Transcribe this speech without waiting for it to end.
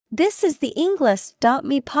This is the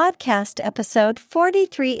Englist.me podcast episode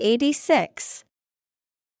 4386.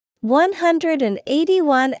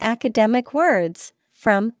 181 academic words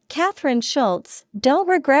from Kathryn Schulz, Don't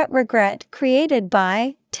Regret, created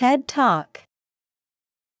by TED Talk.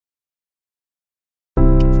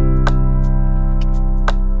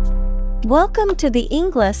 Welcome to the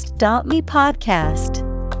Englist.me podcast.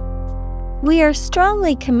 We are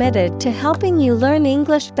strongly committed to helping you learn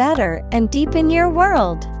English better and deepen your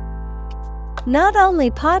world. Not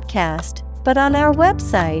only podcast, but on our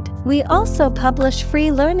website, we also publish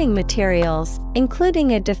free learning materials,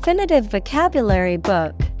 including a definitive vocabulary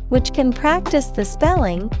book, which can practice the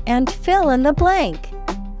spelling and fill in the blank.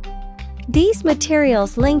 These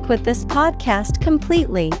materials link with this podcast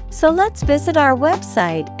completely, so let's visit our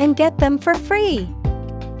website and get them for free.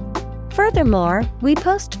 Furthermore, we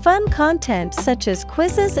post fun content such as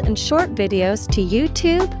quizzes and short videos to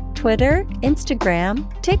YouTube, Twitter, Instagram,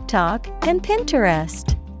 TikTok, and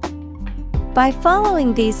Pinterest. By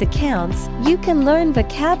following these accounts, you can learn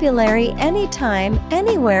vocabulary anytime,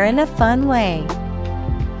 anywhere in a fun way.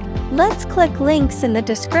 Let's click links in the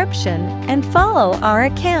description and follow our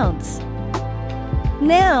accounts.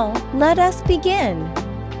 Now, let us begin.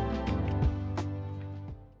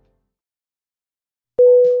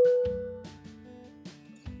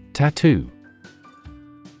 Tattoo.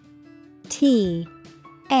 T-A-T-T-O-O.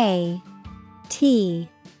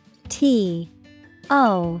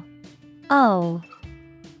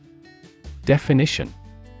 Definition: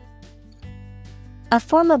 a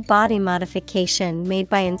form of body modification made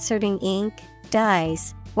by inserting ink,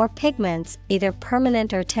 dyes, or pigments, either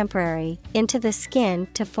permanent or temporary, into the skin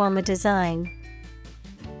to form a design.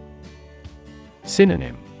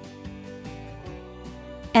 Synonym: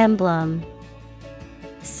 emblem,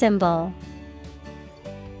 symbol.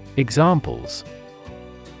 Examples: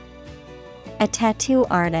 a tattoo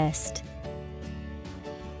artist,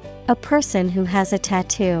 a person who has a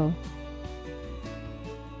tattoo.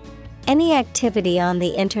 Any activity on the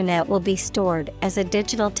internet will be stored as a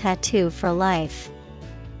digital tattoo for life.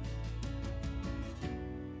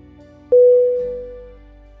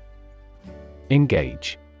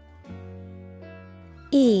 Engage.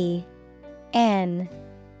 E-N-G-A-G-E.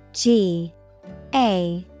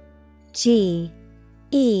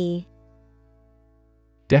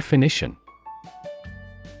 Definition: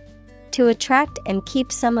 to attract and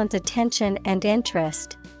keep someone's attention and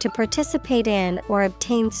interest, to participate in or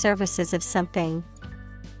obtain services of something.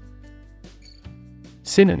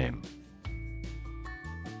 Synonym: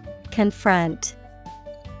 confront,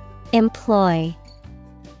 employ,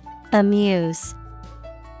 amuse.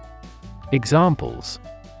 Examples: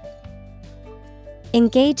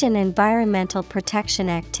 engage in environmental protection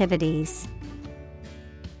activities.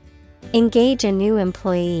 Engage a new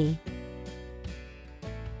employee.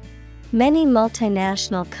 Many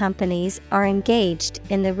multinational companies are engaged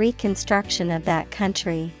in the reconstruction of that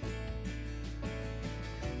country.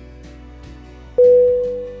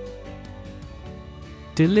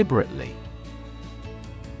 Deliberately.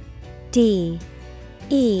 D-E-L-I-B-E-R-A-T-E-L-Y.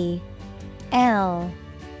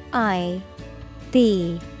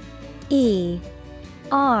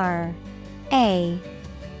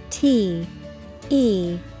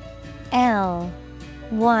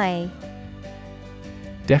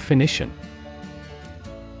 Definition: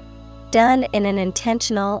 done in an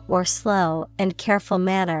intentional or slow and careful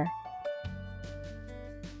manner.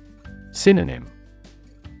 Synonym: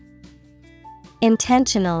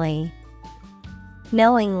 intentionally,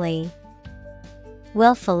 knowingly,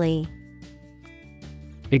 willfully.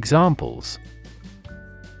 Examples: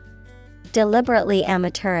 deliberately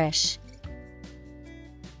amateurish.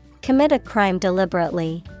 Commit a crime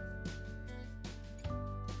deliberately.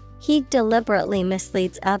 He deliberately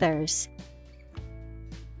misleads others.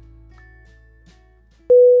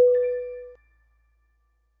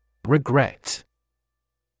 Regret.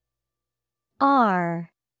 R-E-G-R-E-T.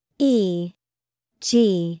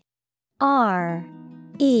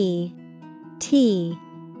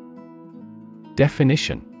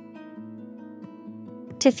 Definition: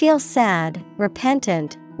 to feel sad,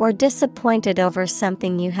 repentant, or disappointed over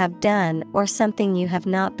something you have done or something you have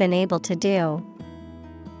not been able to do.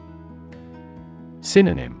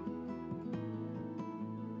 Synonym: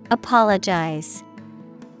 apologize,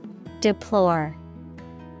 deplore,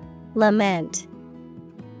 lament.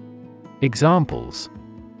 Examples: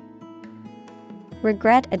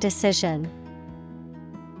 regret a decision.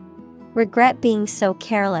 Regret being so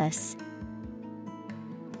careless.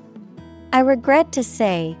 I regret to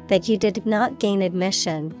say that you did not gain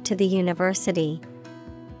admission to the university.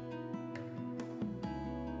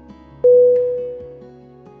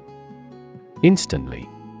 Instantly.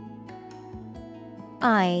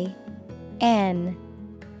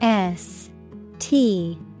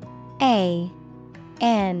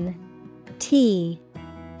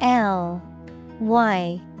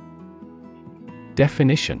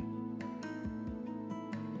 Definition.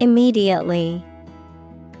 Immediately.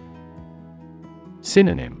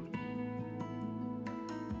 Synonym.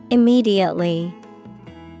 Immediately.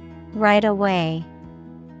 Right away.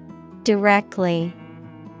 Directly.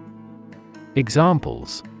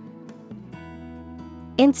 Examples.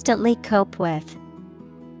 Instantly cope with.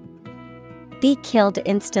 Be killed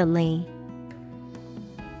instantly.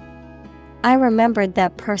 I remembered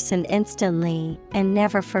that person instantly and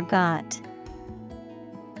never forgot.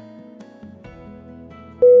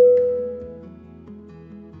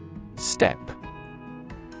 Step.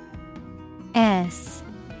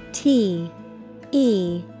 S-T-E-P-P-E.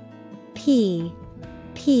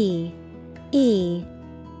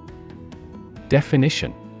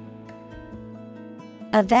 Definition.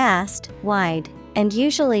 A vast, wide, and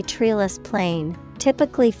usually treeless plain,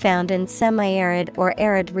 typically found in semi-arid or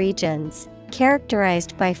arid regions,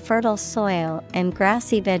 characterized by fertile soil and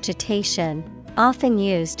grassy vegetation, often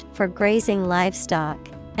used for grazing livestock.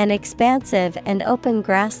 An expansive and open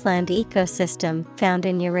grassland ecosystem found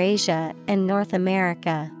in Eurasia and North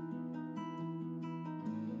America.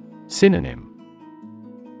 Synonym.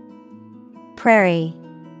 Prairie,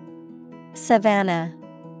 savanna,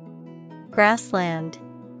 grassland.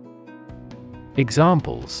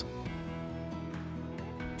 Examples.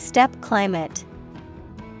 Steppe climate.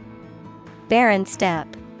 Barren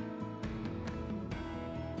steppe.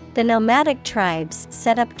 The nomadic tribes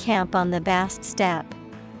set up camp on the vast steppe.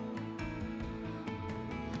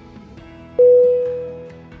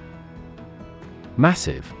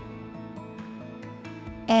 Massive.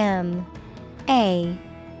 M-A-S-S-I-V-E.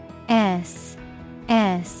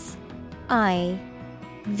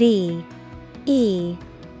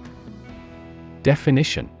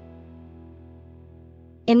 Definition.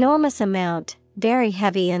 Enormous amount, very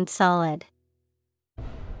heavy and solid.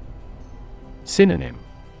 Synonym.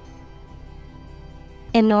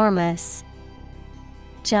 Enormous,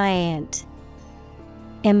 giant,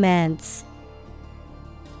 immense.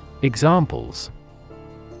 Examples.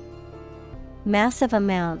 Massive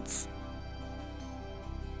amounts.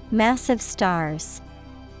 Massive stars.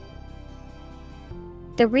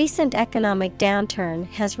 The recent economic downturn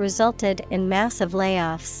has resulted in massive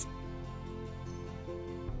layoffs.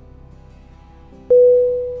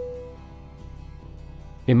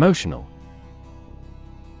 Emotional.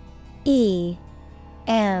 E-M-O-T-I-O-N-A-L.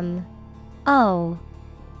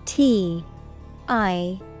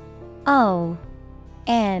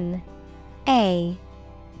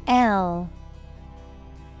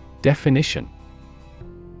 Definition.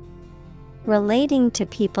 Relating to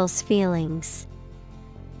people's feelings.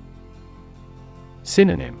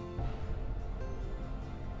 Synonym.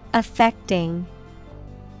 Affecting,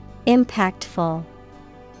 impactful,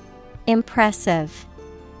 impressive.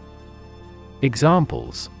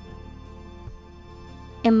 Examples.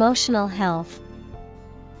 Emotional health.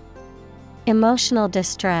 Emotional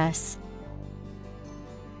distress.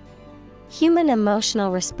 Human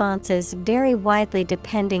emotional responses vary widely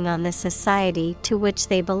depending on the society to which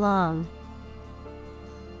they belong.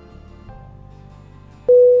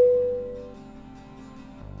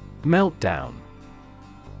 Meltdown.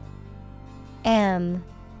 M-E-L-T-D-O-W-N.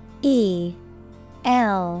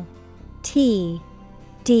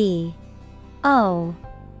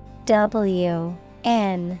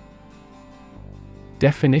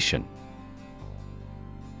 Definition.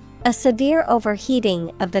 A severe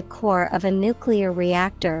overheating of the core of a nuclear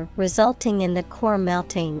reactor resulting in the core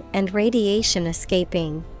melting and radiation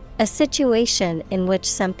escaping. A situation in which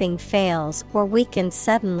something fails or weakens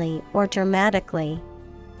suddenly or dramatically.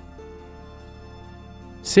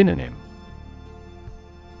 Synonym.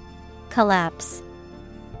 Collapse,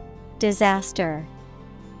 disaster,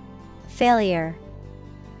 failure.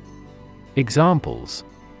 Examples.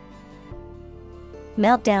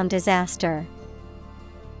 Meltdown disaster.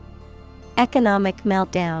 Economic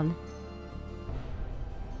meltdown.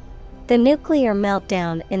 The nuclear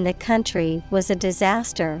meltdown in the country was a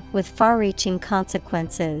disaster with far-reaching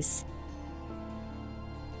consequences.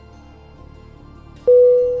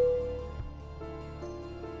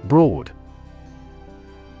 Broad.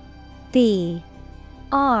 B-R-O-A-D.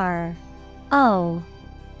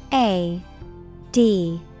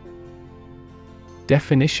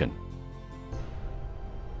 Definition.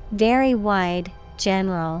 Very wide,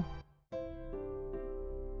 general.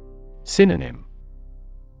 Synonym.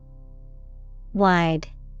 Wide,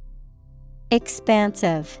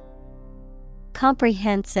 expansive,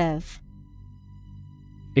 comprehensive.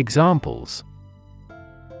 Examples.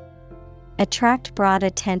 attract broad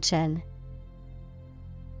attention.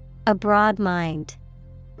 A broad mind.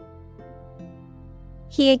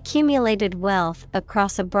 He accumulated wealth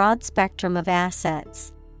across a broad spectrum of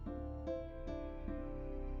assets.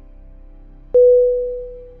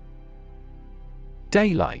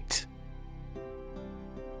 Daylight.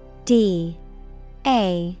 D-A-Y-L-I-G-H-T.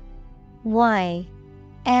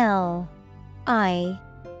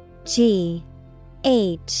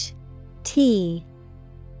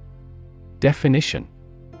 Definition: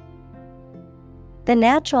 the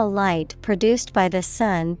natural light produced by the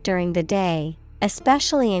sun during the day,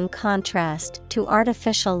 especially in contrast to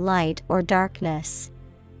artificial light or darkness.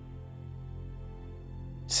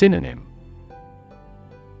 Synonym: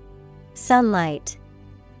 sunlight,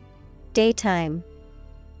 daytime,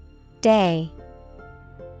 day.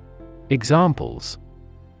 Examples: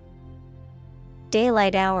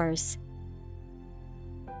 daylight hours,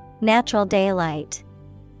 natural daylight.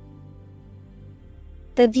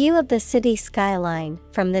 The view of the city skyline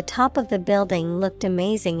from the top of the building looked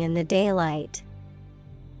amazing in the daylight.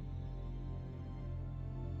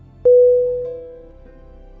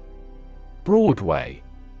 Broadway.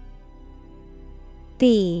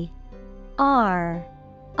 B-R-O-A-D-W-A-Y.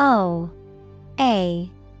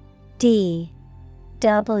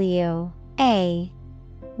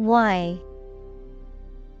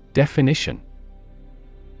 Definition: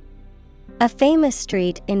 a famous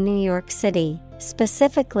street in New York City,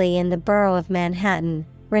 specifically in the borough of Manhattan,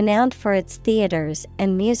 renowned for its theaters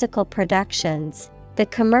and musical productions, the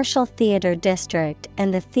commercial theater district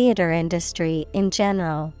and the theater industry in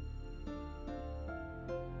general.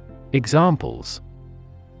 Examples: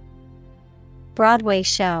 Broadway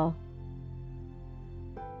show,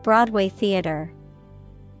 Broadway theater.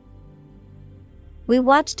 We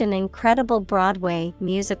watched an incredible Broadway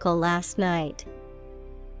musical last night.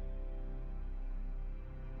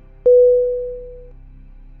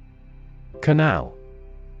 Canal.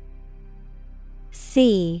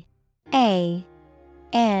 C-A-N-A-L.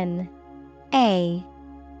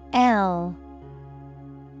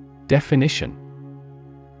 Definition: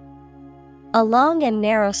 a long and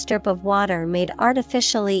narrow strip of water made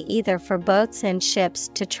artificially either for boats and ships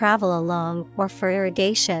to travel along or for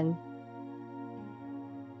irrigation.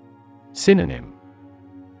 Synonym: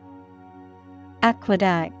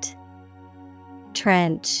 aqueduct,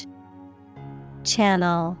 trench,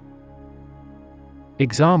 channel.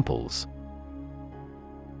 Examples: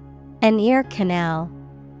 an ear canal,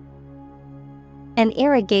 an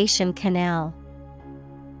irrigation canal.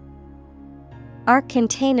 Our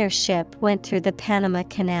container ship went through the Panama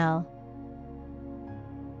Canal.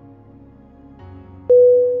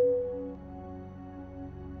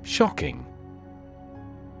 Shocking.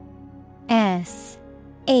 S-H-O-C-K-I-N-G.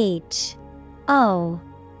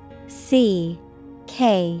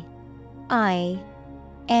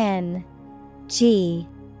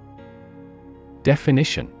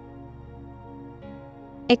 Definition: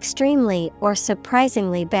 extremely or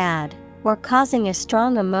surprisingly bad, or causing a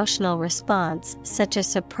strong emotional response such as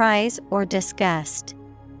surprise or disgust.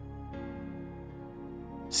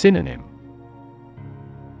 Synonym: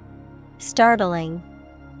 startling,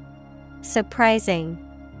 surprising,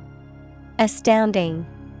 astounding.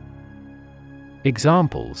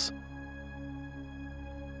 Examples: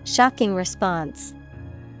 shocking response,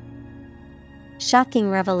 shocking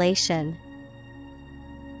revelation.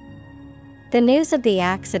 The news of the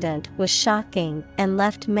accident was shocking and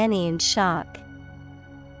left many in shock.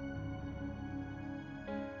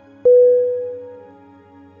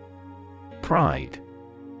 Pride.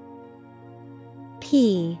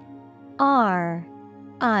 P-R-I-D-E.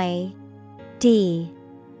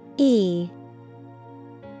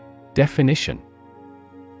 Definition: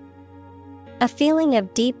 a feeling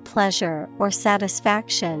of deep pleasure or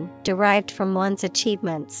satisfaction derived from one's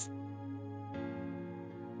achievements.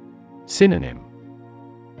 Synonym: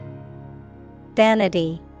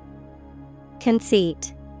 vanity,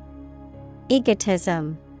 conceit,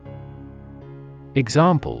 egotism.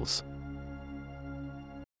 Examples: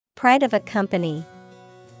 pride of a company,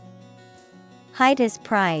 hide his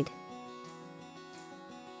pride.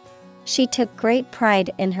 She took great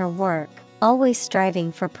pride in her work, always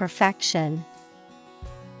striving for perfection.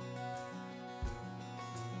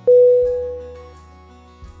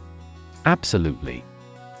 Absolutely.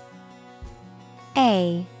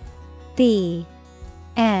 A B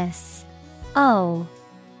S O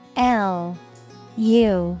L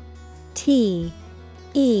U T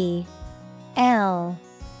E L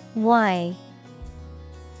Y.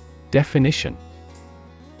 Definition: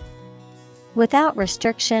 without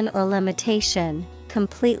restriction or limitation,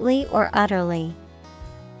 completely or utterly.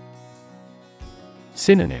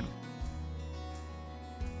 Synonym: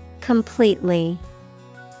 Completely.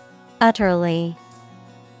 Utterly.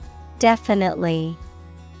 Definitely.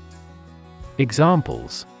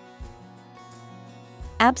 Examples: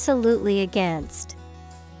 Absolutely against.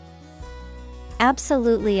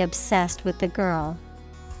 Absolutely obsessed with the girl.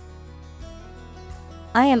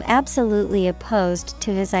 I am absolutely opposed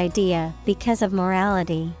to his idea because of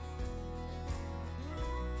morality.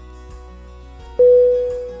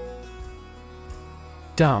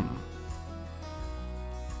 Dumb.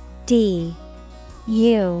 D-U-M-B.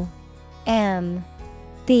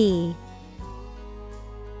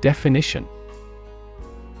 Definition: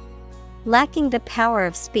 lacking the power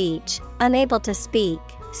of speech, unable to speak,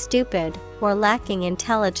 stupid, or lacking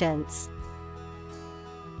intelligence.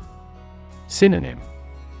 Synonym: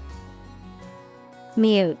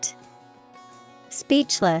 Mute,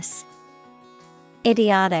 speechless,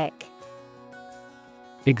 idiotic.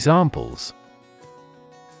 Examples: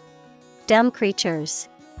 Dumb creatures.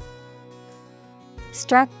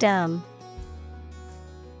 Struck dumb.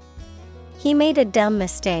 He made a dumb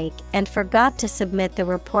mistake and forgot to submit the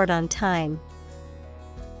report on time.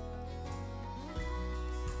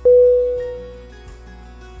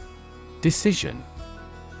 Decision.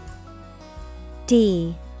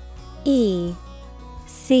 D-E-C-I-S-I-O-N.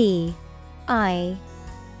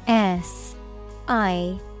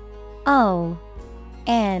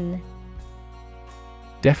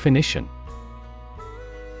 Definition: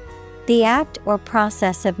 the act or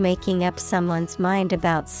process of making up someone's mind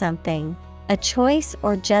about something, a choice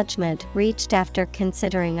or judgment reached after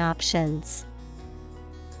considering options.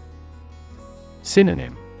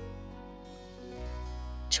 Synonym: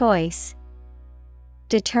 choice,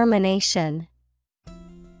 determination,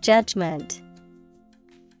 judgment.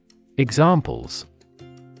 Examples: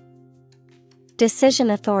 decision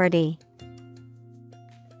authority.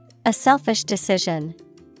 A selfish decision.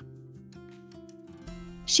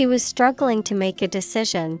 She was struggling to make a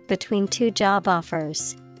decision between two job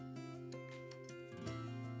offers.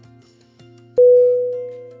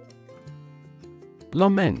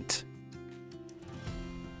 Lament.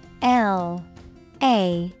 L-A-M-E-N-T.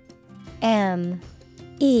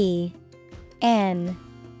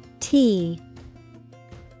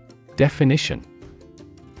 Definition: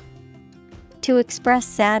 to express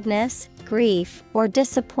sadness, grief, or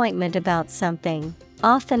disappointment about something,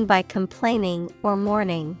 often by complaining or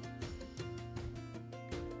mourning.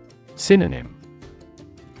 Synonym: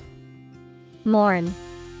 mourn,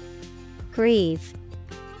 grieve,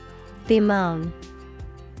 bemoan.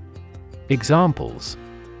 Examples: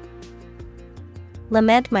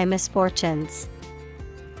 lament my misfortunes.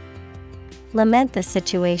 Lament the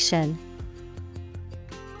situation.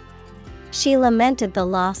 She lamented the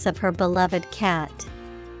loss of her beloved cat.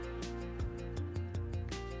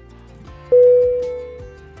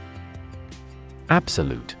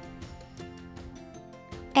 Absolute.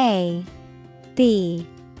 A B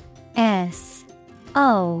S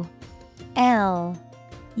O L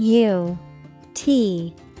U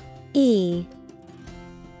T E.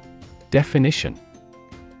 Definition: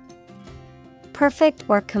 perfect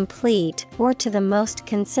or complete, or to the most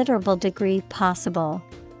considerable degree possible.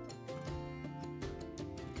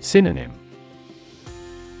 Synonym: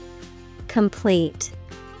 complete,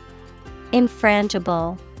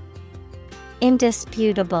 infrangible,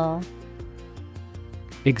 indisputable.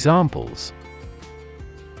 Examples: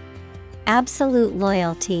 absolute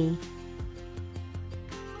loyalty.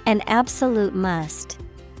 An absolute must.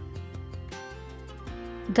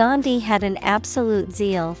 Gandhi had an absolute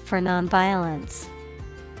zeal for nonviolence.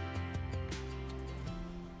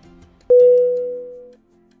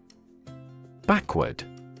 Backward.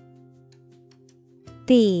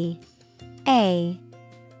 B-A-C-K-W-A-R-D.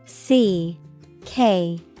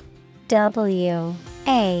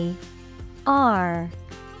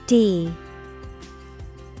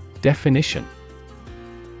 Definition: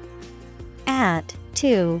 at,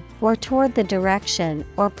 to, or toward the direction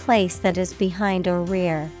or place that is behind or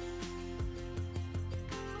rear.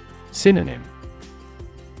 Synonym: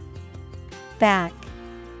 back,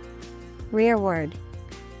 rearward,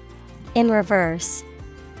 in reverse.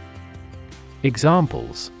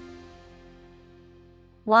 Examples: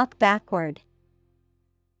 walk backward,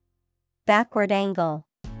 backward angle.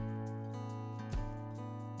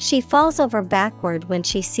 She falls over backward when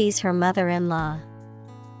she sees her mother-in-law.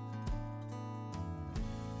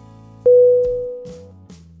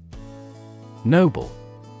 Noble.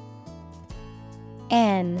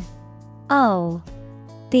 N-O-B-L-E.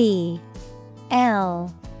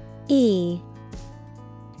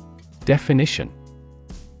 Definition: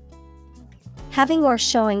 having or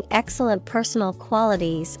showing excellent personal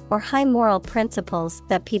qualities or high moral principles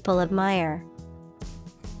that people admire.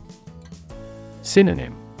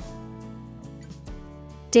 Synonym: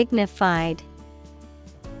 dignified,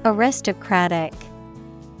 aristocratic,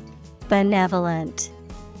 benevolent.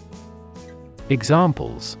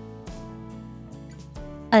 Examples: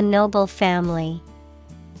 A noble family.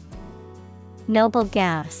 Noble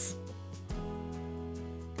gas.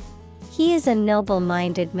 He is a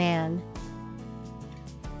noble-minded man.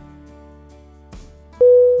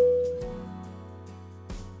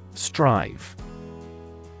 Strive.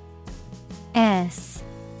 S-T-R-I-V-E.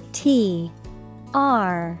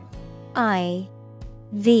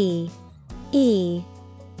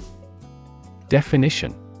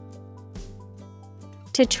 Definition: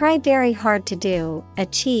 To try very hard to do,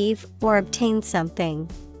 achieve, or obtain something.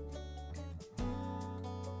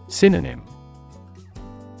 Synonym: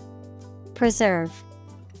 Preserve,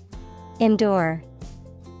 endure,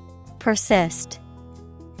 persist.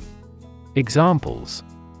 Examples: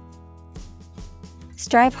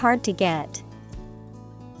 Strive hard to get.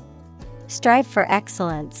 Strive for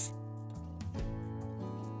excellence.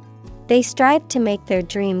 They strive to make their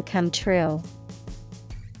dream come true.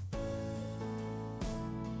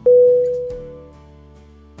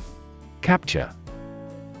 Capture.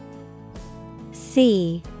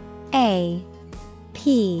 C-A-P-T-U-R-E.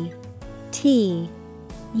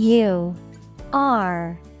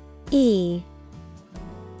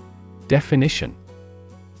 Definition: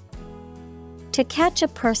 To catch a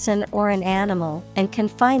person or an animal and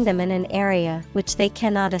confine them in an area which they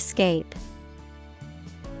cannot escape.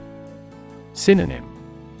 Synonym: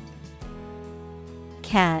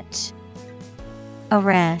 Catch,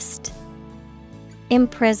 arrest,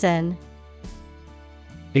 imprison.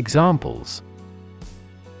 Examples: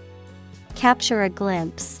 Capture a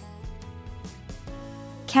glimpse.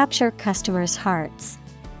 Capture customers' hearts.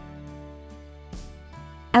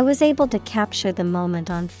 I was able to capture the moment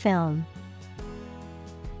on film.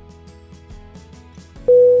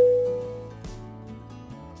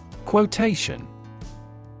 Quotation.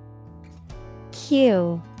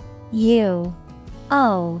 Q-U-O-T-A-T-I-O-N.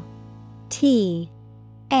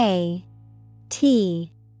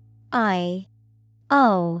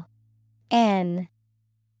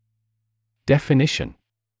 Definition: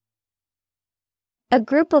 A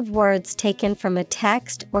group of words taken from a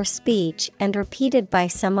text or speech and repeated by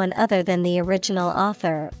someone other than the original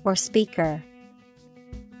author or speaker.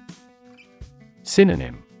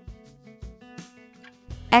 Synonym: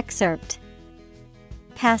 Excerpt,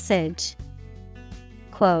 passage,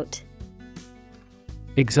 quote.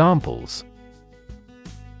 Examples: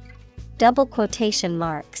 Double quotation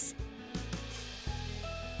marks.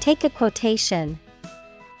 Take a quotation.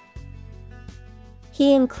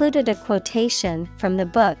 He included a quotation from the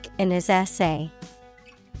book in his essay.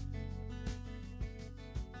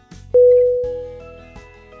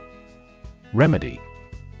 Remedy.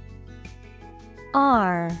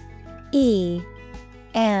 R-E-M-E-D-Y.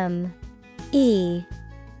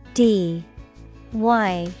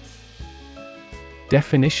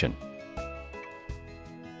 Definition: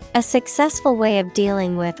 A successful way of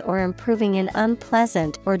dealing with or improving an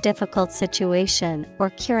unpleasant or difficult situation or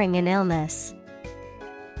curing an illness.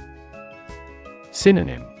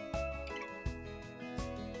 Synonym: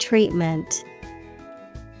 Treatment,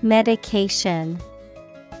 medication,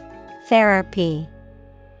 therapy.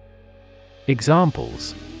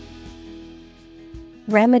 Examples: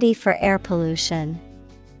 Remedy for air pollution.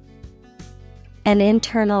 An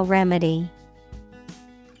internal remedy.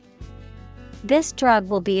 This drug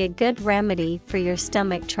will be a good remedy for your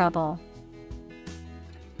stomach trouble.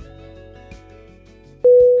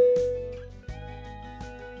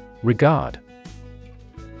 Regard.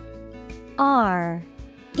 R-E-G-A-R-D.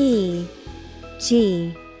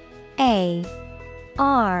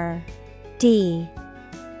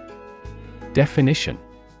 Definition: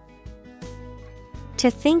 To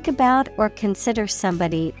think about or consider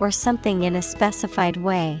somebody or something in a specified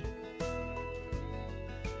way.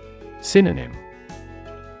 Synonym: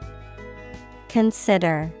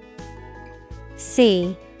 Consider,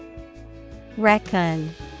 see, reckon.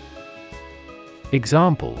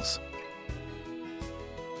 Examples: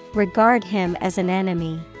 Regard him as an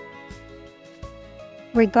enemy.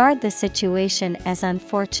 Regard the situation as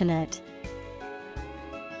unfortunate.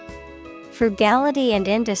 Frugality and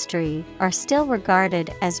industry are still regarded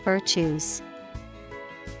as virtues.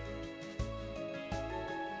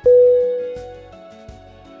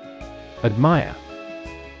 Admire.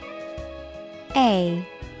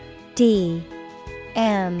 A-D-M-I-R-E.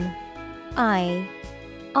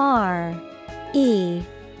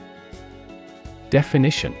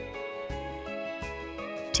 Definition: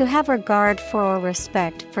 To have regard for or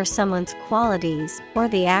respect for someone's qualities or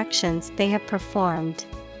the actions they have performed.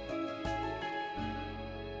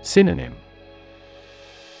 Synonym: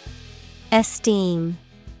 esteem,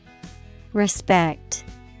 respect,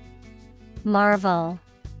 marvel.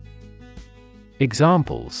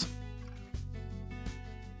 Examples: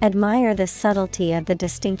 Admire the subtlety of the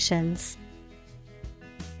distinctions.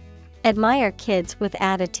 Admire kids with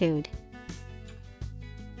attitude.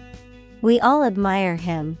 We all admire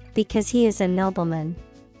him because he is a nobleman.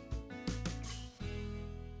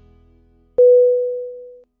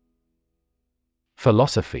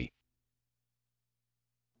 Philosophy.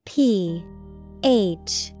 Philosophy.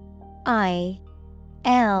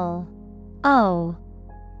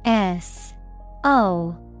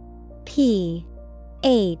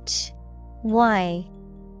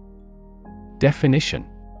 Definition: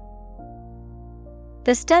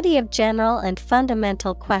 The study of general and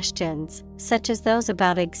fundamental questions, such as those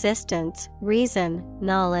about existence, reason,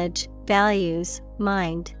 knowledge, values,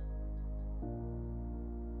 mind.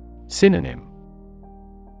 Synonym: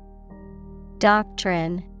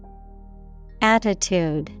 Doctrine,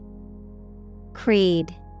 attitude,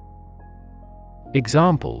 creed.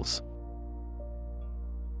 Examples: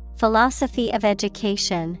 Philosophy of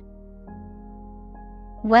education.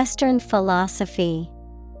 Western philosophy.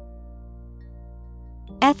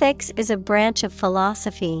 Ethics is a branch of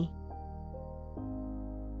philosophy.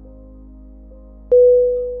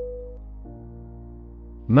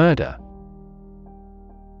 Murder.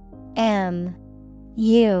 M-U-R-D-E-R.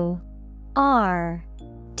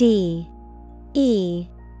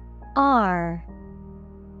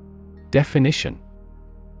 Definition: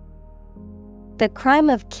 The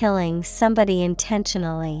crime of killing somebody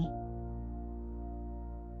intentionally.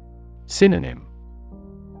 Synonym: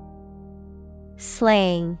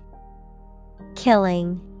 Slaying,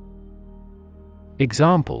 killing.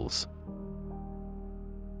 Examples: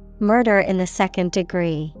 Murder in the second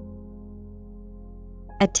degree.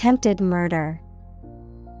 Attempted murder.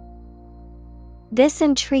 This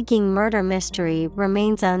intriguing murder mystery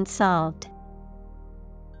remains unsolved.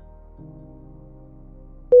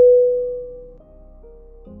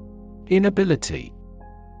 Inability.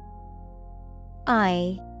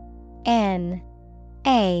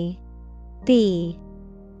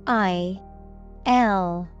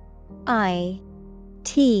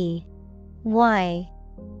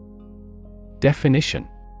 Definition: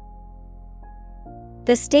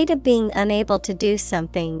 The state of being unable to do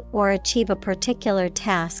something or achieve a particular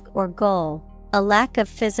task or goal, a lack of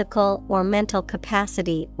physical or mental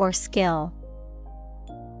capacity or skill.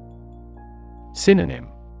 Synonym: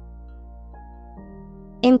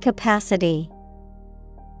 Incapacity,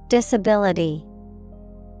 disability,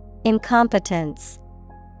 incompetence.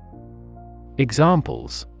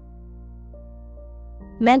 Examples: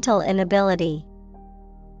 Mental inability,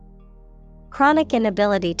 chronic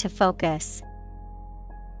inability to focus.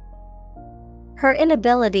 Her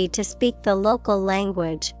inability to speak the local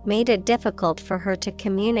language made it difficult for her to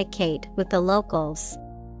communicate with the locals.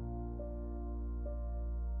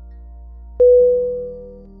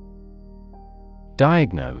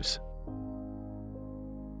 Diagnose.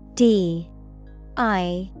 D-I-A-G-N-O-S-E.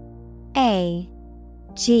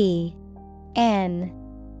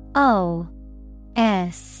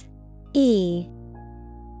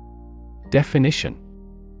 Definition: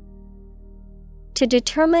 To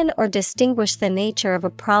determine or distinguish the nature of a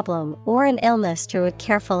problem or an illness through a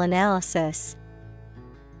careful analysis.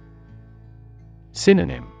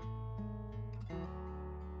 Synonym: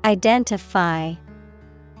 Identify,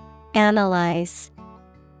 analyze,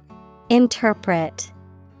 interpret.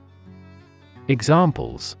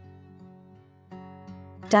 Examples: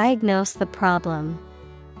 Diagnose the problem.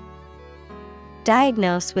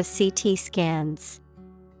 Diagnose with CT scans.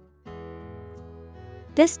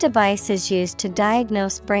 This device is used to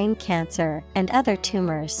diagnose brain cancer and other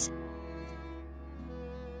tumors.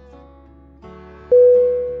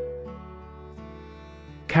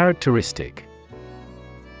 Characteristic.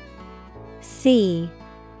 C-H-A-R-A-C-T-E-R-I-S-T-I-C.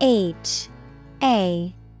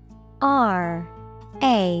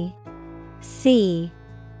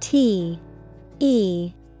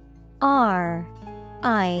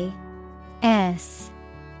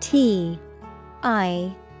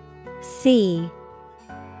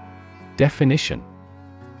 Definition: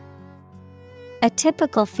 A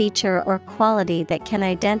typical feature or quality that can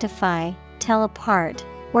identify, tell apart,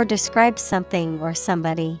 or describe something or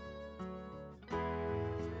somebody.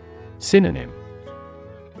 Synonym: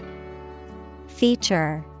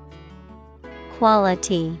 Feature,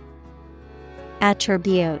 quality,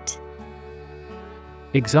 attribute.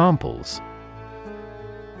 Examples: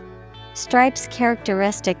 Stripes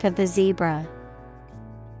characteristic of the zebra.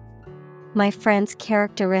 My friend's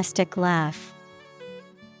characteristic laugh.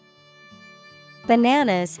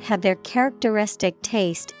 Bananas have their characteristic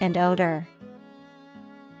taste and odor.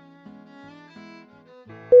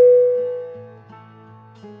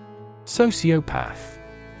 Sociopath.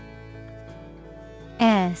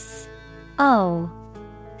 SOCIOPATH.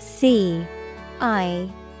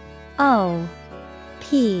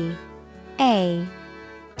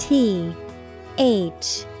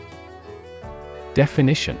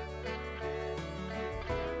 Definition: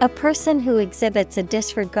 a person who exhibits a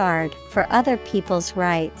disregard for other people's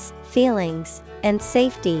rights, feelings, and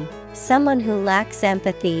safety, someone who lacks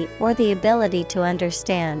empathy or the ability to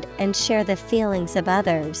understand and share the feelings of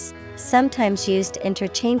others, sometimes used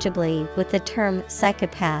interchangeably with the term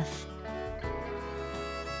psychopath.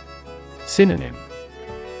 Synonym: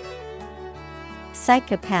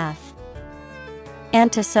 psychopath,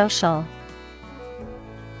 antisocial.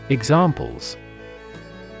 Examples: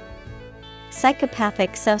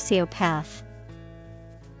 psychopathic sociopath,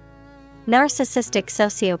 narcissistic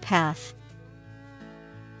sociopath.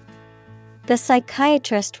 The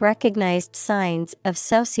psychiatrist recognized signs of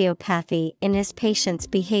sociopathy in his patient's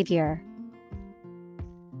behavior.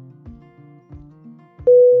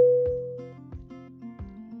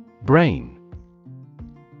 Brain.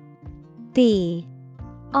 BRAIN.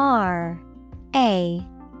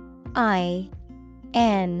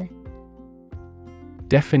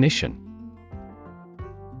 Definition: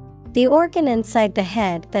 the organ inside the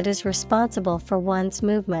head that is responsible for one's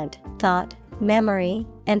movement, thought, memory,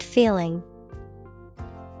 and feeling.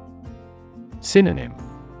 Synonym: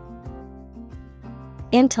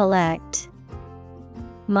 intellect,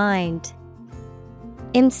 mind,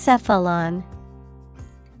 encephalon.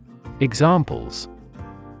 Examples: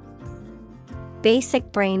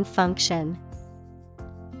 basic brain function,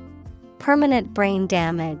 permanent brain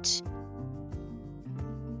damage.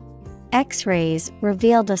 X-rays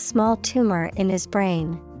revealed a small tumor in his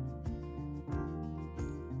brain.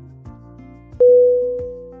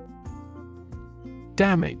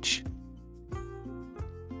 Damage.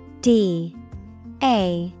 DAMAGE.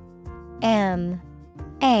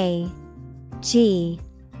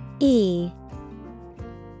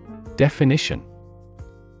 Definition: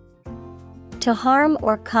 to harm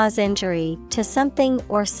or cause injury to something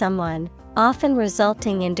or someone, often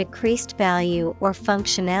resulting in decreased value or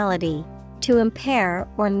functionality, to impair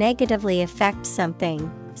or negatively affect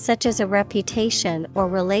something, such as a reputation or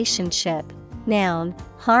relationship. Noun,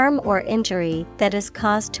 harm or injury that is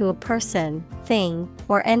caused to a person, thing,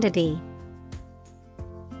 or entity.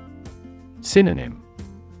 Synonym: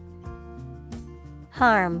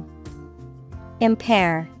 harm,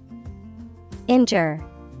 impair, injure.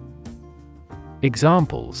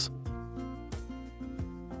 Examples: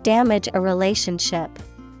 damage a relationship,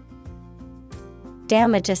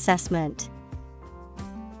 damage assessment.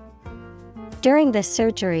 During the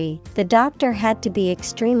surgery, the doctor had to be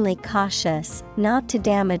extremely cautious not to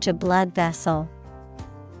damage a blood vessel.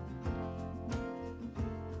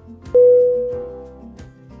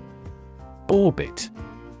 Orbit.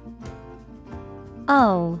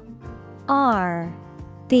 ORBIT.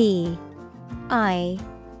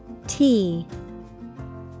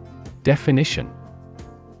 Definition: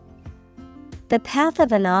 the path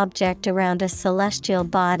of an object around a celestial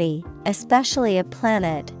body, especially a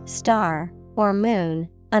planet, star, or moon,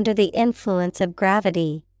 under the influence of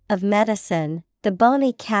gravity. Of medicine, the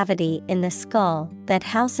bony cavity in the skull that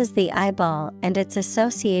houses the eyeball and its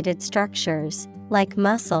associated structures, like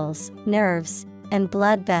muscles, nerves, and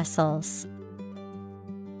blood vessels.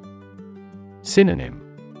 Synonym: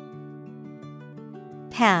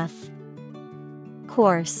 path,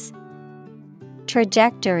 course,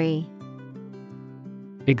 trajectory.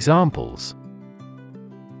 Examples: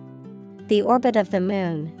 the orbit of the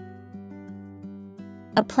moon,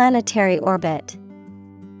 a planetary orbit.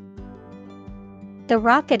 The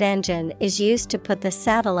rocket engine is used to put the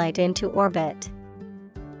satellite into orbit.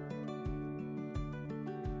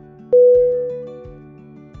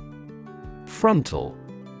 Frontal.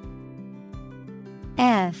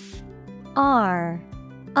 FRONTAL.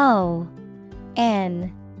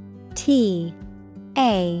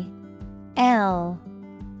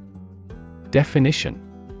 Definition: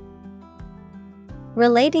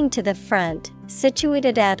 relating to the front,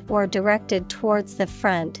 situated at or directed towards the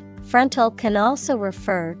front. Frontal can also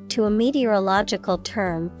refer to a meteorological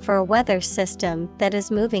term for a weather system that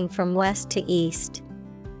is moving from west to east.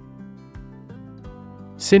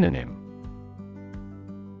 Synonym: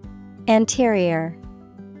 anterior,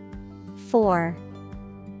 fore,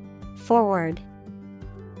 forward.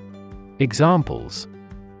 Examples: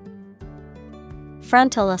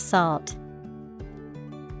 frontal assault,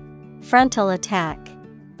 frontal attack.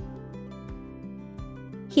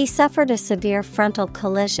 He suffered a severe frontal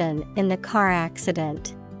collision in the car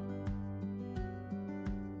accident.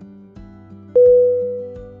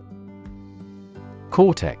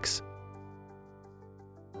 Cortex.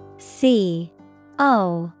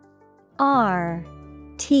 C-O-R-T-E-X.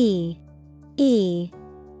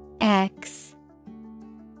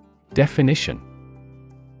 Definition: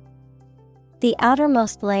 the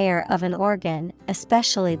outermost layer of an organ,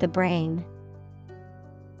 especially the brain.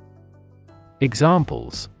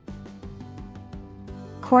 Examples: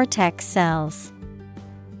 cortex cells,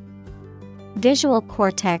 visual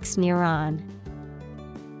cortex neuron.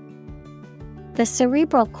 The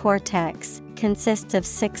cerebral cortex consists of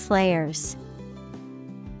 6 layers.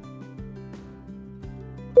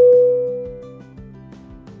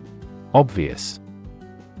 Obvious.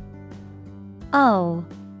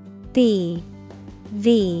 O-B-V-I-O-U-S.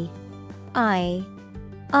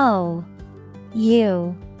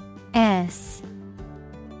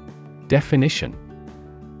 Definition: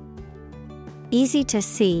 easy to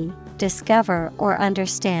see, discover, or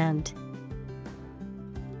understand.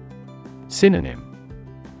 Synonym: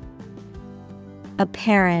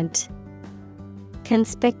 apparent,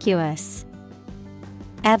 conspicuous,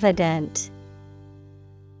 evident.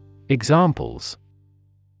 Examples: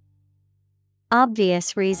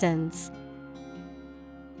 obvious reasons.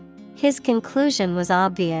 His conclusion was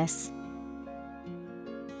obvious.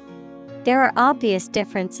 There are obvious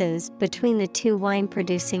differences between the 2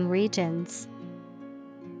 wine-producing regions.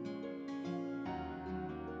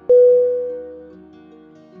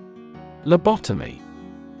 Lobotomy.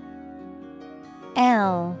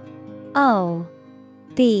 L-O-B-O-T-O-M-Y.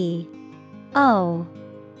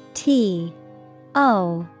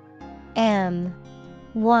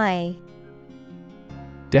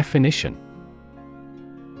 Definition: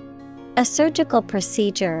 a surgical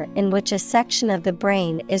procedure in which a section of the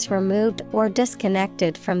brain is removed or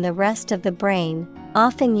disconnected from the rest of the brain,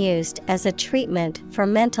 often used as a treatment for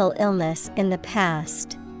mental illness in the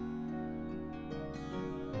past.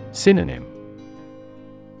 Synonym: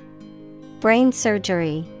 brain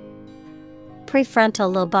surgery,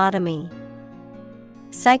 prefrontal lobotomy,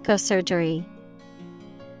 psychosurgery.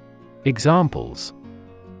 Examples: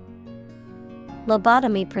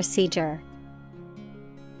 lobotomy procedure,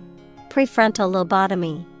 prefrontal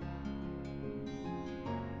lobotomy.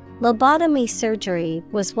 Lobotomy surgery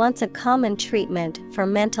was once a common treatment for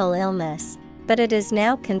mental illness, but it is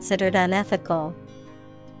now considered unethical.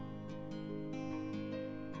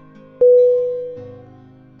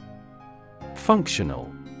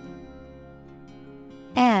 Functional.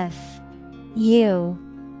 F-U-N-C-T-I-O-N-A-L.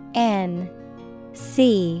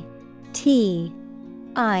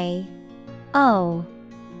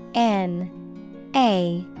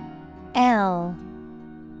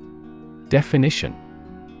 Definition: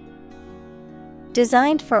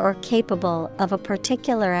 designed for or capable of a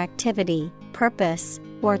particular activity, purpose,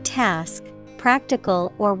 or task,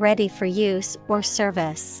 practical or ready for use or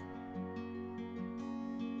service.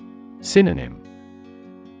 Synonym: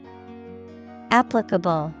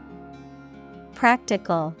 applicable,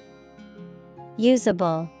 practical,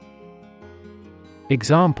 usable.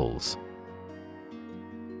 Examples: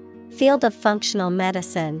 field of functional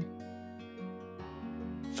medicine,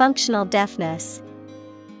 functional deafness.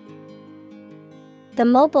 The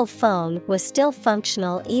mobile phone was still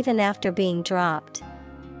functional even after being dropped.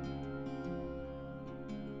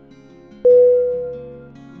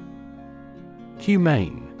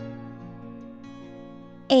 Humane.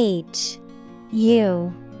 H-U-M-A-N-E.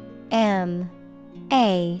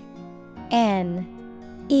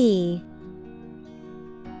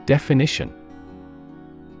 Definition: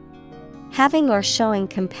 having or showing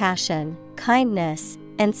compassion, kindness,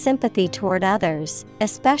 and sympathy toward others,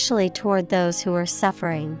 especially toward those who are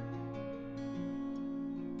suffering.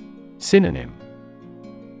 Synonym: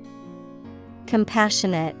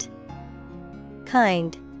 compassionate,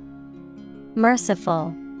 kind,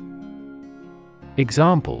 merciful.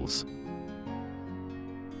 Examples: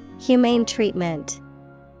 humane treatment,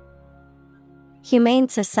 humane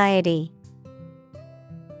society.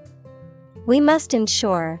 We must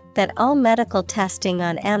ensure that all medical testing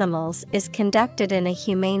on animals is conducted in a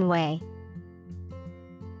humane way.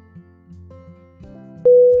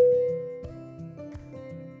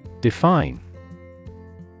 Define.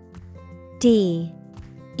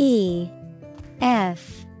 D-E-F-I-N-E.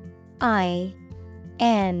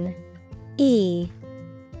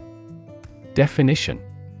 Definition: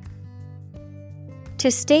 to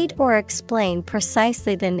state or explain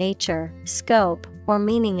precisely the nature, scope, or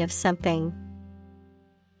meaning of something.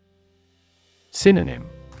 Synonym: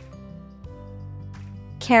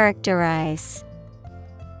 characterize,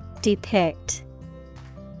 depict,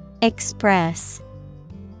 Express.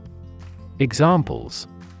 Examples.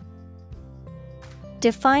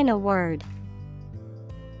 Define a word.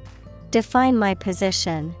 Define my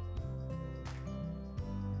position.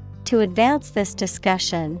 To advance this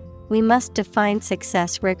discussion, we must define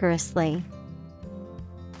success rigorously.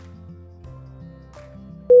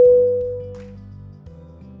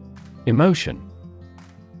 Emotion.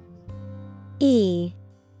 E-M-O-T-I-O-N.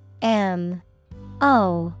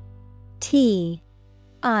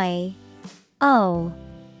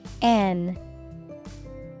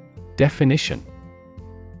 Definition.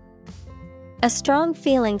 A strong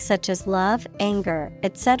feeling such as love, anger,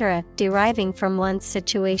 etc., deriving from one's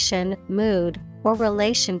situation, mood, or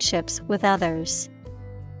relationships with others.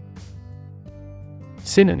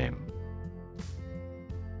 Synonym.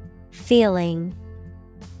 Feeling,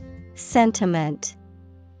 sentiment,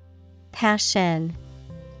 passion.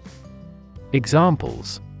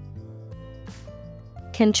 Examples.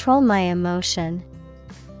 Control my emotion.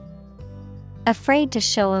 Afraid to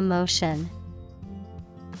show emotion.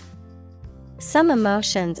 Some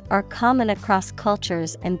emotions are common across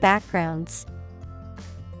cultures and backgrounds.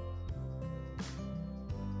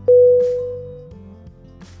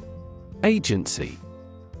 Agency.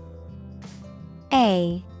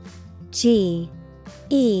 A-G-E-N-C-Y.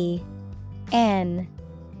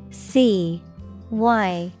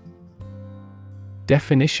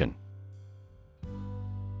 Definition.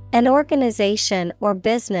 An organization or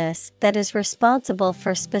business that is responsible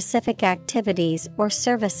for specific activities or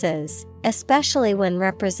services, especially when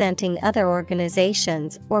representing other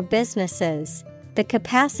organizations or businesses, the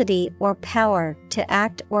capacity or power to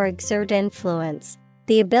act or exert influence,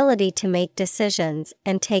 the ability to make decisions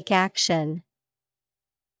and take action.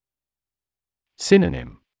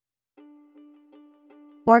 Synonym.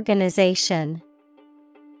 Organization,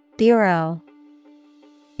 bureau,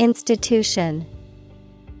 institution.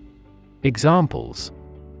 Examples.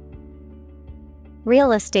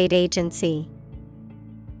 Real estate agency.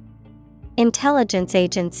 Intelligence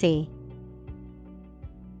agency.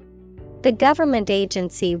 The government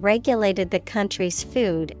agency regulated the country's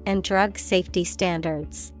food and drug safety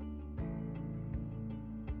standards.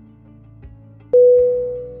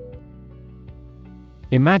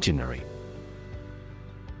 Imaginary.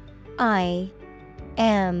 I-M-A-G-I-N-A-R-Y.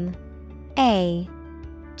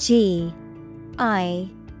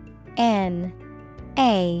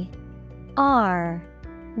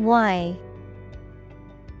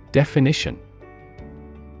 Definition.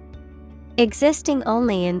 Existing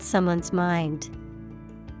only in someone's mind.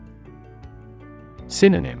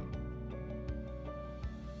 Synonym.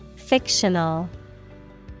 Fictional,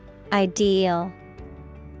 ideal,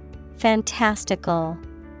 fantastical.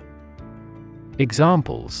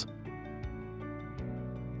 Examples.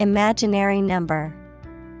 Imaginary number.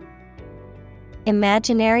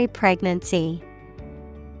 Imaginary pregnancy.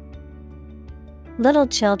 Little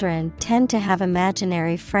children tend to have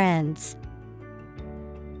imaginary friends.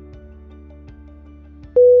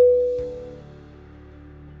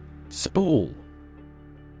 Spool.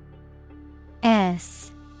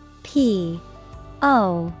 S-P-O-O-L.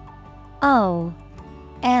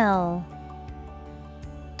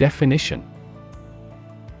 Definition.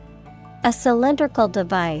 A cylindrical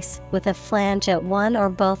device with a flange at one or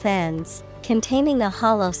both ends, containing a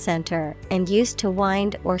hollow center and used to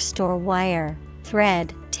wind or store wire,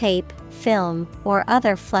 thread, tape, film, or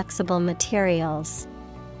other flexible materials.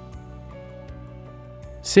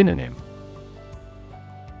 Synonym.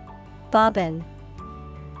 Bobbin,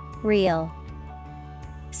 reel,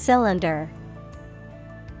 cylinder.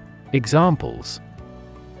 Examples.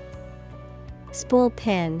 Spool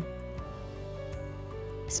pin.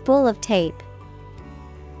 Spool of tape.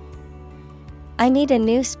 I need a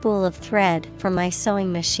new spool of thread for my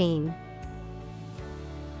sewing machine.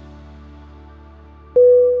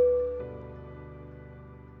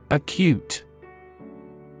 Acute.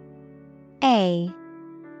 A-C-U-T-E.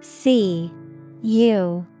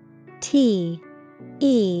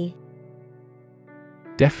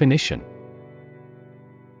 Definition.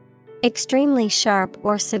 Extremely sharp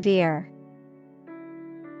or severe.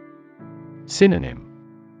 Synonym.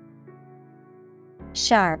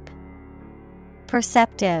 Sharp,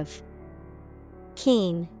 perceptive,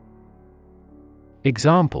 keen.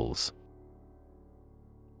 Examples.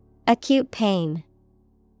 Acute pain.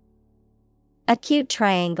 Acute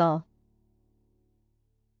triangle.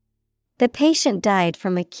 The patient died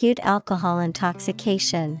from acute alcohol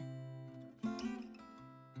intoxication.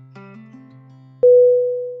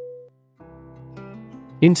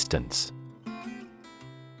 Instance.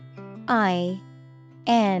 I-N-S-T-A-N-C-E.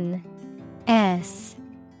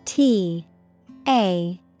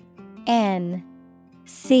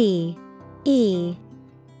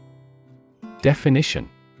 Definition: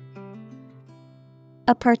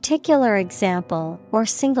 a particular example or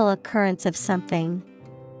single occurrence of something.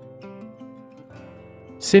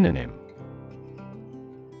 Synonym: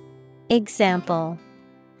 Example,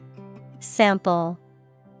 sample,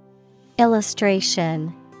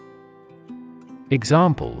 illustration.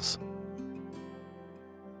 Examples: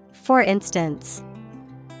 For instance,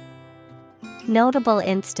 notable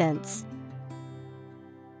instance.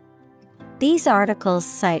 These articles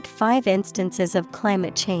cite 5 instances of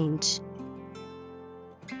climate change.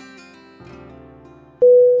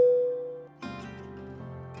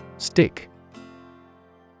 Stick: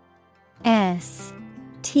 S-T-I-C-K.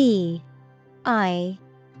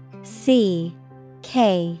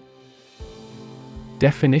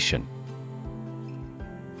 Definition: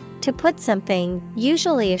 to put something,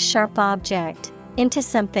 usually a sharp object, into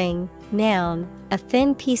something. Noun, a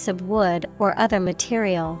thin piece of wood or other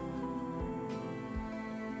material.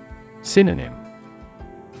 Synonym: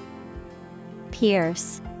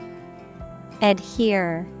 Pierce,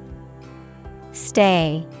 adhere,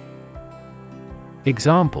 stay.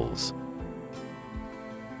 Examples: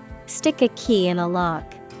 stick a key in a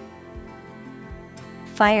lock.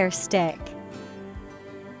 Fire stick.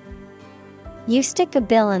 You stick a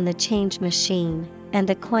bill in the change machine, and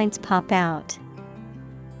the coins pop out.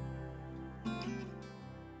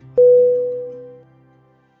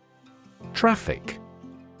 Traffic: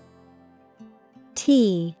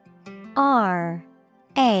 T-R-A-F-F-I-C.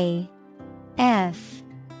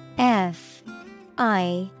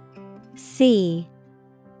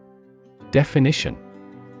 Definition: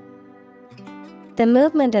 the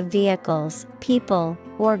movement of vehicles, people,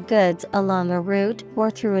 or goods along a route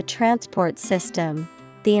or through a transport system.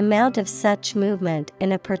 The amount of such movement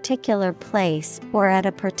in a particular place or at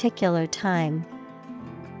a particular time.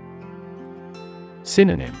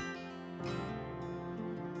 Synonym: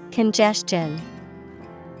 congestion,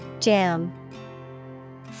 jam,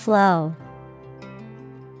 flow.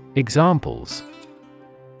 Examples: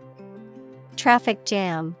 traffic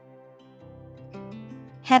jam,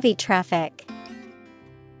 heavy traffic.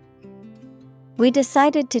 We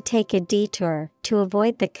decided to take a detour to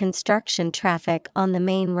avoid the construction traffic on the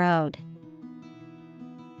main road.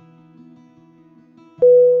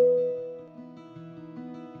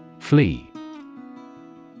 Flee: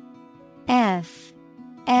 F-L-E-E.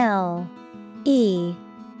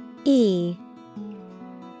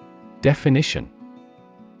 Definition: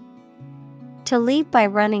 to leave by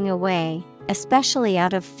running away, especially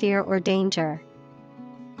out of fear or danger.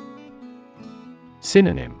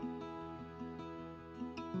 Synonym: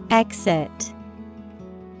 exit,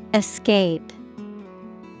 escape,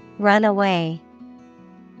 run away.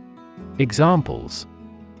 Examples: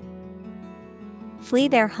 flee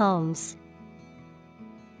their homes,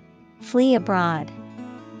 flee abroad.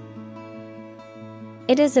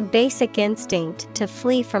 It is a basic instinct to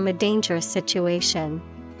flee from a dangerous situation.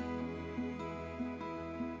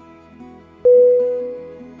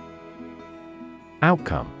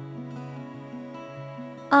 Outcome: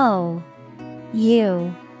 O-U-T-C-O-M-E.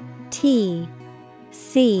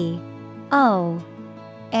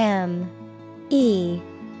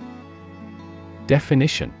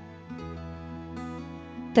 Definition: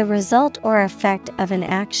 the result or effect of an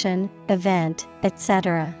action, event,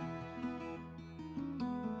 etc.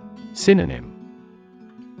 Synonym: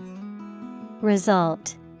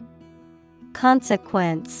 result,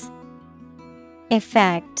 consequence,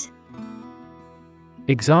 effect.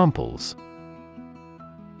 Examples: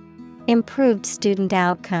 improved student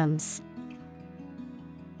outcomes,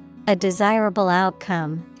 a desirable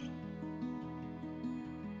outcome.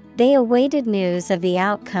 They awaited news of the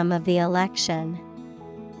outcome of the election.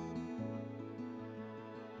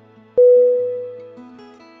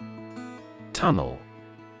 Tunnel: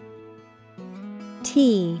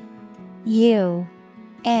 T-U-N-N-E-L.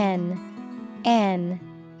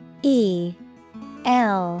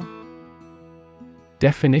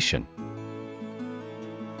 Definition: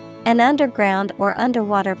 an underground or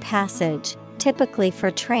underwater passage, typically for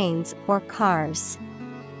trains or cars.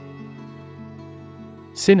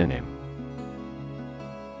 Synonym: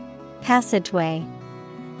 passageway,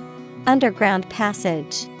 underground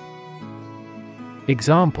passage.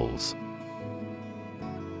 Examples: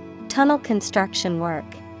 tunnel construction work,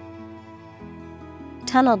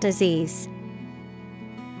 tunnel disease.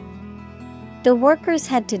 The workers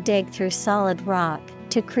had to dig through solid rock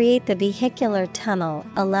to create the vehicular tunnel,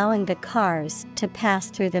 allowing the cars to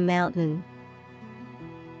pass through the mountain.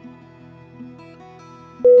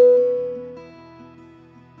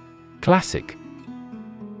 Classic: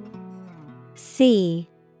 C-L-A-S-S-I-C.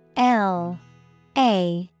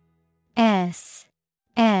 A S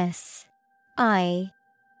S I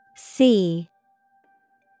C.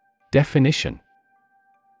 Definition: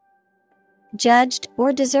 Judged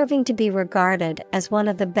or deserving to be regarded as one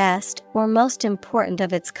of the best or most important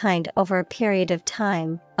of its kind over a period of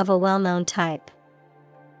time, of a well-known type.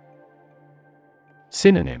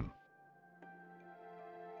 Synonym: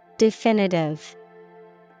 Definitive,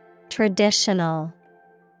 traditional,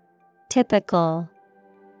 typical.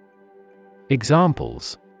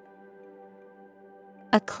 Examples: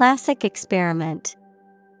 A classic experiment.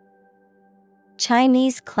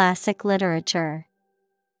 Chinese classic literature.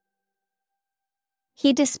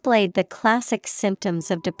 He displayed the classic symptoms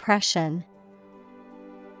of depression.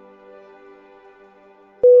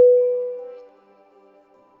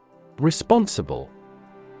 Responsible.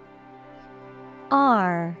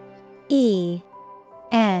 R E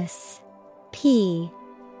S P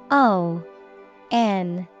O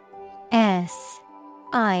N S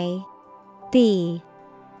I B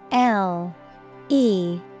L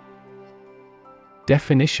E.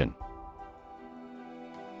 Definition: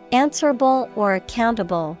 Answerable or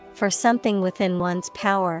accountable for something within one's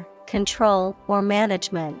power, control, or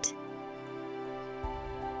management.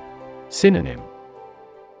 Synonym: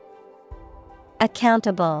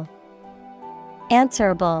 Accountable,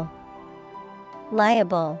 answerable,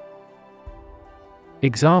 liable.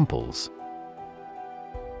 Examples: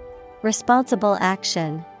 Responsible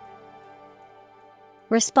action.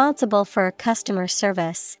 Responsible for customer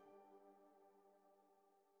service.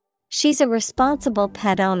 She's a responsible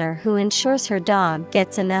pet owner who ensures her dog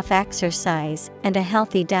gets enough exercise and a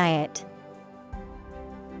healthy diet.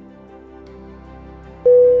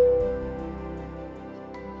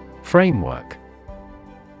 Framework.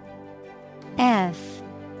 F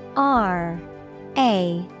R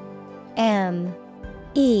A M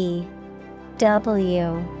E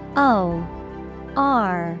W O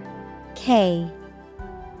R K.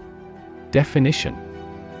 Definition: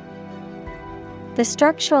 The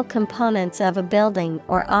structural components of a building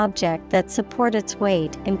or object that support its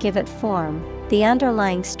weight and give it form, the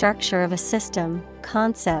underlying structure of a system,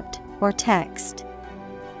 concept, or text.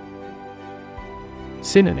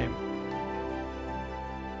 Synonym: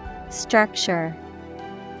 Structure,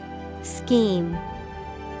 scheme,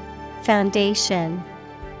 foundation.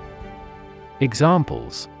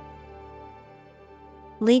 Examples: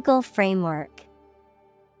 Legal framework.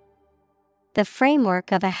 The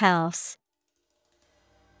framework of a house.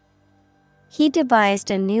 He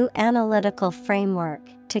devised a new analytical framework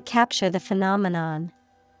to capture the phenomenon.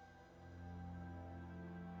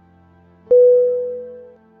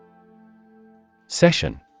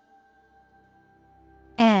 Session.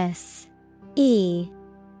 S E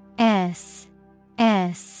S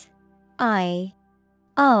S I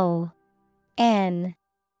O N.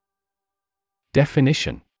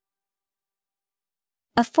 Definition: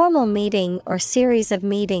 A formal meeting or series of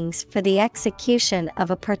meetings for the execution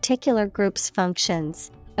of a particular group's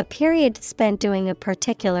functions, a period spent doing a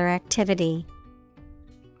particular activity.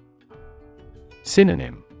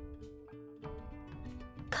 Synonym: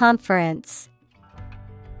 Conference,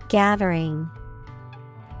 gathering.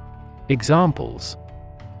 Examples: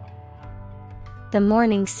 The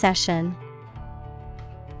morning session.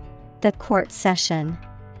 The court session.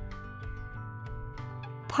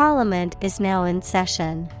 Parliament is now in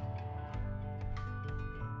session.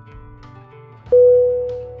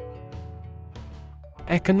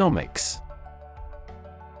 Economics.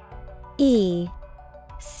 E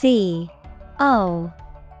C O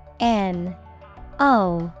N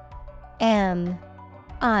O M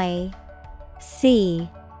I C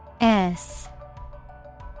S.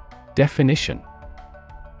 Definition: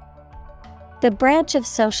 The branch of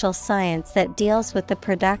social science that deals with the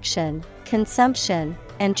production, consumption,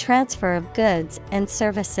 and transfer of goods and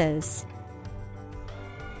services.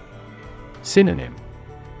 Synonym: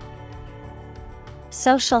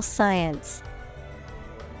 Social science,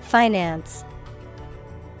 finance,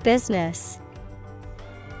 business.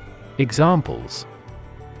 Examples: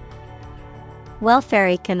 Welfare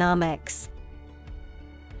economics.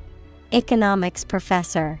 Economics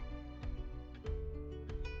professor.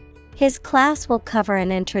 His class will cover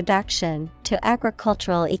an introduction to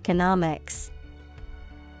agricultural economics.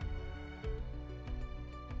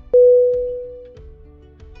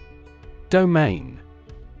 Domain.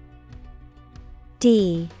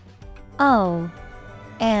 D O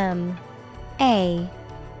M A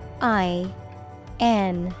I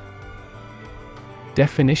N.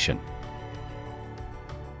 Definition: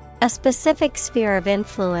 A specific sphere of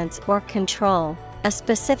influence or control, a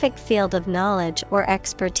specific field of knowledge or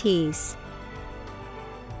expertise.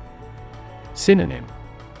 Synonym: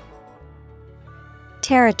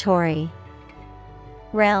 territory,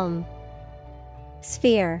 realm,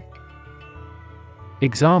 sphere.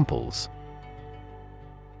 Examples: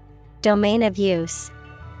 Domain of use,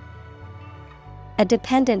 a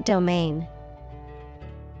dependent domain.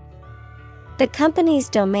 The company's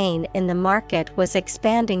domain in the market was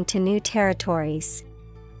expanding to new territories.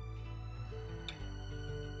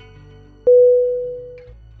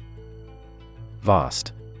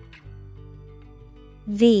 Vast.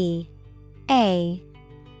 V-A-S-T.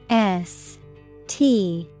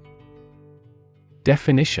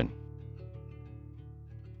 Definition: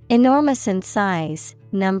 Enormous in size,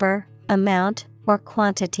 number, amount, or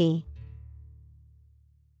quantity.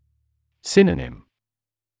 Synonym: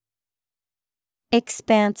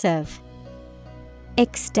 Expansive,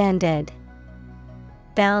 extended,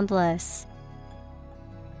 boundless.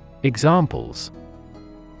 Examples: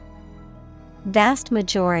 Vast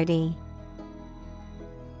majority,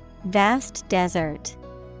 vast desert.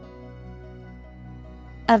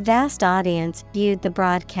 A vast audience viewed the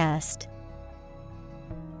broadcast.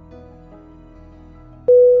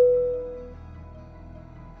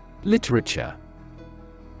 Literature.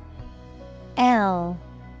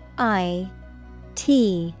 Literature.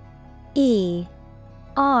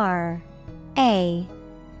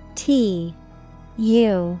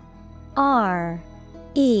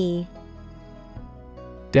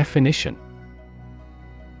 Definition: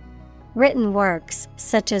 Written works,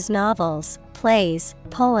 such as novels, plays,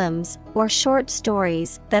 poems, or short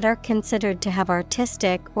stories that are considered to have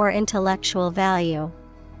artistic or intellectual value.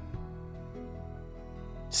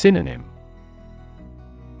 Synonym: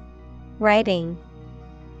 Writing,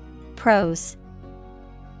 prose,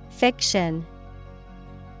 fiction.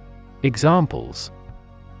 Examples: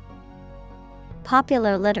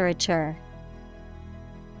 Popular literature,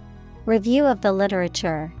 review of the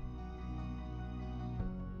literature.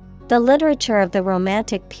 The literature of the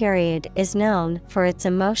Romantic period is known for its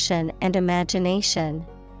emotion and imagination.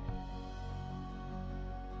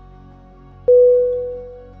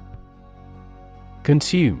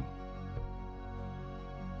 Consume.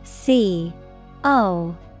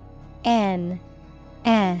 C-O-N-S-U-M-E.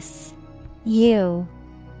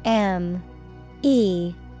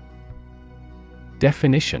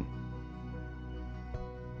 Definition: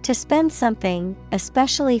 To spend something,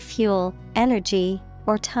 especially fuel, energy,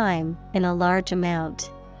 or time, in a large amount.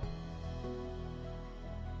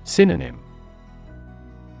 Synonym: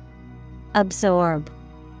 Absorb,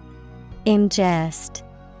 ingest,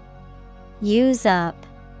 use up.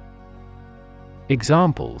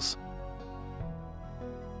 Examples: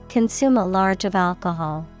 Consume a large of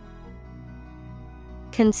alcohol.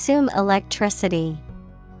 Consume electricity.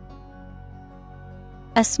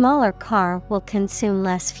 A smaller car will consume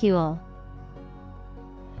less fuel.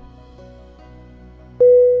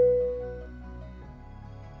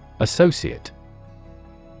 Associate.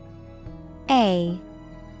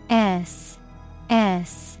 A-S-S-O-C-I-A-T-E.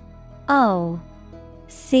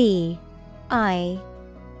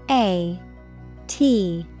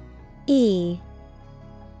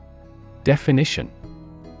 Definition: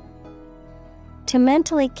 To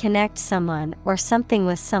mentally connect someone or something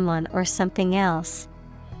with someone or something else.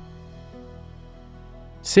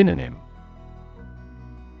 Synonym: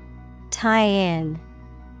 Tie in,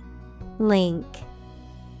 link,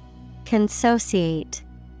 consociate.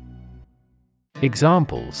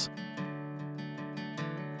 Examples: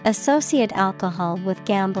 Associate alcohol with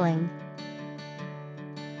gambling.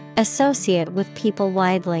 Associate with people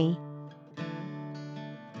widely.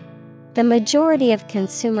 The majority of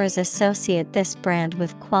consumers associate this brand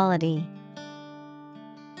with quality.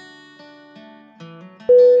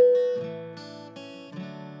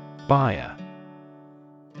 Buyer.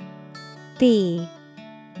 B-U-Y-E-R.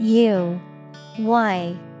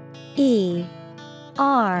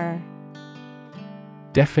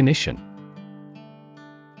 Definition: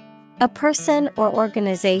 A person or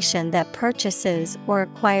organization that purchases or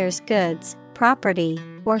acquires goods, property,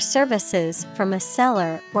 or services from a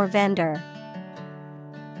seller or vendor.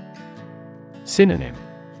 Synonym: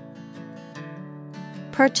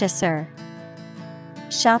 Purchaser,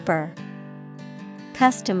 shopper,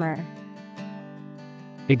 customer.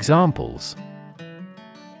 Examples: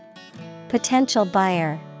 Potential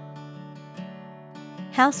buyer,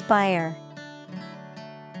 house buyer.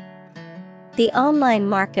 The online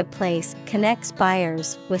marketplace connects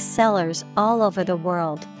buyers with sellers all over the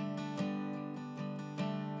world.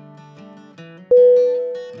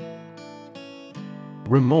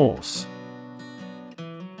 Remorse.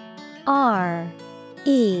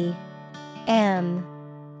 R-E-M-O-R-S-E.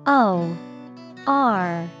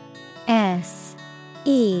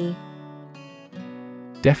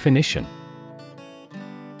 Definition: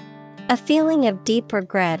 A feeling of deep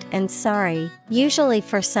regret and sorry, usually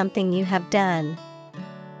for something you have done.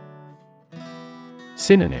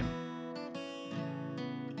 Synonym: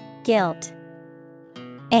 Guilt,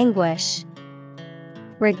 anguish,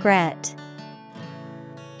 regret.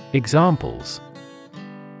 Examples: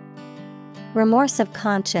 Remorse of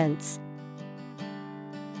conscience,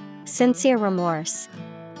 sincere remorse.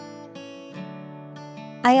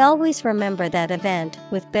 I always remember that event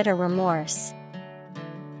with bitter remorse.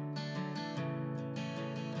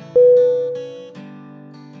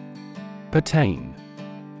 Pertain.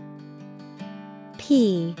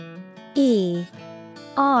 P-E-R-T-A-I-N.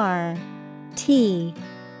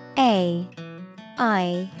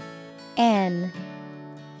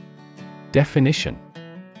 Definition: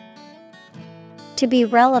 To be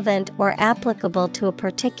relevant or applicable to a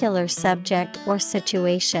particular subject or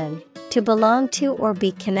situation. To belong to or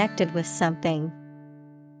be connected with something.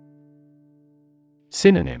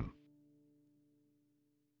 Synonym: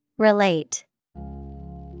 Relate,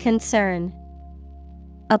 concern,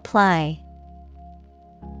 apply.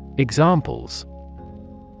 Examples: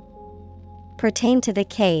 Pertain to the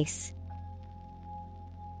case,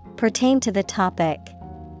 pertain to the topic.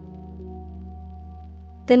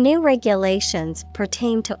 The new regulations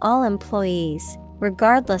pertain to all employees,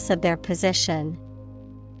 regardless of their position.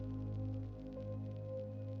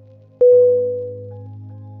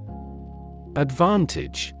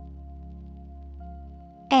 Advantage.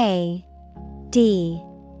 A D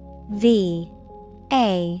V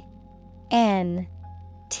A N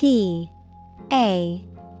T A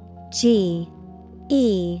G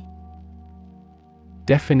E.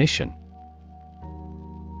 Definition: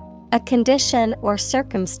 A condition or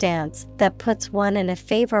circumstance that puts one in a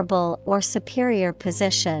favorable or superior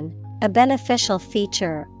position, a beneficial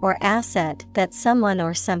feature or asset that someone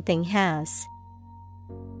or something has.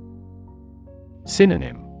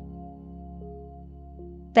 Synonym: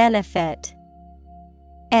 Benefit,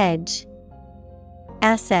 edge,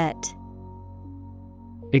 asset.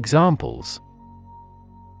 Examples: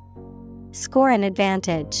 Score an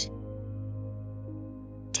advantage.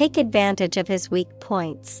 Take advantage of his weak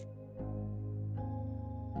points.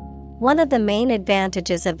 One of the main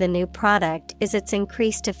advantages of the new product is its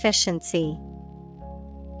increased efficiency.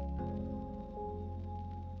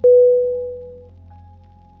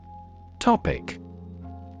 Topic.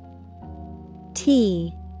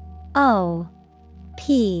 T O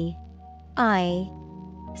P I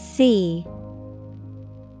C.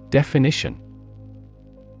 Definition: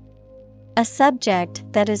 A subject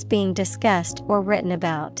that is being discussed or written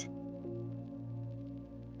about.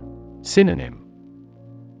 Synonym: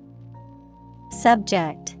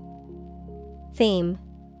 Subject, theme,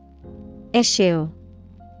 issue.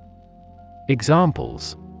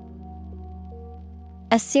 Examples: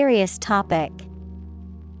 A serious topic.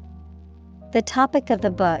 The topic of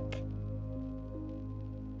the book.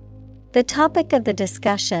 The topic of the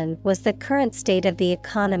discussion was the current state of the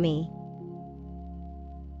economy.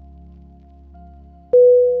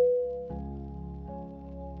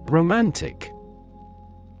 Romantic.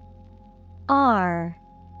 R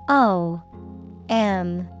O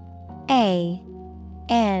M A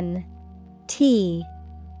N T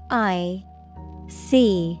I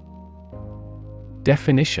C.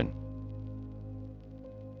 Definition: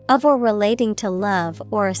 Of or relating to love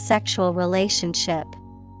or a sexual relationship.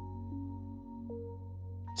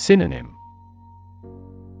 Synonym: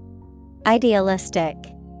 Idealistic,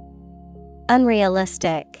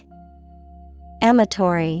 unrealistic,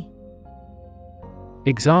 amatory.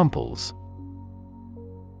 Examples: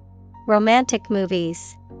 Romantic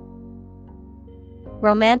movies.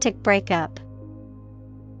 Romantic breakup.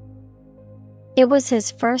 It was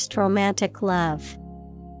his first romantic love.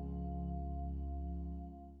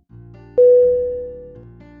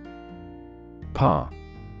 Par.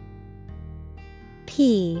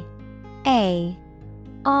 P A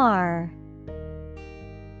R.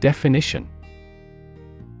 Definition: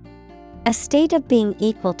 A state of being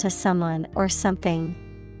equal to someone or something.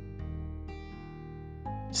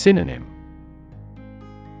 Synonym: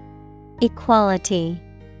 Equality,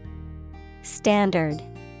 standard,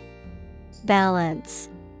 balance.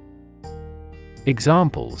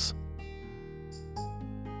 Examples: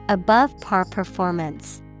 Above par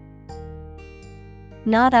performance.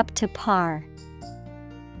 Not up to par.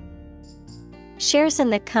 Shares in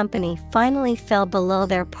the company finally fell below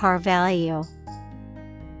their par value.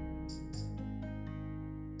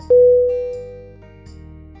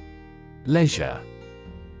 Leisure.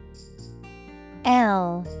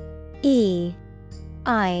 L E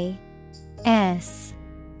I S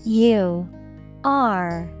U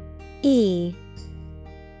R E.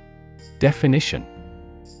 Definition: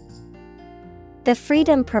 The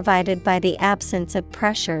freedom provided by the absence of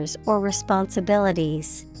pressures or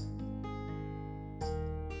responsibilities.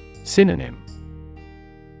 Synonym: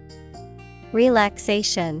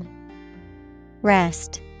 Relaxation,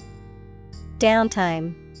 rest,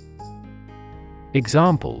 downtime.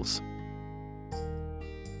 Examples: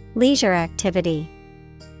 Leisure activity.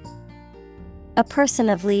 A person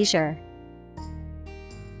of leisure.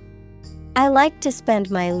 I like to spend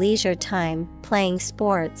my leisure time playing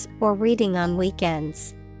sports or reading on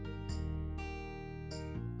weekends.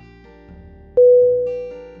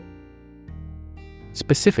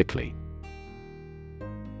 Specifically.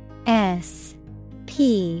 S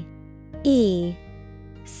P E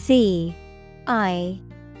C I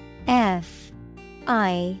F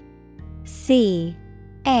I C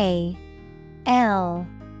A L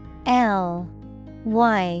L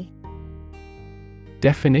Y.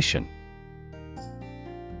 Definition: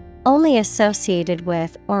 Only associated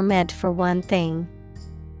with or meant for one thing.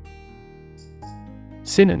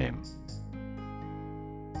 Synonym: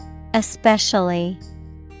 Especially,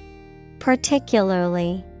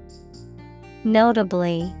 particularly,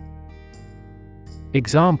 notably.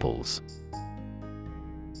 Examples: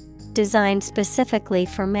 Designed specifically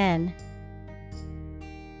for men.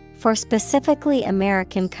 For specifically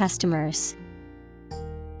American customers.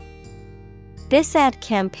 This ad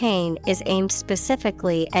campaign is aimed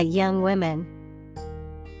specifically at young women.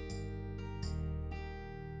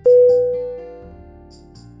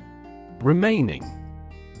 Remaining.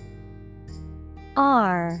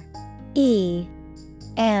 R E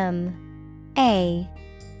M A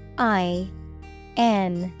I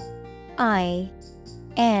N I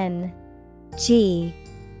N G.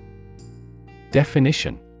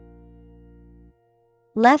 Definition: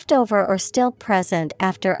 Left over or still present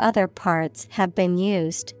after other parts have been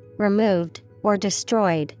used, removed, or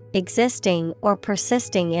destroyed, existing or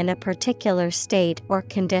persisting in a particular state or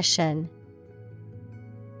condition.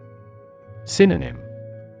 Synonym: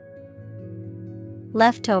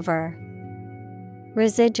 Leftover,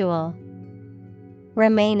 residual,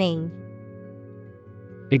 remaining.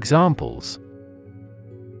 Examples: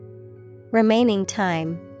 Remaining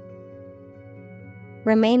time,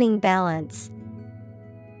 remaining balance.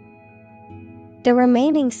 The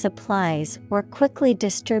remaining supplies were quickly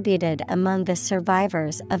distributed among the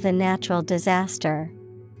survivors of the natural disaster.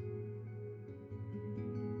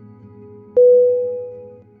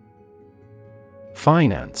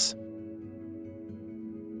 Finance.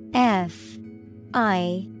 F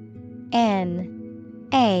I N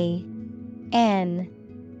A N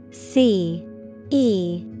C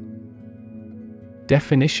E.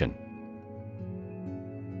 Definition: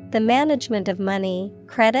 The management of money,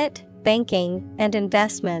 credit, banking, and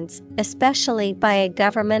investments, especially by a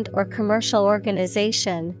government or commercial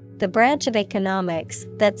organization, the branch of economics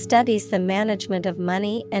that studies the management of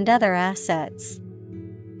money and other assets.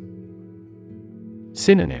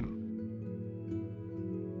 Synonym: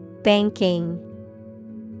 Banking,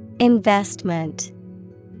 investment,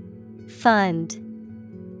 fund.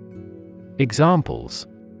 Examples: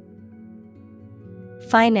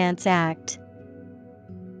 Finance Act.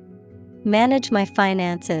 Manage my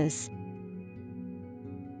finances.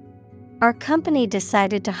 Our company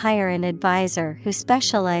decided to hire an advisor who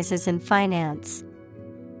specializes in finance.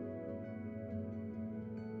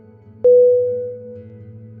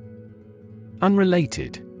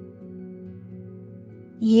 Unrelated.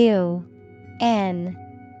 U N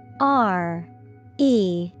R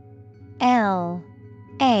E L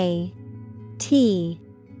A T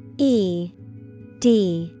E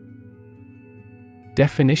D.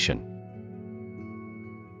 Definition: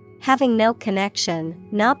 Having no connection,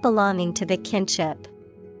 not belonging to the kinship.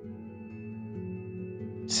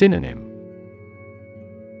 Synonym: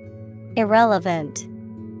 Irrelevant,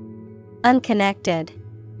 unconnected,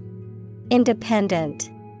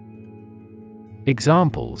 independent.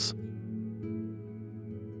 Examples: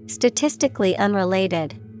 Statistically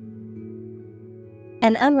unrelated.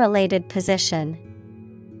 An unrelated position.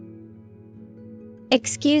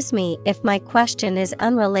 Excuse me if my question is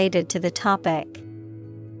unrelated to the topic.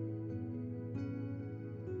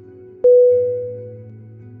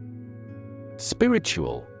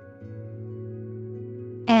 Spiritual.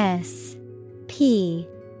 S P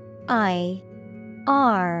I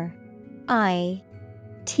R I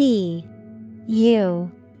T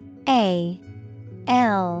U A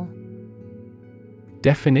L.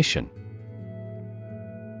 Definition: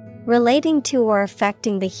 Relating to or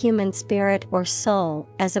affecting the human spirit or soul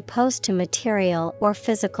as opposed to material or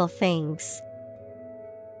physical things.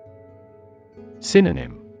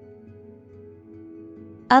 Synonym: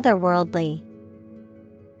 Otherworldly,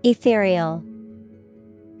 ethereal,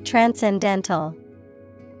 Transcendental.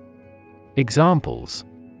 Examples: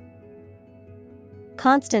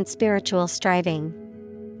 Constant spiritual striving.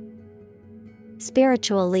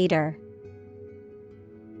 Spiritual leader.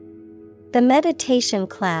 The meditation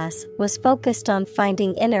class was focused on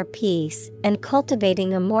finding inner peace and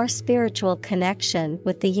cultivating a more spiritual connection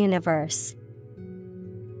with the universe.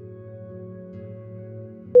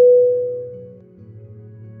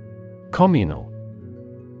 Communal.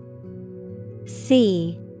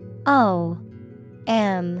 COMMUNAL.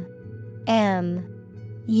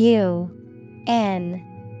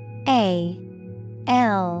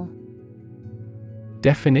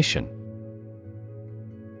 Definition: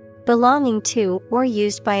 Belonging to or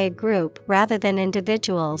used by a group rather than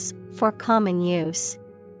individuals, for common use.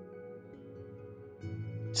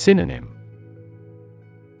 Synonym: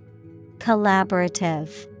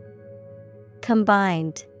 Collaborative,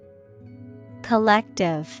 combined,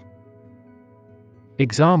 collective.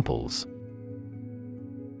 Examples: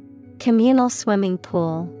 Communal swimming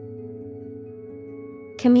pool.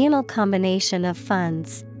 Communal combination of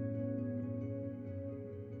funds.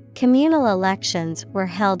 Communal elections were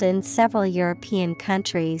held in several European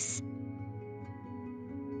countries.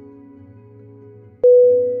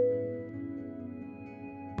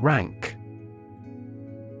 Rank.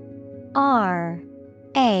 R-A-N-K.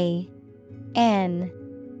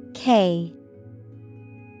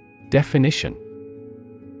 Definition: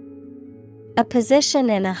 A position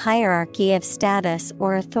in a hierarchy of status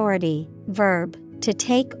or authority. Verb, to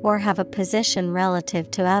take or have a position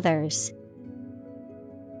relative to others.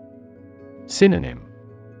 Synonym: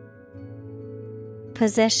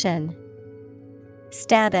 Position,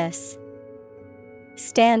 status,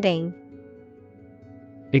 standing.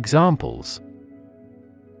 Examples: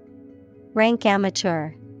 Rank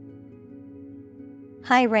amateur.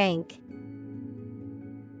 High rank.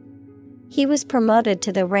 He was promoted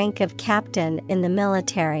to the rank of captain in the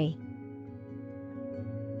military.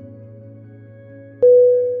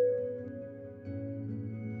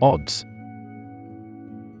 Odds.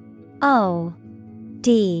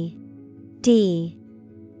 O-D-D-S.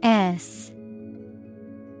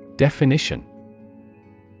 Definition: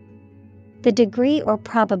 The degree or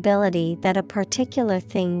probability that a particular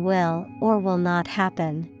thing will or will not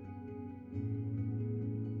happen.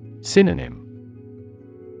 Synonym: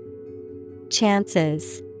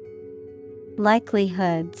 Chances,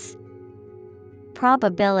 likelihoods,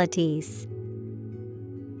 probabilities.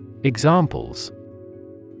 Examples: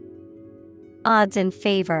 Odds in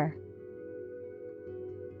favor.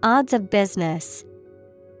 Odds of business.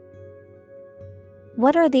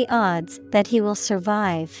 What are the odds that he will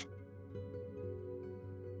survive?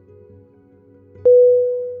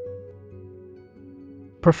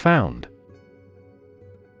 Profound.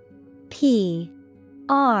 P-R-O-F-O-U-N-D.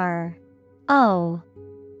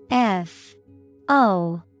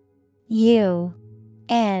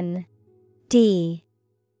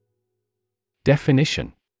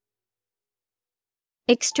 Definition: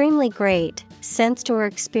 Extremely great, sensed or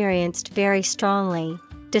experienced very strongly,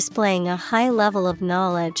 displaying a high level of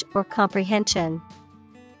knowledge or comprehension.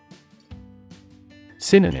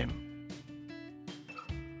 Synonym: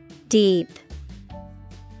 Deep,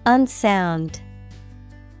 unsound,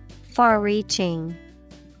 far-reaching.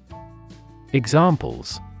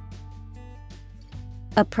 Examples: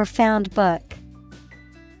 A profound book.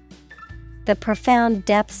 The profound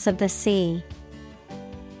depths of the sea.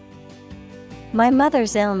 My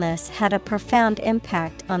mother's illness had a profound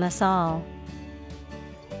impact on us all.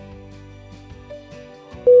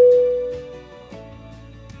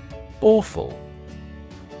 Awful.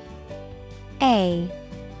 A-W-F-U-L.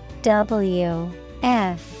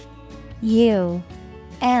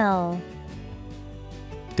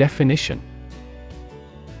 Definition: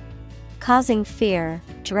 Causing fear,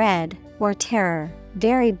 dread, or terror,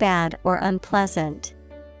 very bad or unpleasant.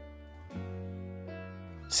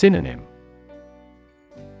 Synonym: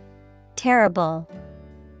 Terrible,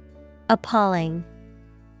 appalling,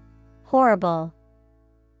 horrible.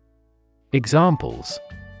 Examples: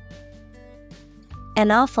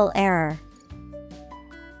 An awful error.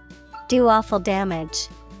 Do awful damage.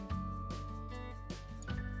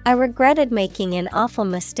 I regretted making an awful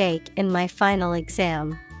mistake in my final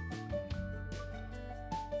exam.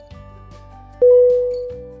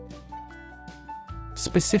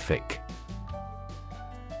 Specific.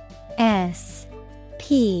 S-P-E-C-I-F-I-C.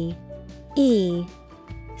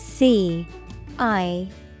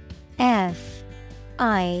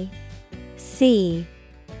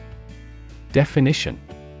 Definition: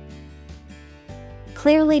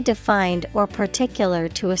 Clearly defined or particular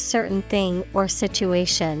to a certain thing or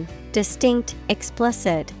situation, distinct,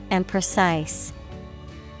 explicit, and precise.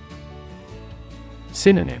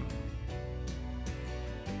 Synonym: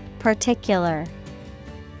 particular,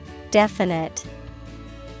 definite,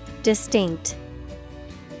 distinct.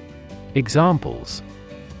 Examples: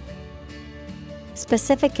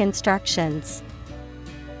 specific instructions,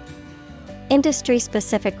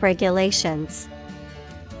 industry-specific regulations.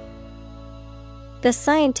 The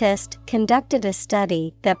scientist conducted a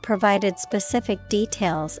study that provided specific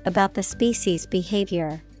details about the species'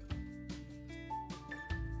 behavior.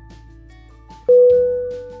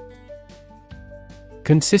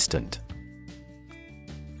 Consistent.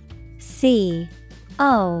 C-O-N-S-I-S-T-E-N-T.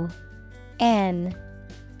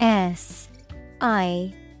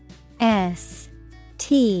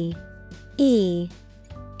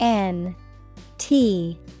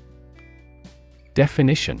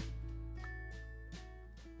 Definition: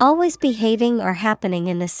 always behaving or happening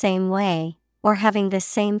in the same way, or having the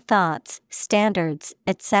same thoughts, standards,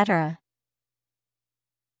 etc.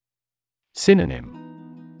 Synonym: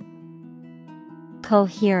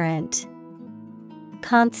 coherent,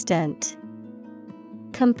 constant,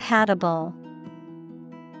 compatible.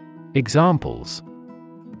 Examples: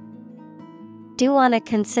 do on a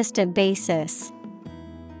consistent basis,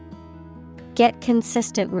 get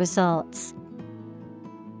consistent results.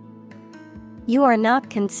 You are not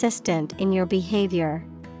consistent in your behavior.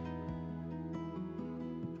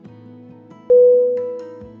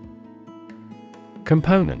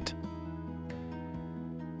 Component.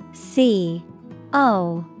 C-O-M-P-O-N-E-N-T.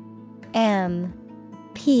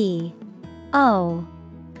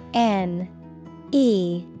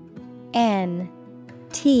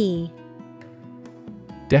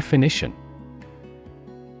 Definition: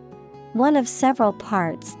 one of several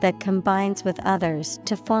parts that combines with others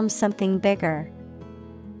to form something bigger.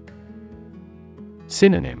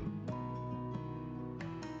 Synonym: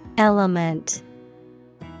 element,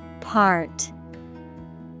 part,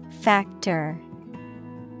 factor.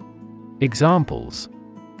 Examples: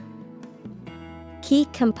 key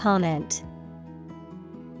component,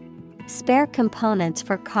 spare components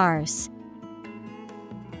for cars.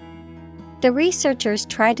 The researchers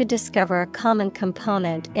try to discover a common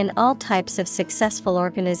component in all types of successful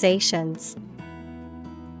organizations.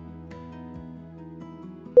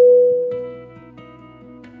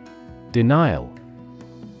 Denial.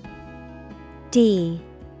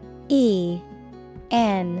 D-E-N-I-A-L.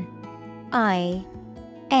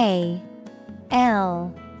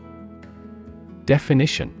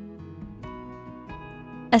 Definition: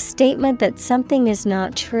 a statement that something is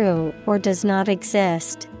not true or does not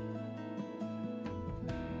exist.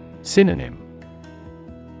 Synonym: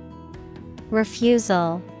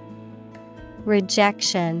 refusal,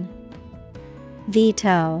 rejection,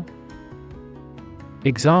 veto.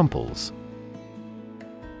 Examples: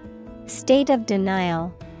 state of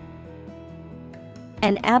denial,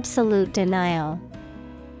 an absolute denial.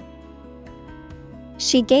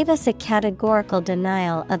 She gave us a categorical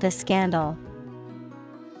denial of the scandal.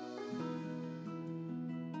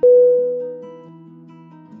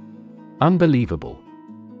 Unbelievable.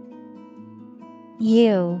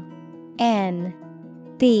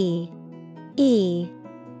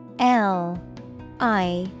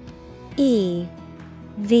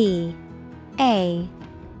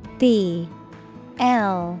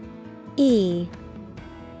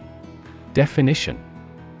 Definition: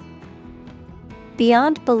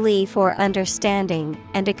 beyond belief or understanding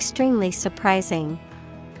and extremely surprising.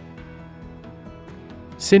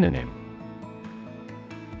 Synonym: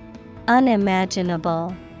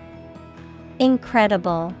 unimaginable,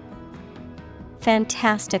 incredible,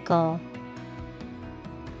 fantastical.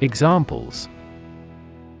 Examples: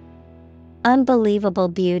 unbelievable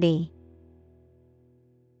beauty,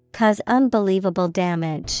 cause unbelievable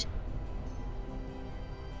damage.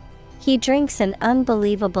 He drinks an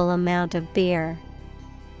unbelievable amount of beer.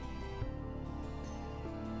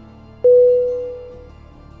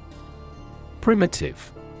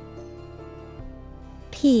 Primitive.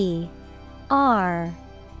 P-R-I-M-I-T-I-V-E.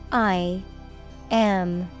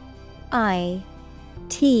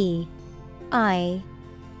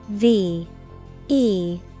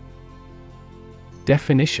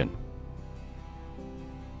 Definition: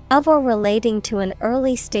 of or relating to an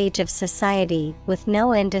early stage of society with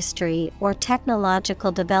no industry or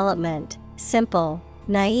technological development, simple,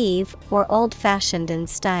 naive, or old-fashioned in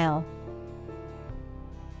style.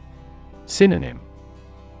 Synonym: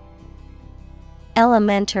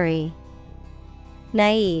 elementary,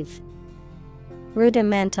 naive,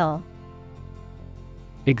 rudimental.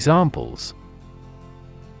 Examples: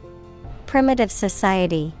 primitive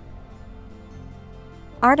society,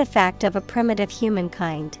 artifact of a primitive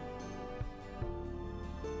humankind.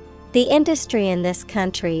 The industry in this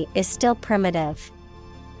country is still primitive.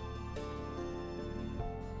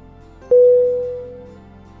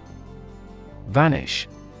 Vanish.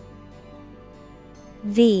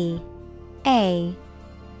 V-A-N-I-S-H.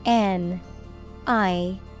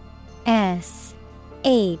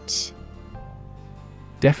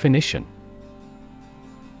 Definition: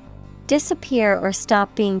 disappear or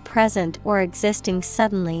stop being present or existing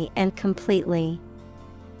suddenly and completely.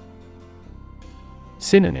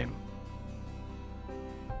 Synonym: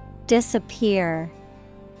 Disappear,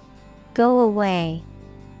 go away,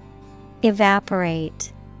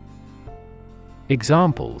 evaporate.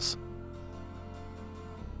 Examples: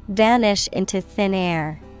 vanish into thin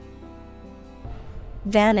air,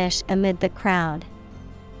 vanish amid the crowd.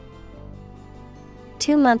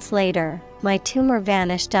 2 months later, my tumor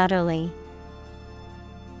vanished utterly.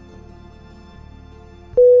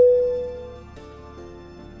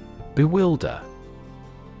 Bewilder.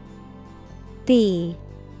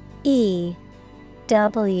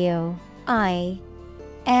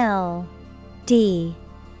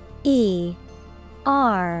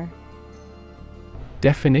 B-E-W-I-L-D-E-R.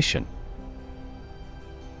 Definition: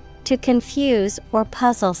 to confuse or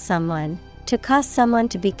puzzle someone, to cause someone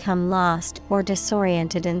to become lost or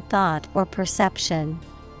disoriented in thought or perception.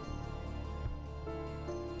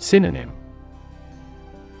 Synonym: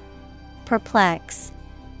 Perplex,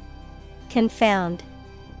 confound,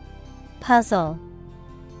 puzzle.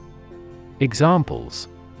 Examples: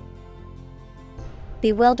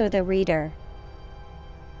 bewilder the reader,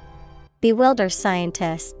 bewilder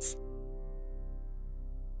scientists.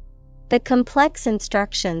 The complex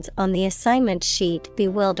instructions on the assignment sheet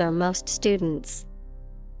bewilder most students.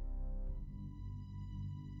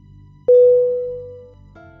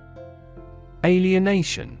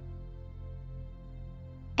 Alienation.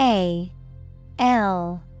 A-L-I-E-N-A-T-I-O-N.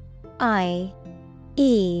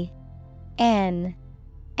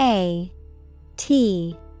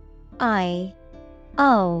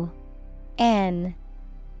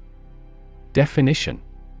 Definition: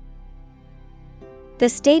 the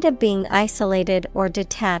state of being isolated or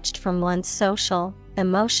detached from one's social,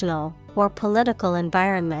 emotional, or political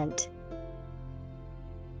environment.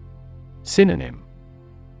 Synonym: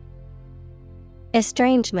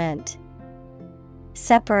 estrangement,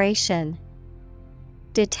 separation,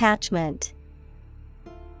 detachment.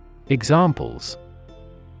 Examples: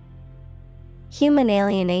 human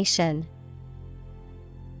alienation,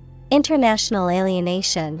 international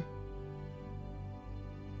alienation.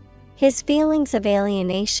 His feelings of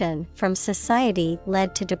alienation from society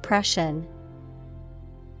led to depression.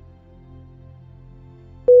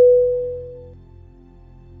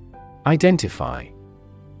 Identify.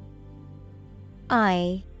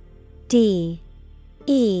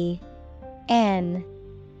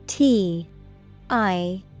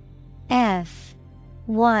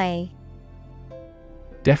 I-D-E-N-T-I-F-Y.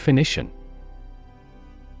 Definition: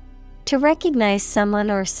 to recognize someone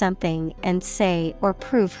or something and say or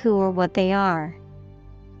prove who or what they are.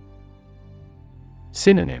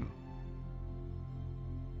 Synonym: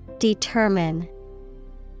 determine,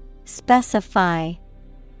 specify,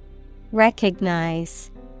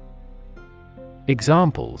 recognize.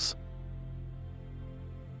 Examples: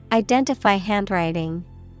 identify handwriting,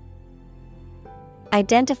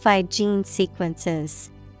 identify gene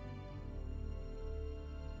sequences.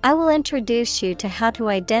 I will introduce you to how to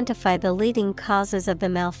identify the leading causes of the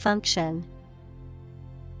malfunction.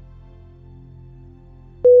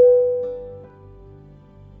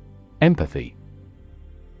 Empathy.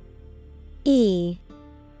 E-M-P-A-T-H-Y.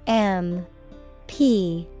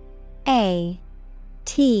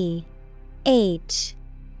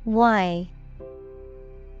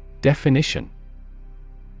 Definition: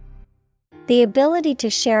 the ability to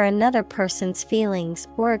share another person's feelings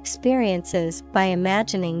or experiences by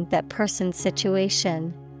imagining that person's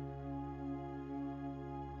situation.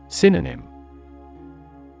 Synonym: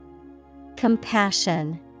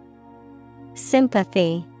 compassion,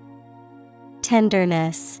 sympathy,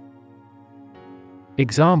 tenderness.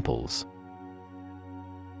 Examples: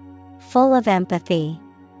 full of empathy,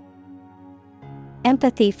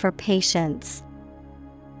 empathy for patients.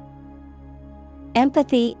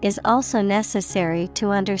 Empathy is also necessary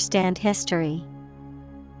to understand history.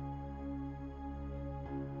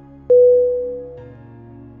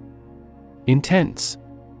 Intense.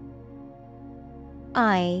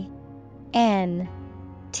 I-N-T-E-N-S-E.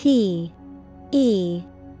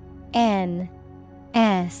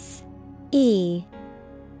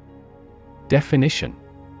 Definition: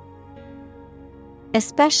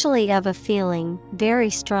 especially of a feeling, very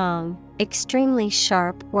strong, extremely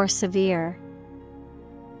sharp or severe.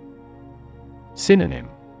 Synonym: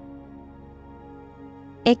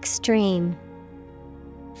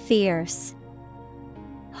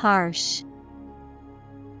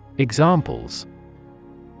 Examples: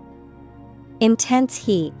 intense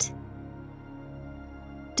heat,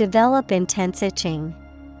 develop intense itching.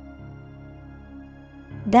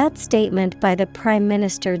 That statement by the Prime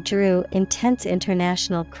Minister drew intense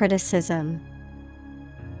international criticism.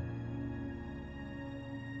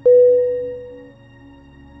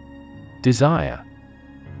 Desire.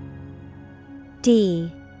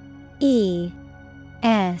 D-E-S-I-R-E.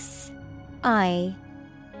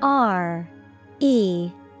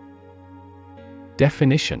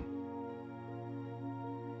 Definition: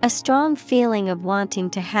 a strong feeling of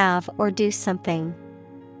wanting to have or do something.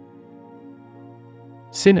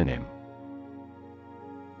 Synonym: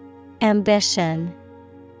 Ambition,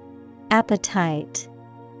 appetite,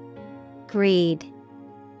 greed.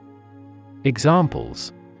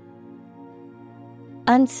 Examples: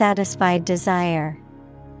 unsatisfied desire,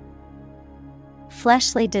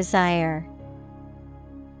 fleshly desire.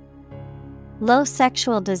 Low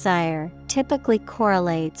sexual desire typically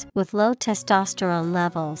correlates with low testosterone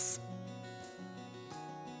levels.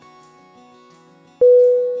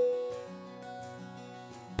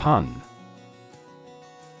 Pun.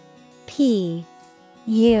 P-U-N.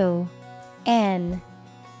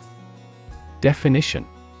 Definition: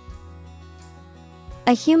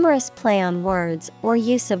 a humorous play on words or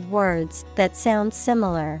use of words that sound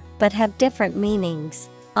similar but have different meanings,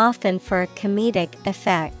 often for a comedic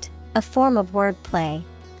effect, a form of wordplay.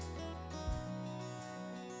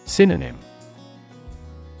 Synonym: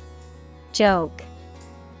 joke,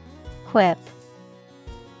 quip,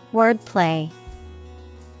 wordplay.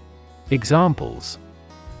 Examples: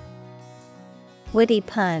 witty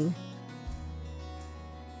pun,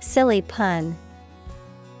 silly pun.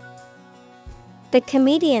 The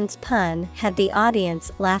comedian's pun had the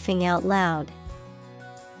audience laughing out loud.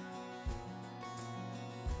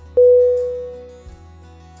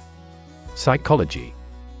 Psychology.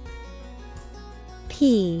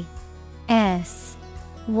 P-S-Y-C-H-O-L-O-G-Y.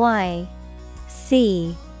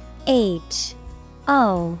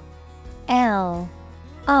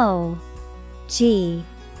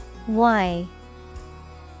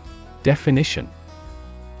 Definition: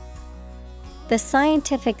 the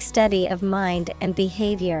scientific study of mind and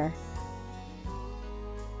behavior.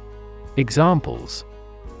 Examples: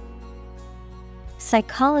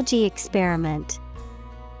 psychology experiment,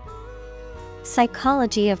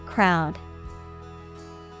 psychology of crowd.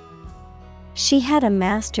 She had a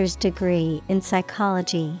master's degree in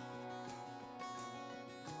psychology.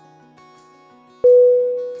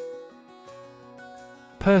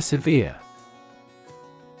 Persevere.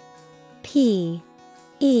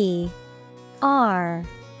 P-E-R-S-E-V-E-R-E.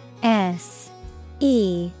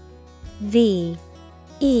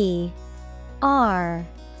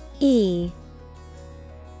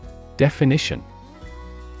 Definition: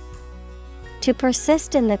 to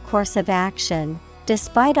persist in the course of action,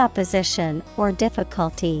 despite opposition or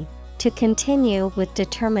difficulty, to continue with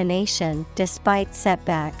determination despite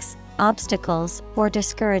setbacks, obstacles, or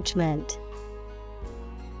discouragement.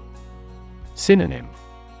 Synonym: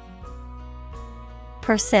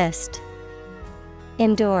 persist,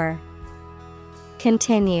 endure,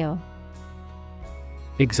 continue.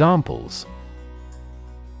 Examples: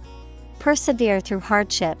 persevere through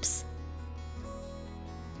hardships,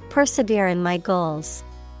 persevere in my goals.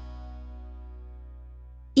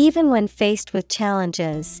 Even when faced with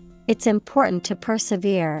challenges, it's important to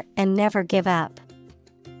persevere and never give up.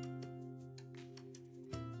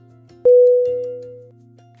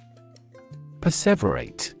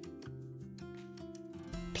 Perseverate.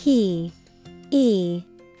 P E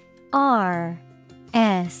R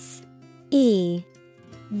S E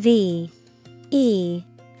V E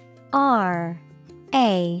R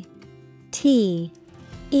A T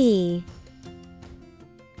E.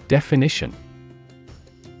 Definition: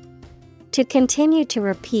 to continue to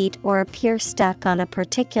repeat or appear stuck on a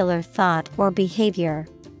particular thought or behavior,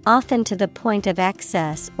 often to the point of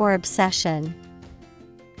excess or obsession.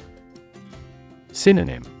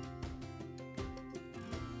 Synonym: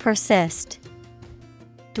 persist,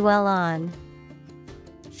 dwell on,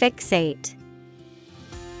 fixate.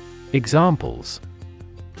 Examples: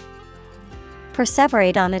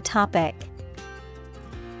 perseverate on a topic,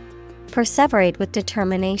 perseverate with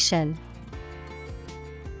determination.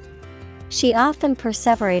 She often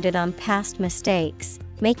perseverated on past mistakes,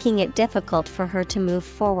 making it difficult for her to move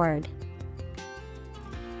forward.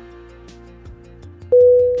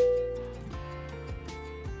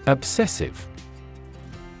 Obsessive.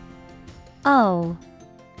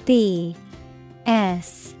 O-B-S-E-S-S-I-V-E.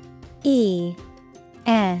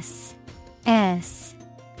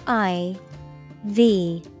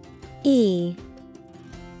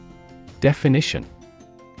 Definition: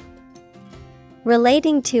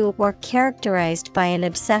 Relating to or characterized by an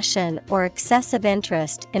obsession or excessive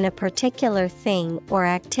interest in a particular thing or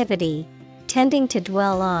activity, tending to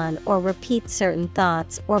dwell on or repeat certain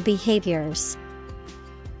thoughts or behaviors.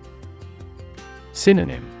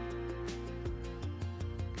 Synonym: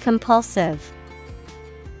 Compulsive,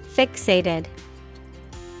 fixated,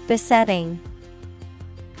 besetting.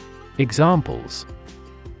 Examples: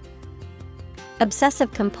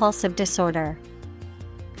 Obsessive compulsive disorder.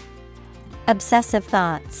 Obsessive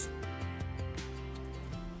thoughts.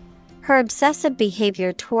 Her obsessive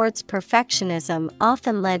behavior towards perfectionism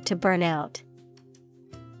often led to burnout.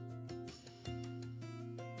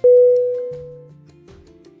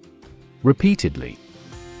 Repeatedly.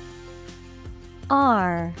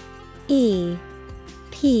 R E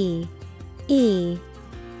P E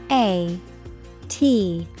A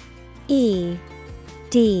T E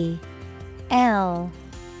D L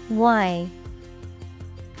Y.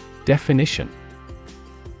 Definition: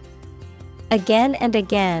 Again and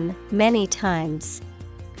again, many times.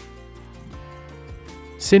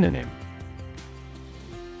 Synonym: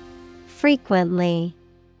 Frequently,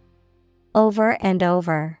 over and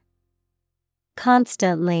over,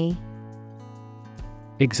 constantly.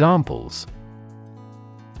 Examples: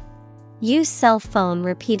 Use cell phone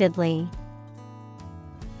repeatedly.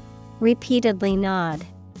 Repeatedly nod.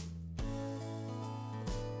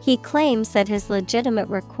 He claims that his legitimate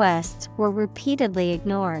requests were repeatedly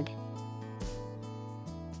ignored.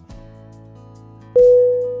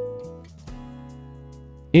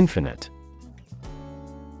 Infinite.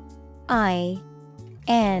 I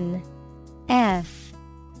N F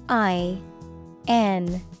I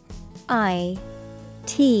N I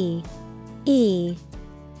T E.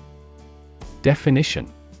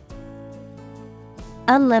 Definition: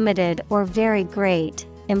 Unlimited or very great,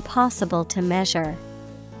 impossible to measure.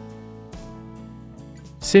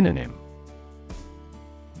 Synonym: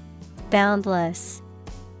 Boundless,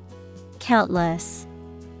 countless,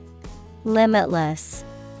 limitless.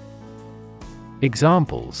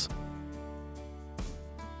 Examples: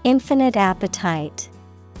 Infinite appetite.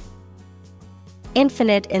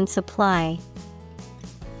 Infinite in supply.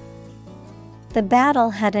 The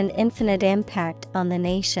battle had an infinite impact on the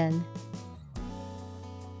nation.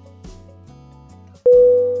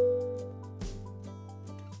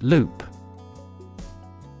 Loop.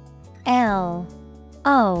 L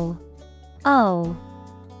O O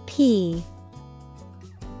P.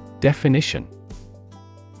 Definition: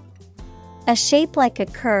 A shape like a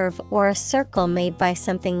curve or a circle made by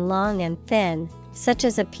something long and thin, such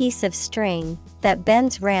as a piece of string, that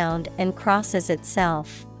bends round and crosses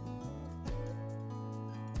itself.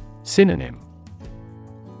 Synonym: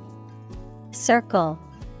 Circle,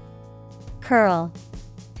 curl,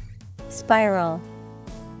 spiral.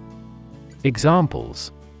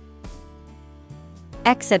 Examples: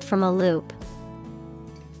 Exit from a loop.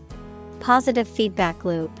 Positive feedback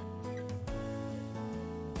loop.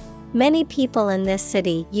 Many people in this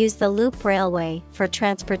city use the loop railway for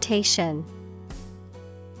transportation.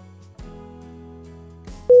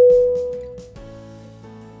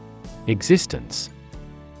 Existence.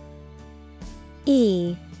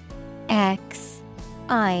 E X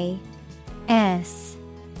I S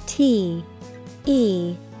T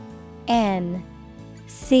E N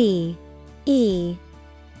C E.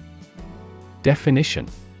 Definition: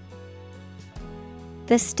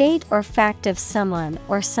 The state or fact of someone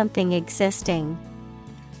or something existing.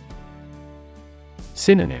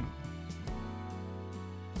 Synonym: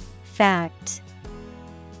 Fact,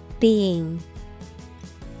 being,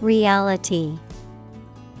 reality.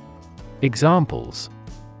 Examples: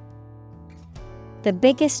 The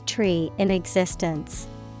biggest tree in existence.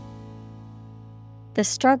 The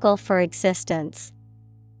struggle for existence.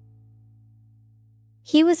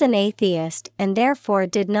 He was an atheist and therefore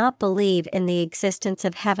did not believe in the existence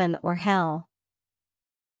of heaven or hell.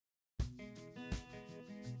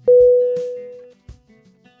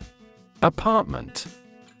 Apartment.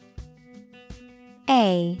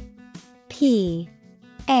 A P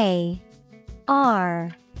A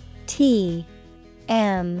R T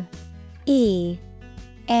M E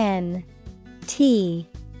N T.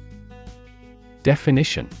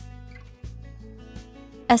 Definition: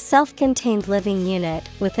 A self-contained living unit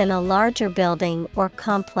within a larger building or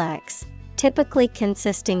complex, typically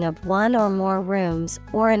consisting of one or more rooms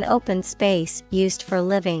or an open space used for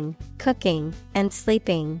living, cooking, and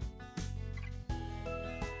sleeping.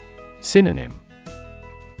 Synonym: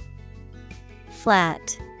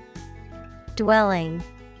 Flat, dwelling,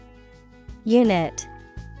 unit.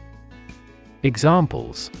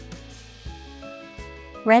 Examples: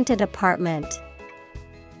 Rented apartment.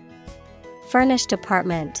 Furnished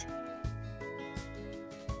apartment.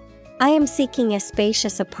 I am seeking a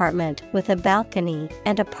spacious apartment with a balcony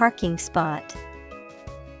and a parking spot.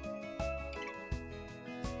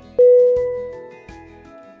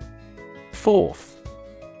 Fourth.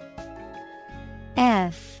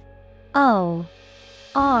 F-O-R-T-H.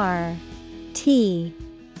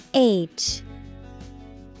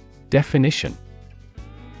 Definition.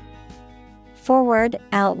 Forward,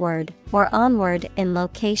 outward, or onward in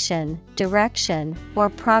location, direction, or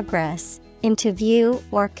progress, into view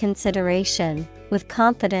or consideration, with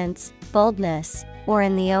confidence, boldness, or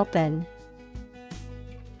in the open.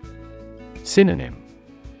 Synonym.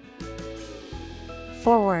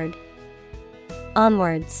 Forward,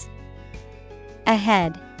 onwards,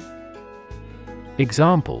 ahead.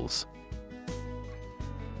 Examples.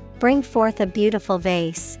 Bring forth a beautiful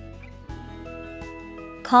vase.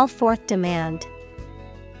 Call forth demand.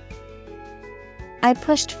 I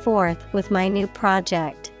pushed forth with my new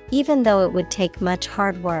project, even though it would take much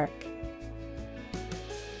hard work.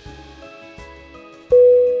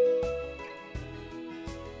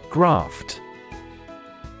 Graft.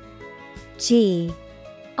 G-R-A-F-T.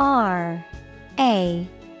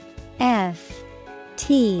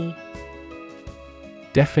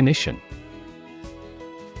 Definition.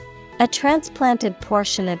 A transplanted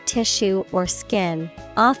portion of tissue or skin,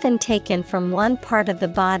 often taken from one part of the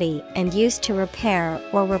body and used to repair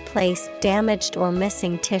or replace damaged or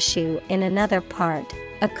missing tissue in another part.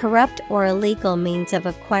 A corrupt or illegal means of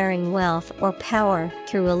acquiring wealth or power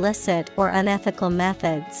through illicit or unethical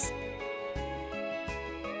methods.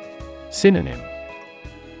 Synonym.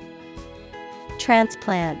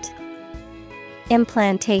 Transplant,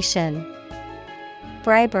 implantation,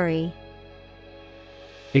 bribery.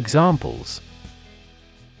 Examples.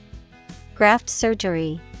 Graft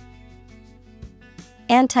surgery,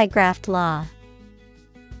 anti-graft law.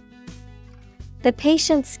 The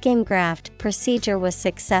patient's skin graft procedure was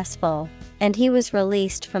successful, and he was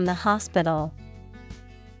released from the hospital.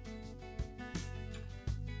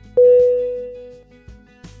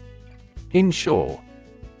 Insure.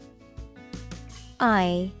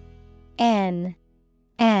 I-N-S-U-R-E.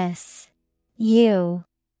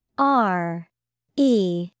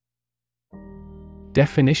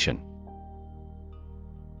 Definition.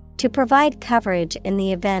 To provide coverage in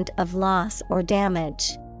the event of loss or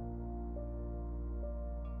damage.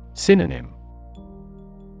 Synonym.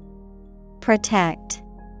 Protect,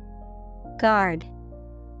 guard,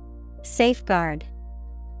 safeguard.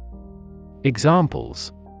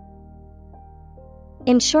 Examples.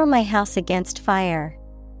 Insure my house against fire.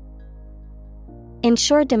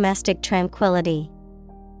 Ensure domestic tranquility.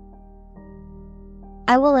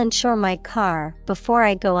 I will insure my car before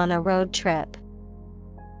I go on a road trip.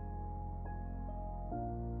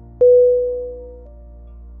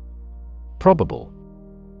 Probable.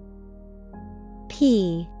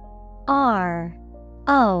 P-R-O-B-A-B-L-E.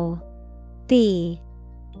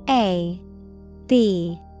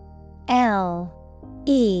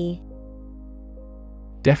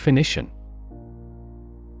 Definition.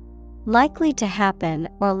 Likely to happen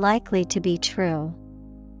or likely to be true.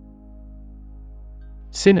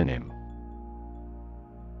 Synonym.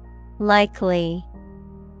 Likely,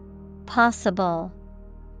 possible,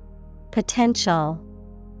 potential.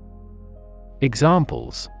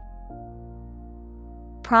 Examples.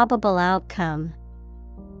 Probable outcome.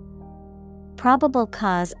 Probable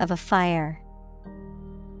cause of a fire.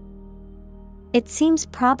 It seems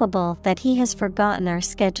probable that he has forgotten our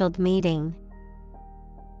scheduled meeting.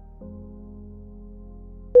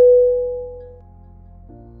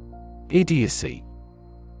 Idiocy.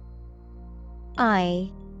 I-D-I-O-C-Y.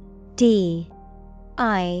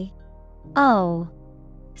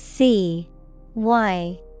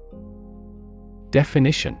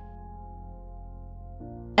 Definition.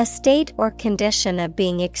 A state or condition of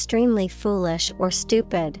being extremely foolish or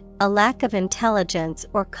stupid, a lack of intelligence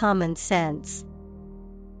or common sense.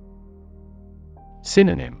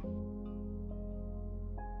 Synonym.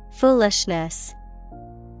 Foolishness,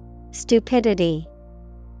 stupidity,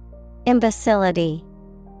 imbecility.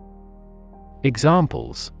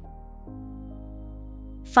 Examples.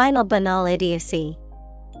 Final banal idiocy.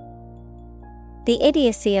 The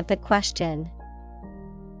idiocy of the question.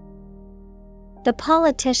 The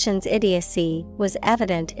politician's idiocy was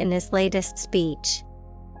evident in his latest speech.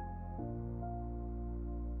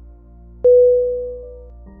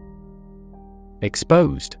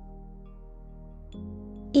 Exposed.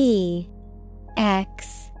 E-X-P-O-S-E-D.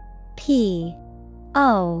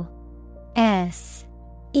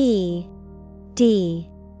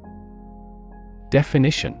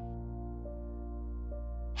 Definition.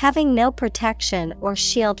 Having no protection or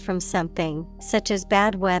shield from something, such as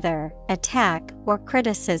bad weather, attack, or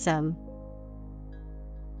criticism.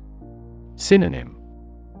 Synonym: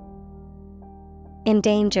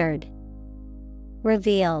 Endangered,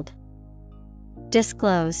 revealed,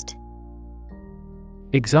 disclosed.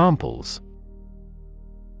 Examples: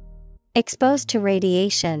 Exposed to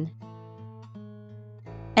radiation.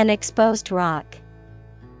 An exposed rock.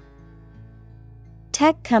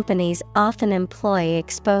 Tech companies often employ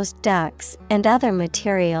exposed ducts and other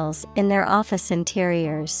materials in their office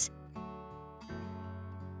interiors.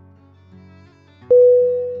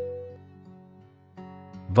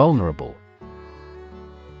 Vulnerable.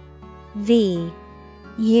 V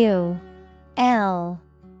U L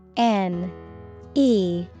N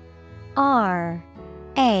E R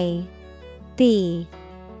A B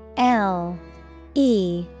L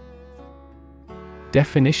E.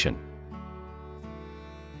 Definition: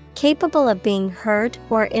 Capable of being hurt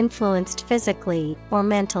or influenced physically or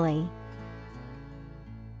mentally.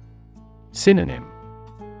 Synonym: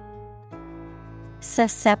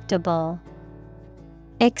 Susceptible,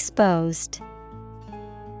 exposed,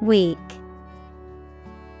 weak.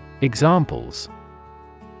 Examples: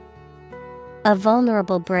 A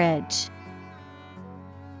vulnerable bridge.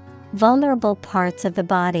 Vulnerable parts of the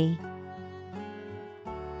body.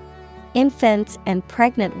 Infants and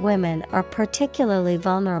pregnant women are particularly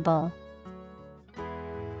vulnerable.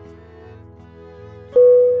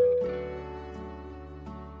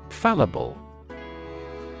 Fallible.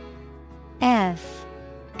 F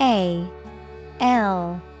A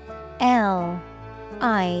L L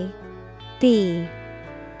I B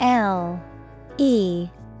L E.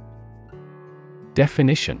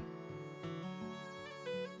 Definition: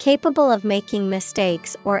 Capable of making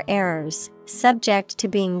mistakes or errors, subject to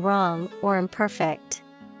being wrong or imperfect.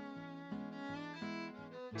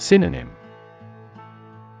 Synonym: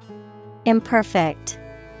 Imperfect,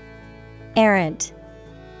 errant,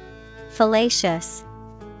 fallacious.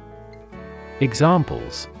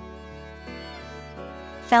 Examples: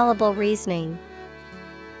 Fallible reasoning.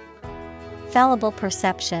 Fallible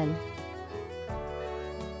perception.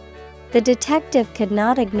 The detective could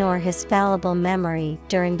not ignore his fallible memory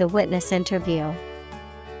during the witness interview.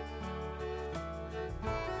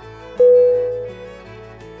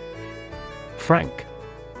 Frank.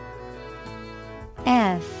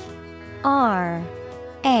 F R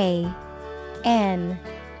A N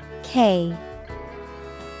K.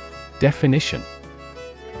 Definition: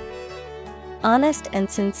 Honest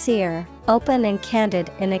and sincere, open and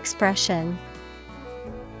candid in expression.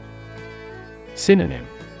 Synonym: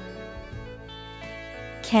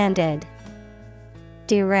 Candid,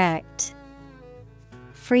 direct,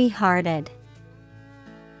 free-hearted.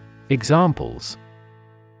 Examples: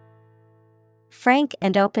 Frank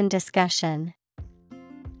and open discussion.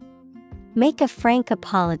 Make a frank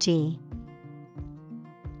apology.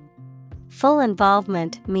 Full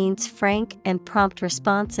involvement means frank and prompt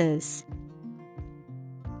responses.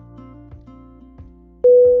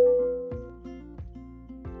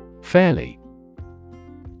 Fairly.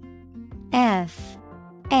 F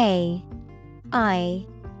A I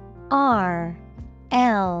R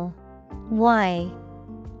L Y.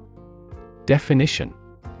 Definition: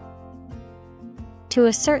 To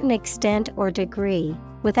a certain extent or degree,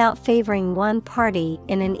 without favoring one party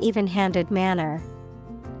in an even-handed manner.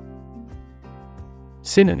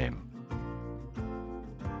 Synonym: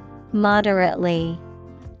 Moderately,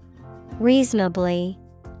 reasonably,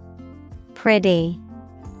 pretty.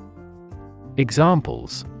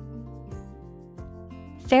 Examples: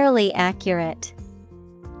 Fairly accurate.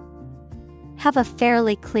 Have a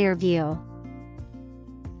fairly clear view.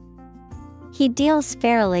 He deals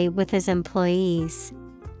fairly with his employees.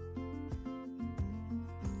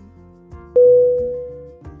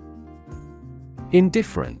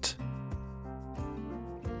 Indifferent.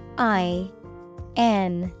 I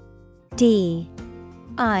N D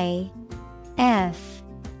I F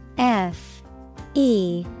F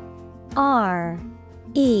E R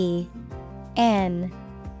E N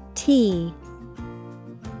T.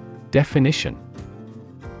 Definition: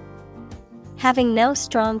 Having no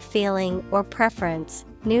strong feeling or preference,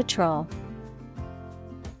 neutral.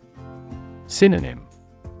 Synonym: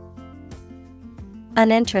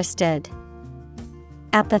 Uninterested,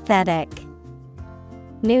 apathetic,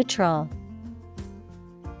 neutral.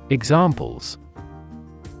 Examples: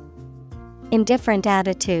 Indifferent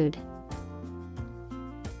attitude.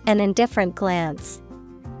 An indifferent glance.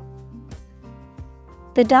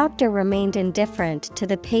 The doctor remained indifferent to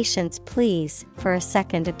the patient's pleas for a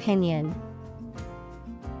second opinion.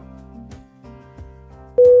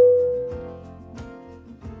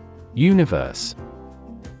 Universe.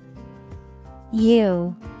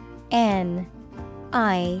 U N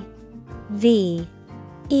I V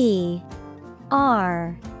E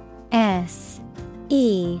R S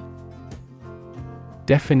E.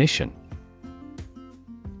 Definition: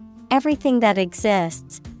 everything that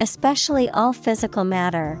exists, especially all physical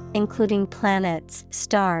matter, including planets,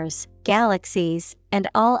 stars, galaxies, and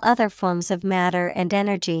all other forms of matter and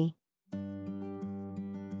energy.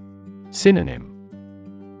 Synonym: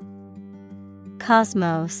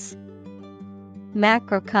 Cosmos,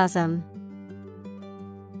 macrocosm.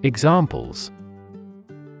 Examples: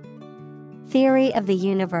 theory of the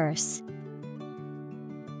universe,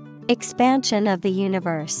 expansion of the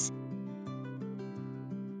universe.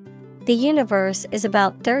 The universe is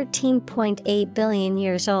about 13.8 billion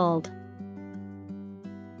years old.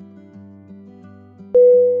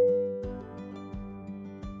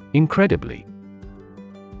 Incredibly.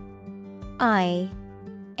 INCREDibly.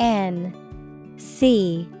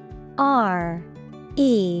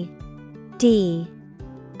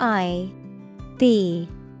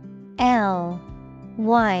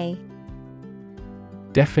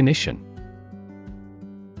 Definition: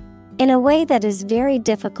 in a way that is very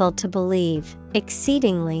difficult to believe,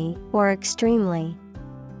 exceedingly or extremely.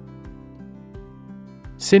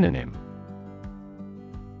 Synonym: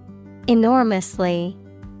 enormously,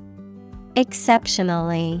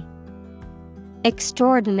 exceptionally,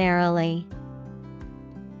 extraordinarily.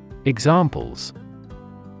 Examples: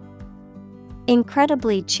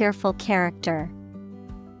 incredibly cheerful character.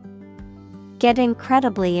 Get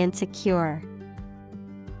incredibly insecure.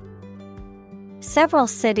 Several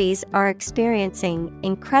cities are experiencing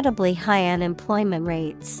incredibly high unemployment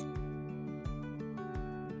rates.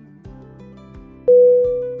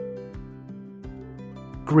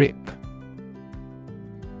 Grip.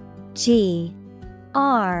 G-R-I-P.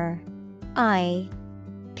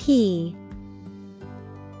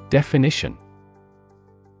 Definition: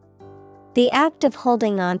 the act of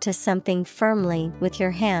holding on to something firmly with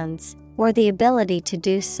your hands, or the ability to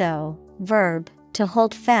do so. Verb, to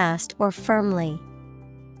hold fast or firmly.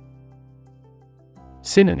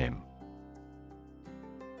 Synonym: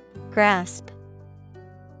 grasp,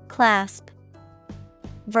 clasp.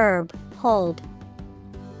 Verb, hold.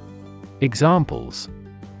 Examples: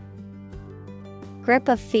 grip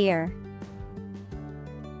of fear.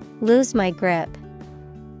 Lose my grip.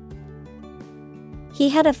 He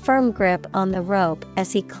had a firm grip on the rope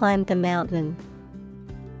as he climbed the mountain.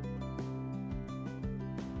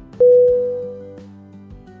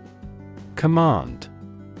 Command.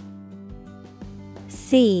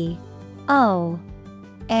 C-O-M-M-A-N-D.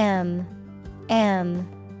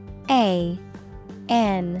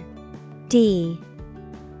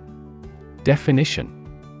 Definition: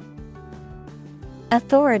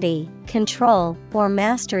 authority, control, or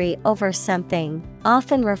mastery over something,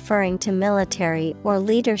 often referring to military or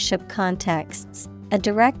leadership contexts, a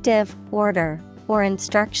directive, order, or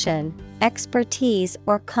instruction, expertise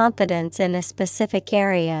or competence in a specific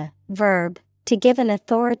area. Verb, to give an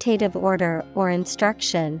authoritative order or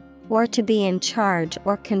instruction, or to be in charge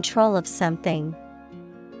or control of something.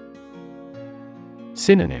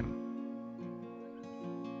 Synonym: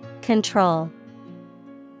 control,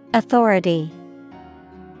 authority,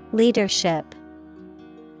 leadership.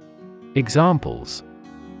 Examples: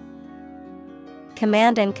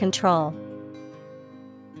 command and control.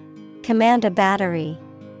 Command a battery.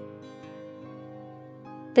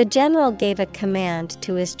 The general gave a command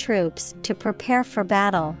to his troops to prepare for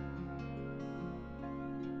battle.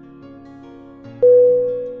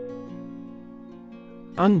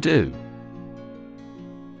 Undo.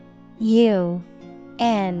 U-N-D-O.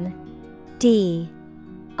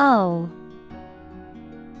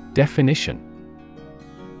 Definition: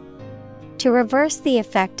 to reverse the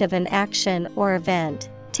effect of an action or event,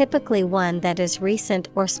 typically one that is recent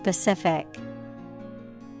or specific.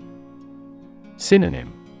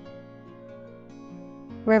 Synonym: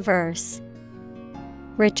 reverse,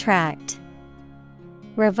 retract,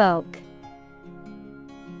 revoke.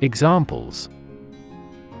 Examples: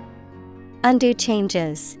 undo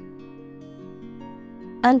changes.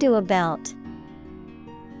 Undo a belt.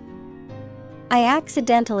 I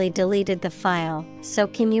accidentally deleted the file, so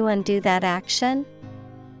can you undo that action?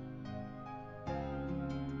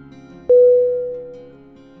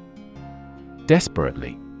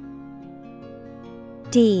 Desperately.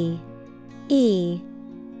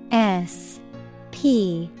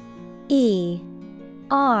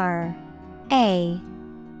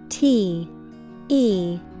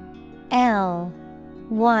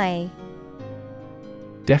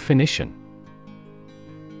 Definition: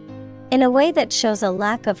 In a way that shows a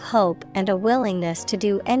lack of hope and a willingness to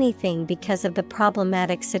do anything because of the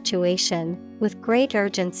problematic situation, with great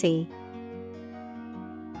urgency.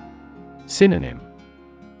 Synonym: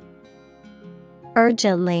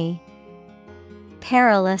 Urgently,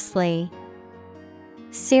 perilously,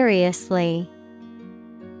 seriously.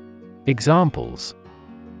 Examples: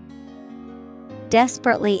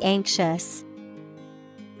 Desperately anxious,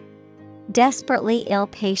 desperately ill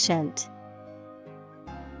patient.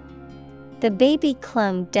 The baby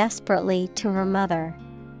clung desperately to her mother.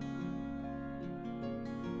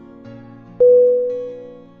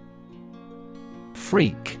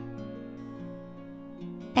 Freak.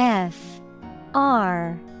 F-R-E-A-K.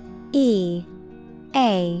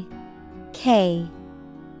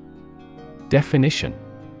 Definition: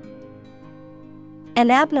 An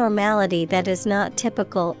abnormality that is not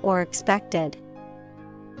typical or expected.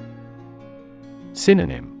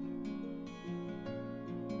 Synonym: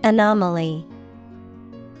 Anomaly,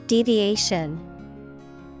 deviation,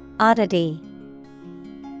 oddity.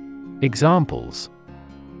 Examples: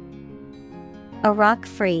 A rock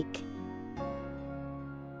freak,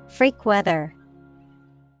 freak weather.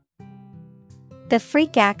 The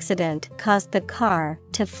freak accident caused the car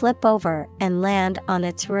to flip over and land on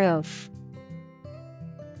its roof.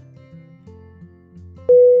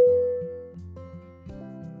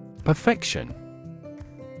 Perfection.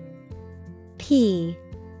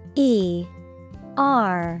 Perfection.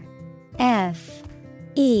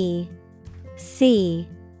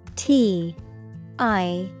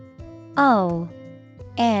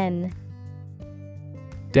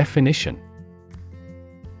 Definition: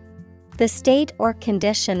 The state or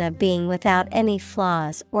condition of being without any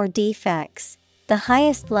flaws or defects, the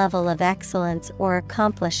highest level of excellence or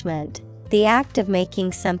accomplishment, the act of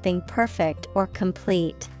making something perfect or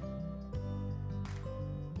complete.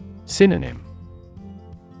 Synonym: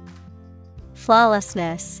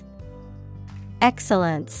 Flawlessness,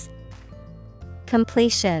 excellence,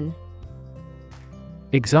 completion.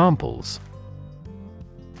 Examples: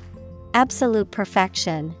 Absolute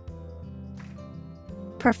perfection,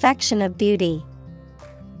 perfection of beauty.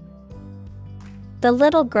 The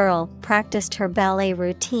little girl practiced her ballet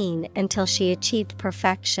routine until she achieved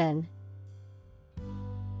perfection.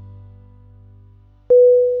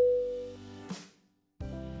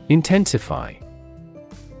 Intensify.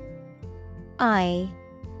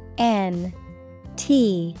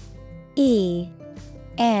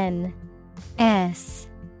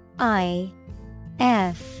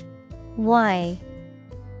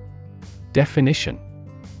 Definition: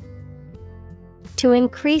 To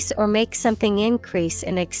increase or make something increase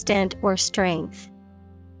in extent or strength.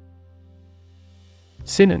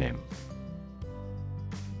 Synonym: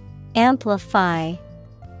 Amplify,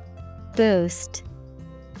 boost,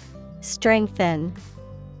 strengthen.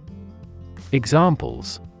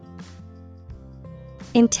 Examples: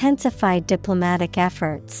 Intensify diplomatic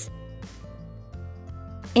efforts.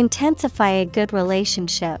 Intensify a good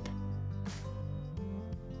relationship.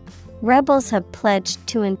 Rebels have pledged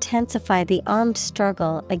to intensify the armed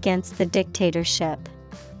struggle against the dictatorship.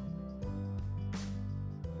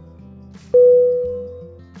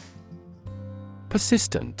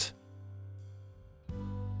 Persistent.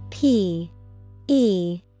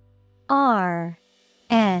 Persistent.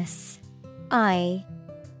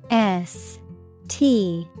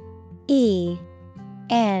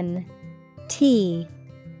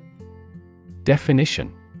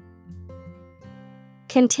 Definition: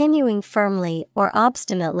 Continuing firmly or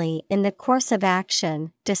obstinately in the course of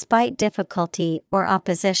action, despite difficulty or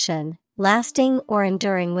opposition, lasting or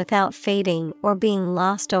enduring without fading or being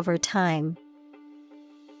lost over time.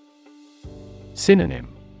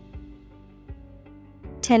 Synonym: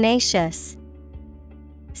 Tenacious,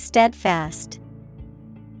 steadfast,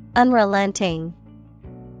 unrelenting.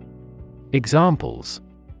 Examples: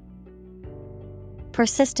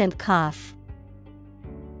 Persistent cough,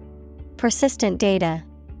 persistent data.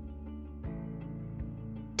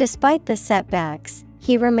 Despite the setbacks,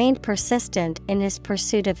 he remained persistent in his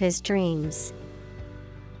pursuit of his dreams.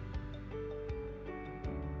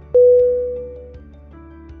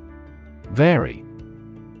 Vary.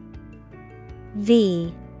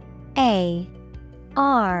 V-A-R-Y.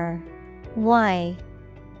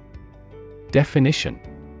 Definition: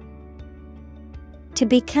 To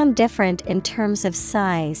become different in terms of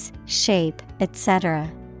size, shape, etc.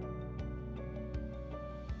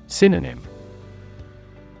 Synonym: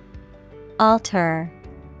 Alter,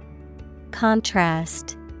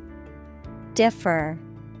 contrast, differ.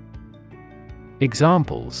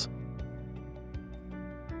 Examples: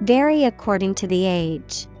 Vary according to the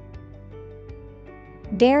age.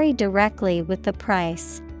 Vary directly with the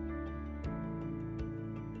price.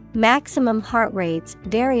 Maximum heart rates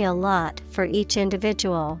vary a lot for each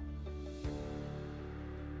individual.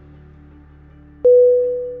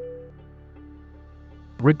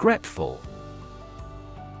 Regretful.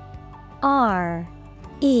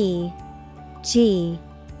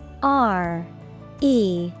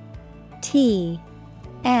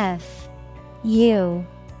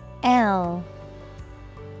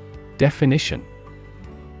 Definition.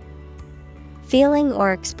 Feeling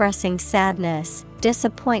or expressing sadness,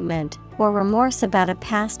 disappointment, or remorse about a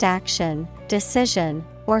past action, decision,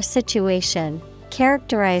 or situation,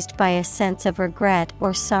 characterized by a sense of regret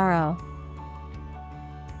or sorrow.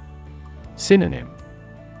 Synonym.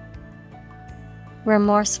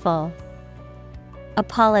 Remorseful,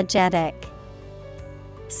 apologetic,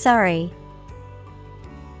 sorry.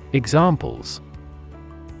 Examples.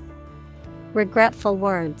 Regretful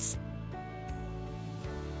words.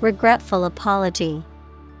 Regretful apology.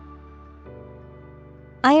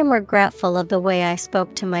 I am regretful of the way I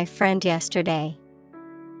spoke to my friend yesterday.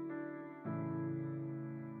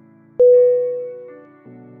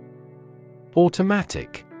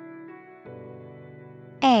 Automatic.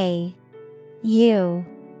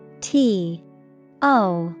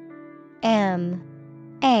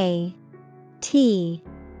 AUTOMATIC.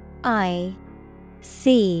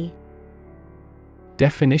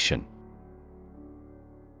 Definition.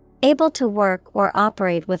 Able to work or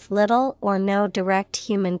operate with little or no direct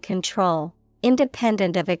human control,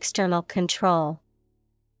 independent of external control.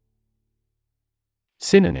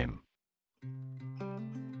 Synonym.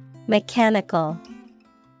 Mechanical,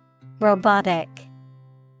 robotic,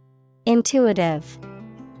 intuitive.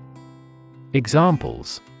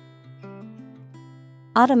 Examples.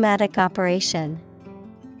 Automatic operation.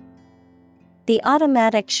 The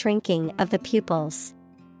automatic shrinking of the pupils.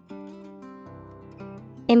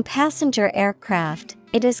 In passenger aircraft,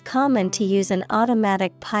 it is common to use an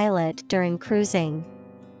automatic pilot during cruising.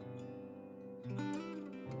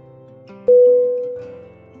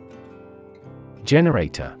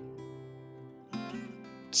 Generator.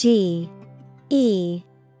 GENERATOR.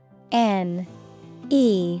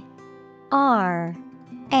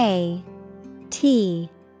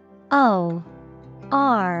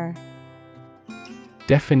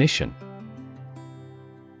 Definition.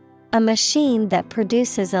 A machine that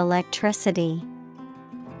produces electricity.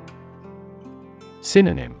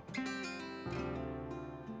 Synonym.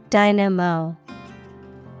 Dynamo,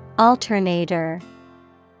 alternator,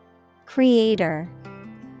 creator.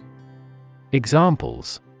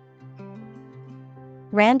 Examples.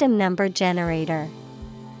 Random number generator.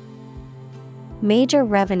 Major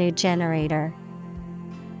revenue generator.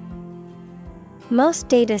 Most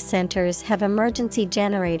data centers have emergency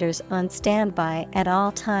generators on standby at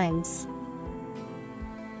all times.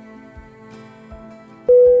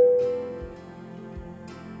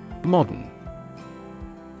 Modern.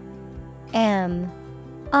 MODERN.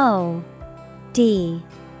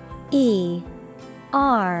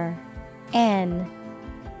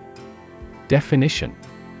 Definition.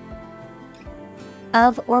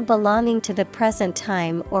 Of or belonging to the present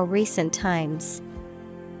time or recent times.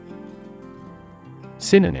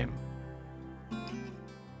 Synonym.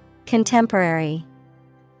 Contemporary,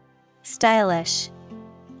 stylish,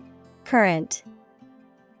 current.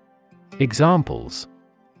 Examples.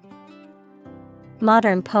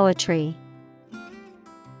 Modern poetry.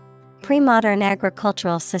 Pre-modern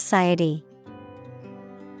agricultural society.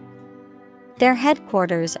 Their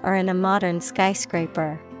headquarters are in a modern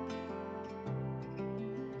skyscraper.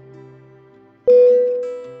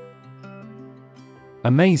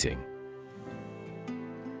 Amazing.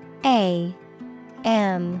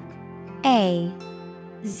 AMAZING.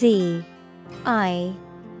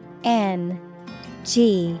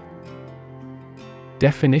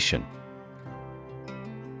 Definition.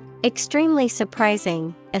 Extremely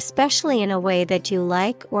surprising, especially in a way that you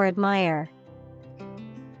like or admire.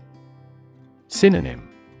 Synonym.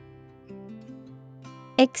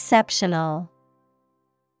 Exceptional,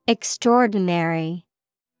 extraordinary,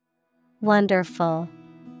 wonderful.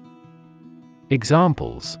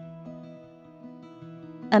 Examples.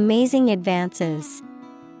 Amazing advances.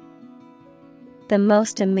 The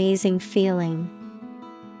most amazing feeling.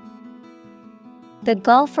 The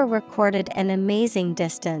golfer recorded an amazing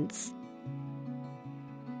distance.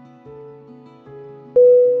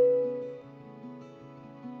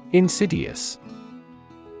 Insidious.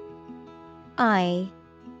 INSIDIOUS.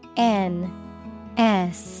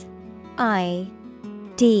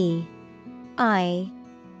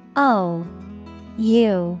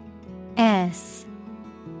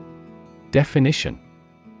 Definition.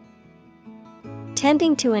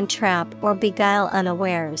 tending to entrap or beguile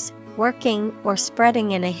unawares, working or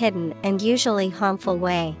spreading in a hidden and usually harmful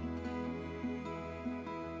way.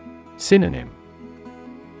 Synonym: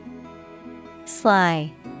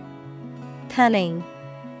 Sly, cunning,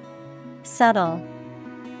 subtle.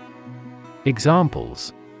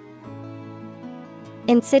 Examples: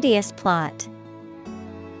 Insidious plot,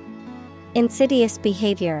 insidious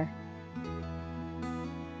behavior.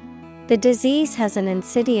 The disease has an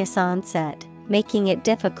insidious onset, making it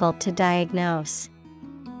difficult to diagnose.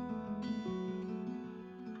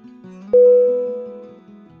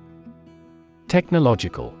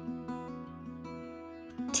 Technological.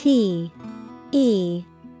 T E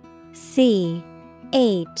C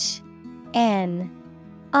H N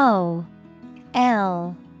O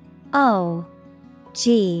L O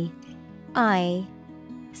G I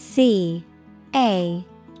C A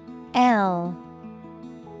L.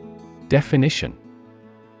 Definition: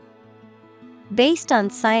 Based on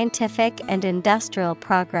scientific and industrial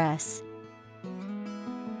progress.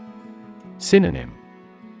 Synonym: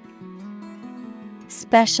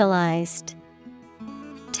 Specialized,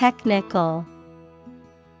 technical.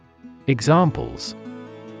 Examples: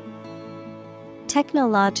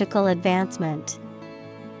 Technological advancement,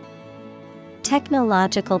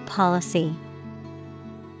 technological policy.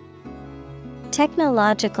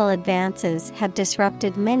 Technological advances have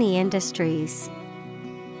disrupted many industries.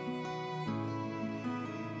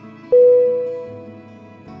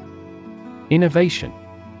 Innovation.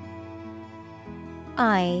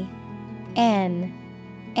 I N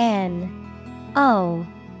N O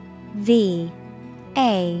V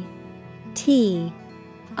A T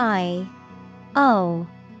I O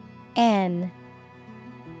N.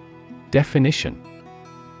 Definition: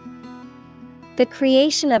 The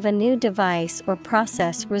creation of a new device or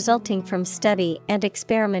process resulting from study and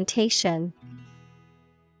experimentation.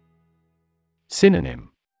 Synonym: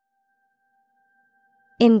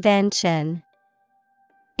 Invention,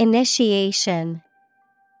 initiation,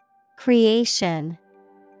 creation.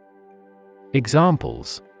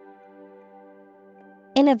 Examples: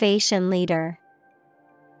 Innovation leader,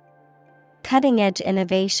 cutting-edge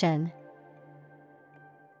innovation.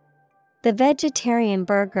 The vegetarian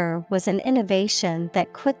burger was an innovation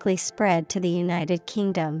that quickly spread to the United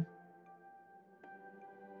Kingdom.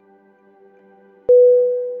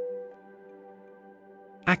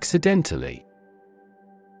 Accidentally.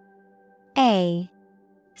 A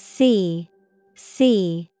C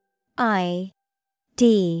C I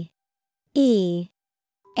D E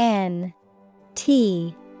N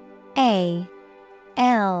T A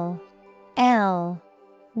L L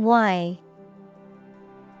Y.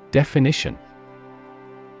 Definition: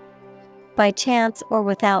 By chance or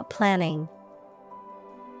without planning.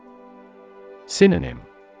 Synonym: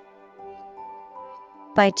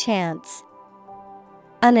 By chance,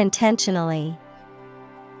 unintentionally,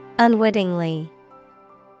 unwittingly.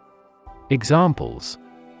 Examples: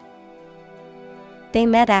 They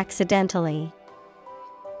met accidentally,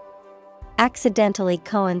 accidentally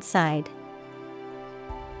coincide.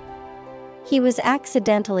 He was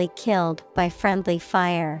accidentally killed by friendly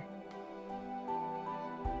fire.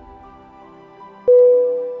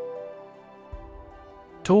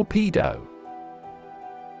 Torpedo.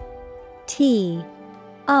 T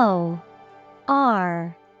O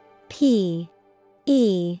R P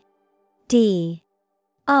E D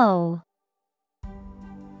O.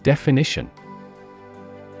 Definition: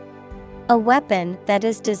 A weapon that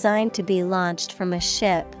is designed to be launched from a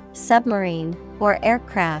ship, submarine, or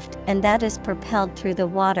aircraft and that is propelled through the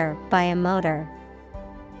water by a motor.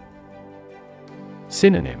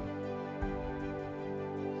 Synonym: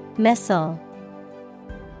 Missile,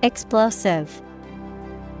 explosive,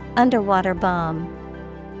 underwater bomb.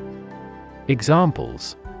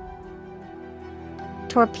 Examples: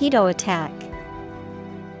 Torpedo attack,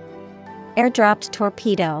 airdropped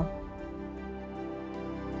torpedo.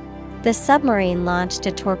 The submarine launched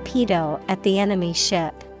a torpedo at the enemy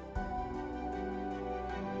ship.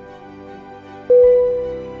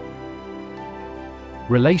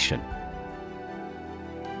 Relation.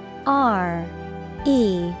 R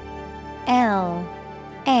E L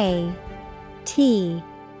A T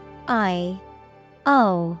I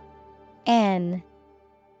O N.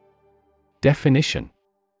 Definition: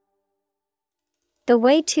 The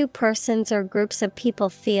way two persons or groups of people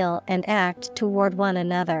feel and act toward one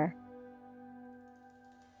another.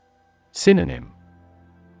 Synonym: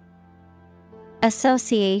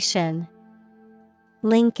 Association,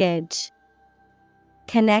 linkage,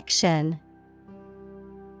 connection.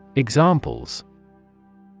 Examples: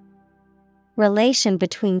 Relation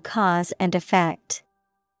between cause and effect.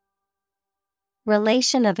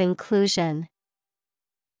 Relation of inclusion.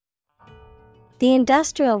 The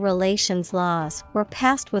industrial relations laws were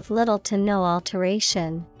passed with little to no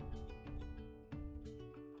alteration.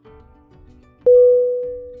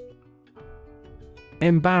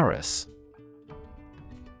 Embarrass.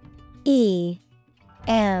 EMBARRASS.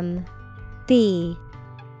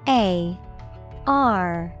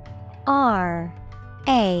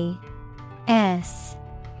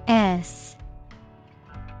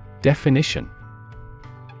 Definition.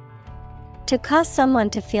 To cause someone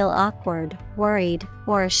to feel awkward, worried,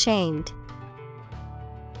 or ashamed.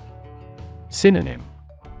 Synonym.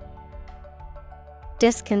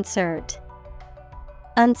 Disconcert,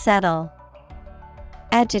 unsettle,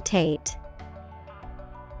 agitate.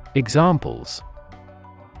 Examples.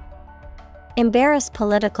 Embarrass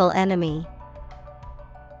political enemy.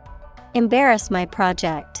 Embarrass my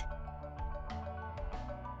project.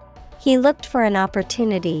 He looked for an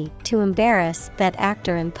opportunity to embarrass that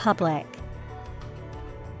actor in public.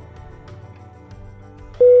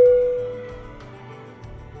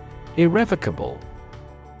 Irrevocable.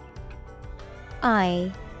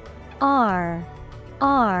 IRREVOCABLE.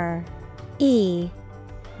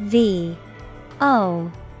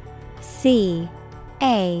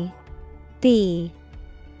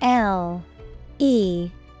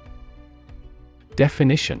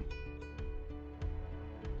 Definition.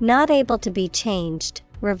 Not able to be changed,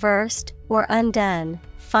 reversed, or undone,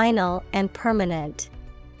 final and permanent.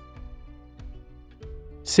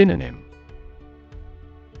 Synonym.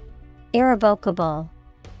 Irrevocable,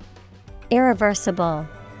 irreversible,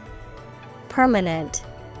 permanent.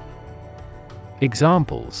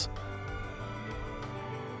 Examples.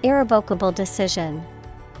 Irrevocable decision.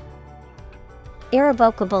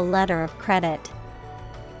 Irrevocable letter of credit.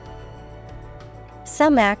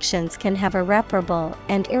 Some actions can have irreparable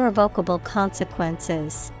and irrevocable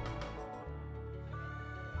consequences.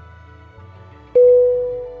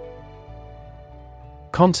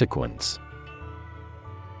 Consequence.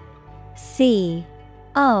 CONSEQUENCE.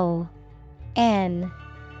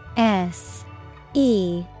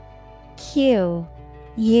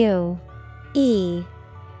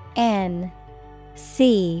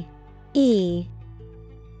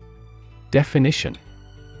 Definition.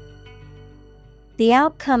 The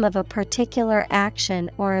outcome of a particular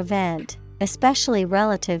action or event, especially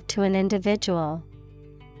relative to an individual.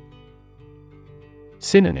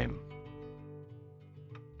 Synonym.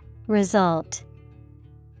 Result,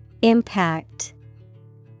 impact,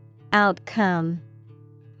 outcome.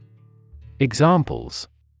 Examples.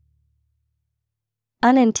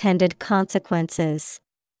 Unintended consequences.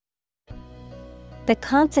 The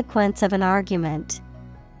consequence of an argument.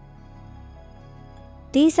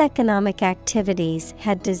 These economic activities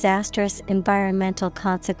had disastrous environmental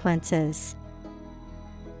consequences.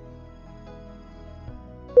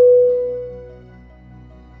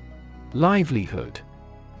 Livelihood.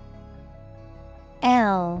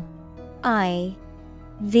 LIVELIHOOD.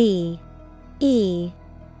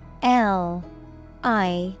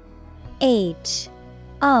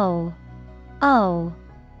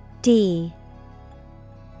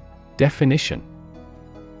 Definition.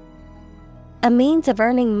 A means of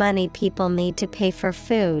earning money people need to pay for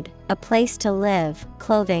food, a place to live,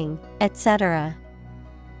 clothing, etc.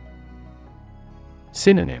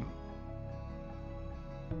 Synonym.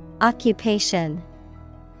 Occupation,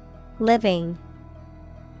 living,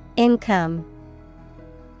 income.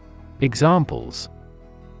 Examples.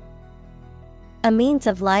 A means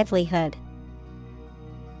of livelihood.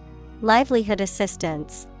 Livelihood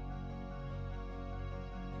assistance.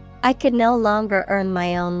 I could no longer earn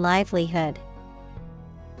my own livelihood.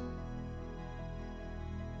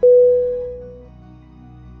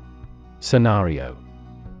 Scenario.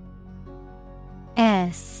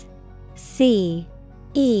 SCENARIO.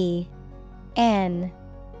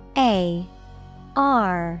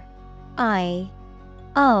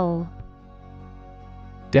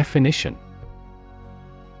 Definition.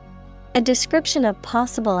 A description of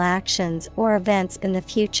possible actions or events in the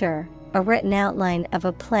future, a written outline of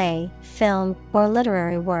a play, film, or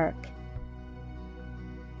literary work.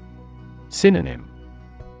 Synonym.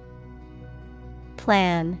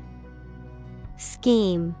 Plan,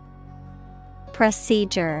 scheme,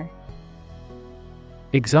 procedure.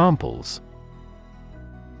 Examples.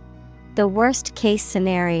 The worst case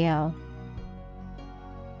scenario.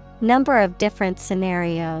 Number of different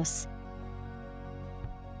scenarios.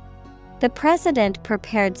 The president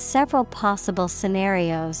prepared several possible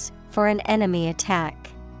scenarios for an enemy attack.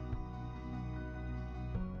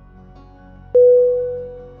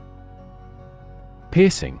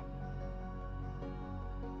 Piercing.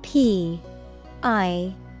 PIERCING.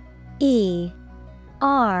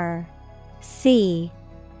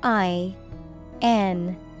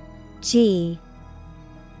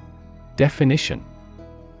 Definition: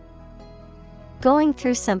 Going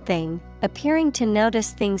through something, appearing to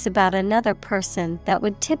notice things about another person that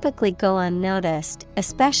would typically go unnoticed,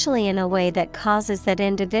 especially in a way that causes that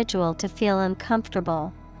individual to feel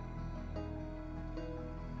uncomfortable.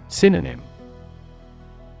 Synonym: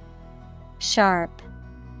 Sharp,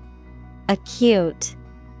 acute,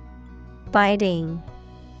 biting.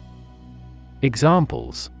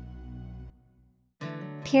 Examples: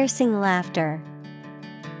 Piercing laughter,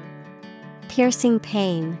 piercing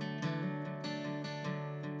pain.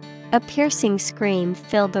 A piercing scream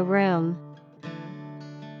filled the room.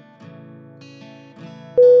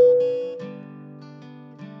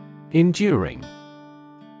 Enduring.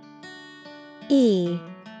 ENDURING.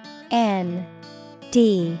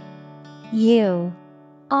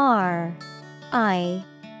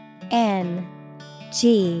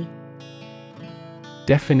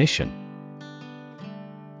 Definition: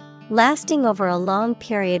 Lasting over a long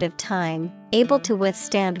period of time, able to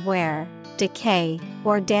withstand wear, decay,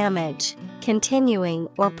 or damage, continuing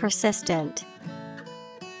or persistent.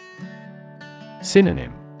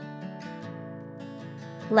 Synonym: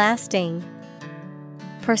 Lasting,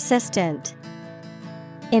 persistent,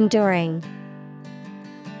 enduring.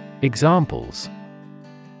 Examples: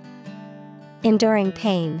 Enduring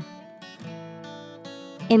pain,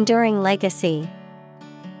 enduring legacy.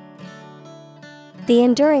 The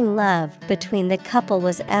enduring love between the couple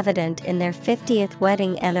was evident in their 50th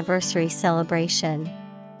wedding anniversary celebration.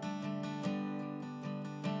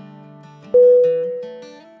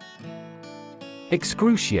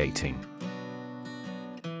 Excruciating.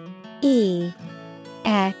 EXCRUCIATING.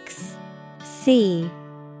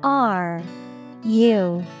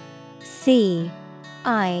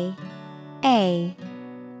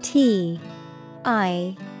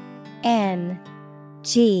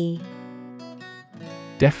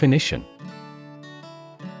 Definition: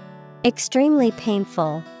 Extremely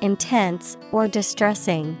painful, intense, or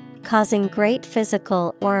distressing, causing great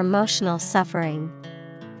physical or emotional suffering.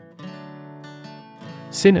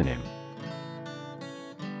 Synonym: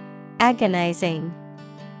 Agonizing,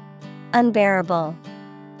 unbearable,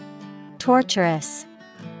 torturous.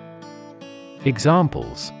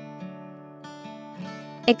 Examples: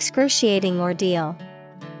 Excruciating ordeal,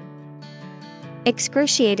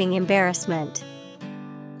 excruciating embarrassment.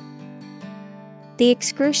 The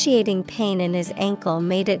excruciating pain in his ankle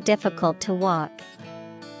made it difficult to walk.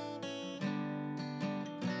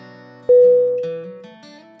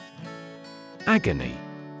 Agony.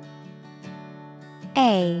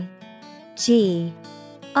 AGONY.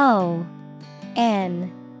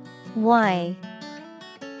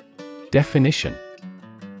 Definition: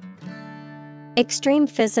 Extreme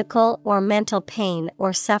physical or mental pain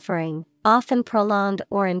or suffering, often prolonged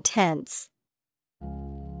or intense.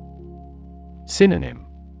 Synonym: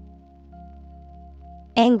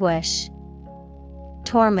 Anguish,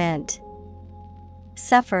 torment,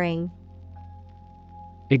 suffering.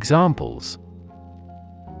 Examples: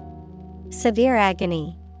 Severe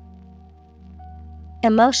agony,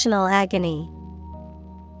 emotional agony.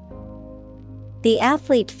 The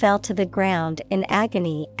athlete fell to the ground in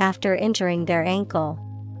agony after injuring their ankle.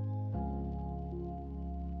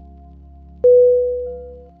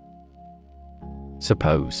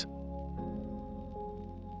 Suppose.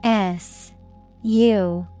 SUPPOSE.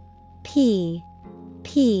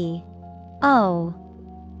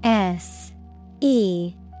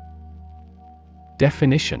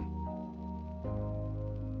 Definition: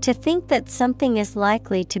 To think that something is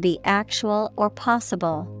likely to be actual or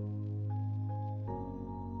possible.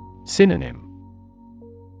 Synonym: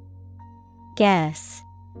 Guess,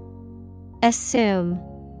 assume,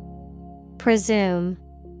 presume.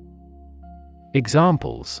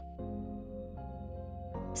 Examples: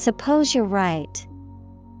 Suppose you're right.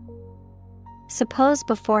 Suppose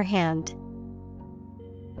beforehand.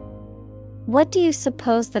 What do you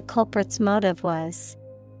suppose the culprit's motive was?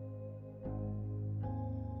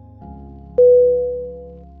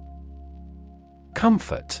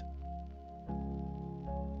 Comfort.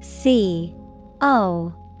 COMFORT.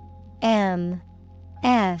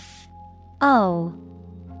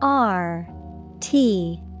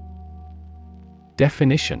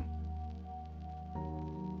 Definition: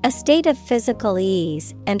 A state of physical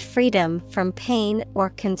ease and freedom from pain or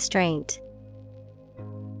constraint.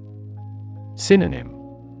 Synonym: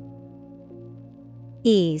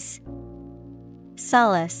 Ease,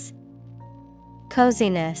 solace,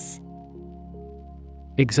 coziness.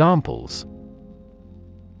 Examples: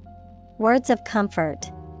 Words of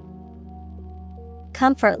comfort,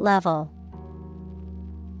 comfort level.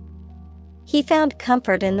 He found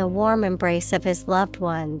comfort in the warm embrace of his loved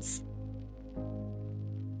ones.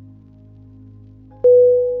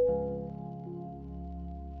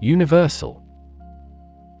 Universal.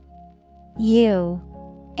 U-N-I-V-E-R-S-A-L.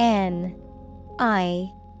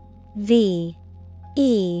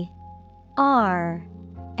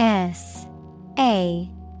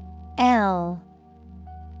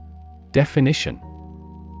 Definition: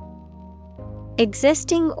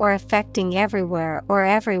 existing or affecting everywhere or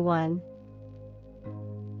everyone.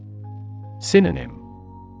 Synonym: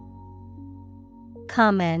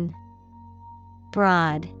 Common,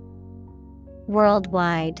 broad,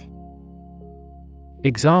 worldwide.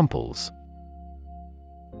 Examples: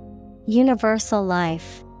 universal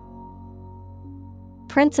life,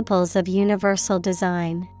 principles of universal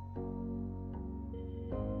design.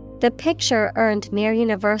 The picture earned near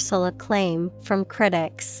universal acclaim from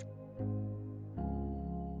critics.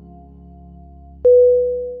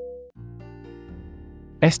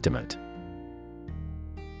 Estimate.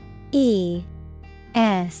 E-S-T-I-M-A-T-E.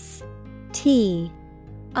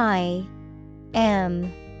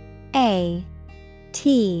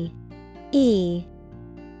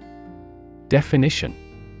 Definition: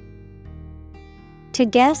 to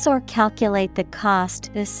guess or calculate the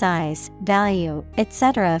cost, the size, value,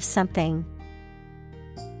 etc. of something.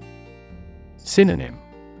 Synonym: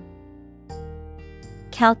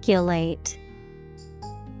 calculate,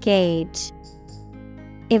 gauge,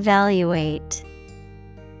 evaluate.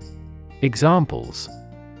 Examples: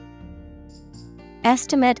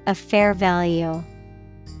 estimate of fair value.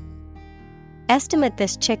 Estimate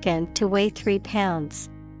this chicken to weigh 3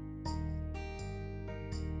 pounds.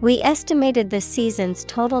 We estimated the season's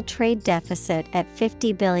total trade deficit at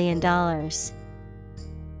 $50 billion.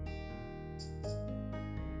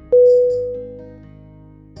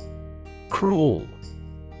 Cruel.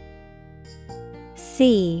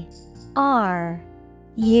 C-R-U-E-L.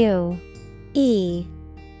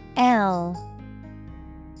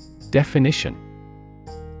 Definition: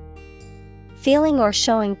 feeling or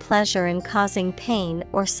showing pleasure in causing pain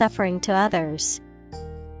or suffering to others.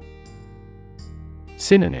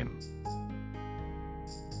 Synonym: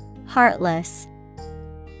 heartless,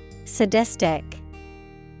 sadistic,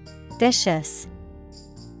 vicious.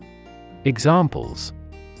 Examples: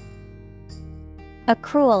 a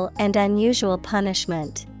cruel and unusual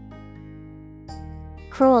punishment.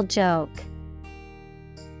 Cruel joke.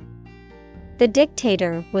 The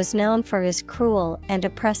dictator was known for his cruel and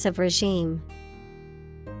oppressive regime.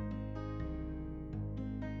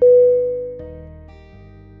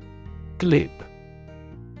 Glib.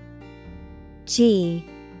 G-L-I-B.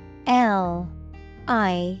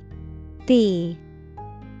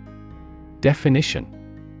 Definition: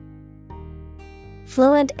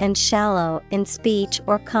 fluent and shallow in speech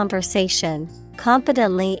or conversation,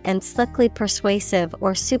 confidently and slickly persuasive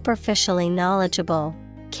or superficially knowledgeable,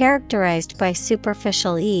 characterized by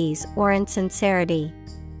superficial ease or insincerity.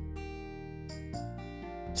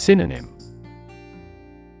 Synonym: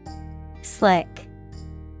 slick,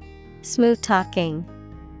 smooth-talking,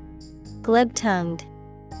 glib-tongued.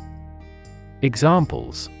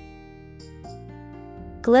 Examples: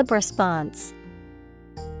 glib response,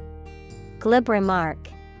 glib remark.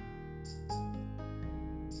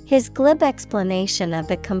 His glib explanation of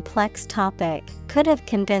the complex topic could have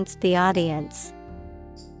convinced the audience.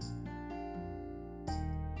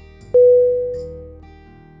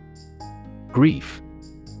 Grief.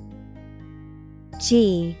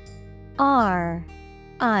 G-R-I-E-F.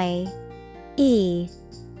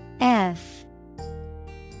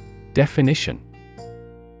 Definition: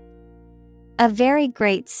 a very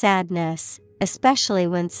great sadness, especially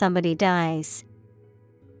when somebody dies.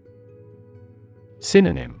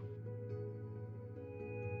 Synonym: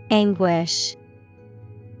 anguish,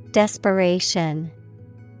 desperation,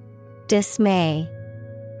 dismay.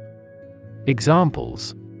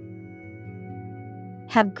 Examples: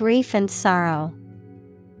 have grief and sorrow.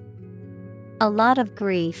 A lot of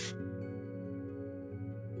grief.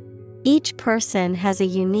 Each person has a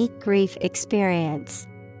unique grief experience.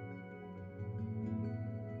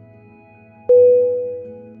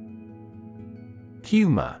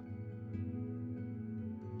 Humor.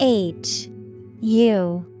 H-U-M-O-R.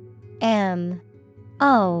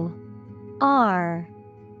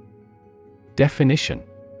 Definition: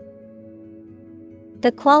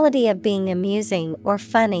 the quality of being amusing or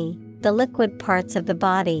funny, the liquid parts of the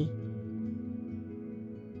body.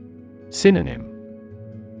 Synonym: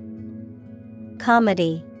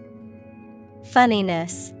 comedy,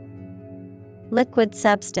 funniness, liquid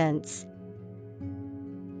substance.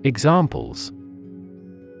 Examples: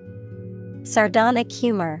 sardonic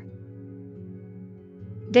humor,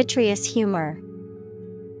 vitreous humor.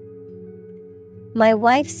 My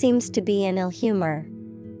wife seems to be in ill humor.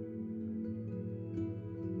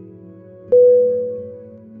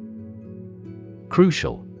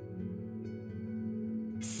 Crucial.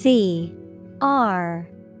 C-R-U-C-I-A-L.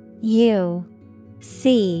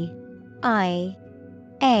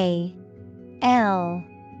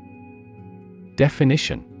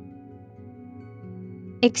 Definition.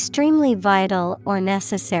 Extremely vital or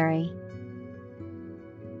necessary.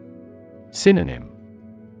 Synonym.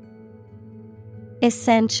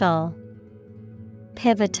 Essential,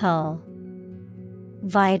 pivotal,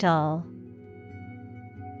 vital.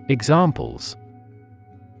 Examples.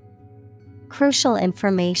 Crucial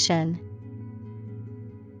information.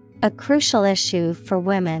 A crucial issue for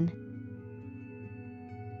women.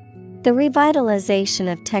 The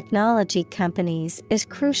revitalization of technology companies is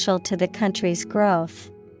crucial to the country's growth.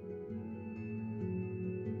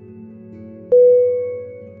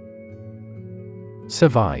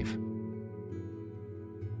 Survive.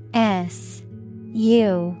 S-U-R-V-I-V-E.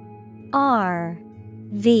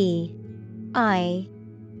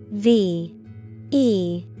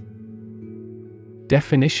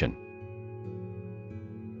 Definition.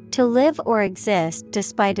 To live or exist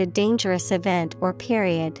despite a dangerous event or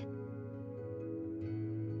period.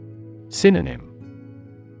 Synonym.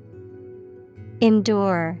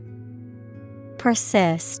 Endure,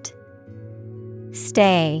 persist,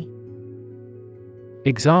 stay.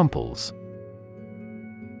 Examples.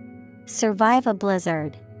 Survive a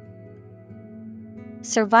blizzard.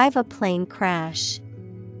 Survive a plane crash.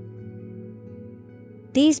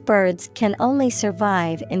 These birds can only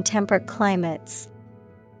survive in temperate climates.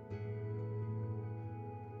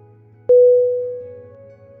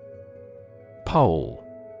 Pole.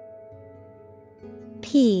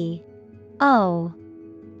 P-O-L-E.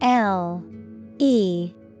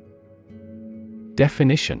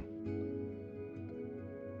 Definition.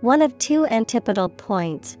 One of two antipodal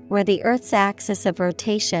points where the Earth's axis of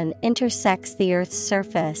rotation intersects the Earth's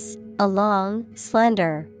surface, a long,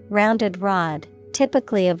 slender, rounded rod,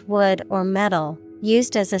 typically of wood or metal,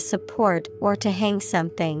 used as a support or to hang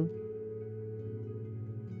something.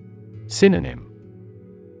 Synonym.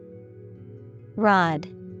 Rod,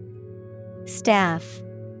 staff,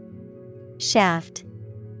 shaft.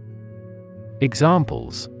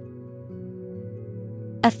 Examples.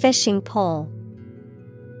 A fishing pole.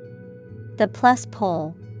 The plus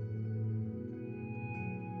pole.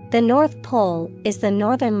 The North Pole is the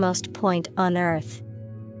northernmost point on Earth.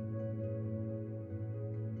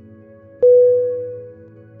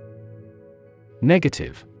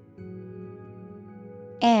 Negative.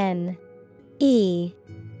 N-E-G-A-T-I-V-E.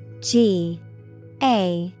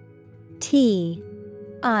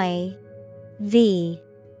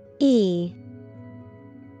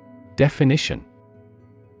 Definition.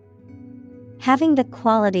 Having the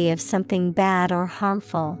quality of something bad or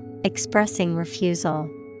harmful, expressing refusal.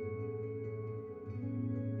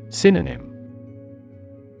 Synonym.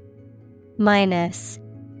 Minus,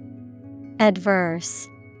 adverse,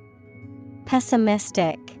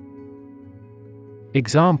 pessimistic.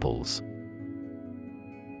 Examples.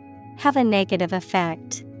 Have a negative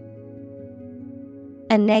effect.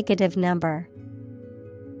 A negative number.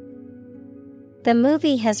 The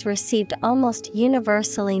movie has received almost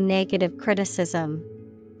universally negative criticism.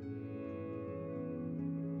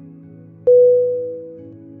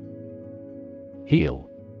 Heal.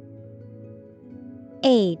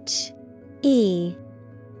 H-E-A-L.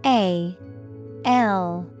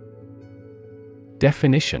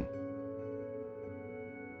 Definition.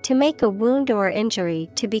 To make a wound or injury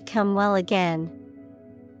to become well again.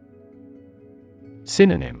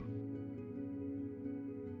 Synonym.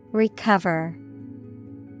 Recover,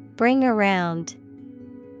 bring around,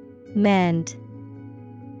 mend.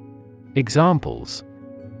 Examples.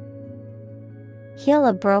 Heal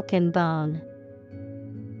a broken bone.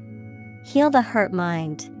 Heal the hurt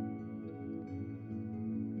mind.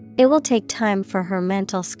 It will take time for her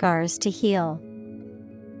mental scars to heal.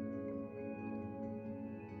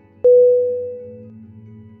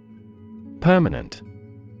 Permanent.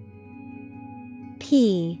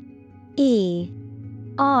 P-E-R-M-A-N-E-N-T.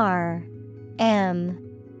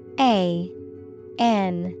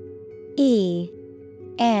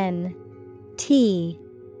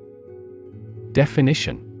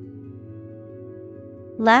 Definition.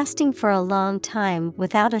 Lasting for a long time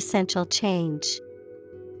without essential change.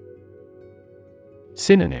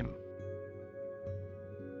 Synonym.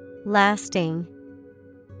 Lasting,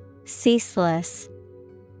 ceaseless,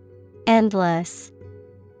 endless.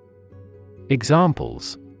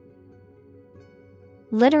 Examples.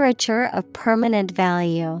 Literature of permanent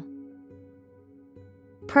value.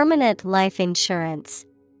 Permanent life insurance.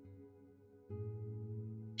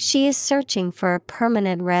 She is searching for a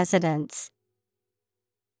permanent residence.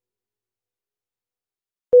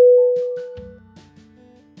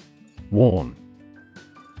 Warn.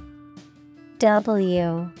 W-A-R-N.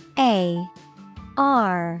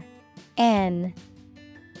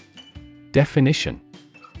 Definition.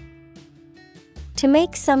 To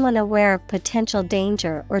make someone aware of potential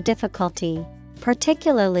danger or difficulty,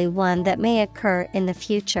 particularly one that may occur in the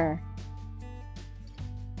future.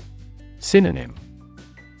 Synonym.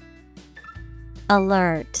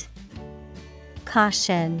 Alert,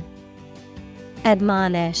 caution,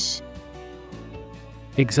 admonish.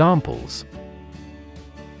 Examples.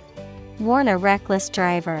 Warn a reckless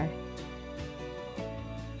driver.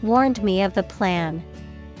 Warned me of the plan.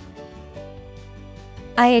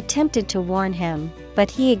 I attempted to warn him,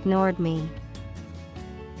 but he ignored me.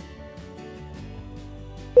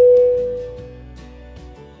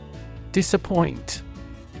 Disappoint.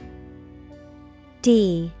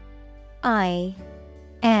 D-I-S-A-P-P-O-I-N-T.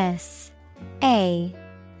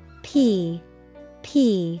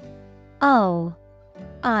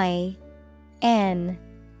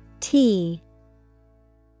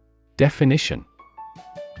 Definition.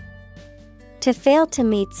 To fail to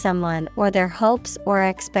meet someone or their hopes or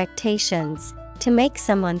expectations, to make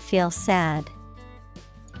someone feel sad.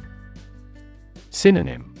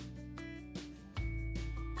 Synonym.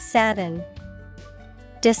 Sadden,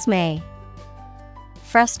 dismay,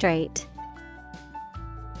 frustrate.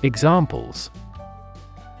 Examples.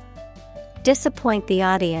 Disappoint the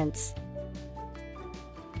audience.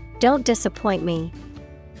 Don't disappoint me.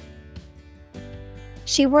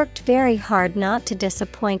 She worked very hard not to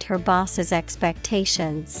disappoint her boss's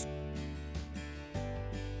expectations.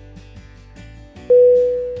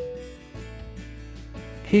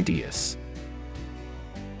 Hideous.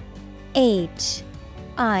 H-I-D-E-O-U-S.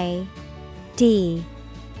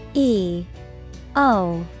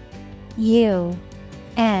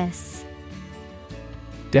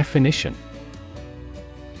 Definition.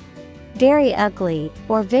 Very ugly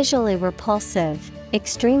or visually repulsive,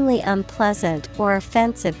 extremely unpleasant or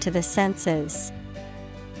offensive to the senses.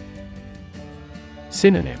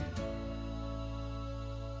 Synonym.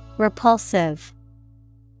 Repulsive,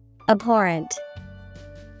 abhorrent,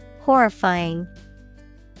 horrifying.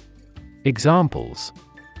 Examples.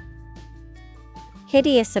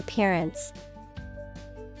 Hideous appearance.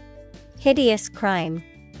 Hideous crime.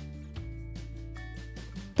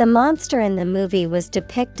 The monster in the movie was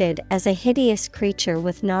depicted as a hideous creature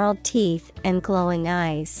with gnarled teeth and glowing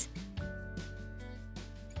eyes.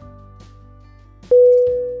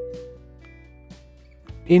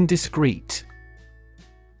 Indiscreet.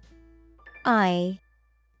 I-N-D-I-S-C-R-E-E-T.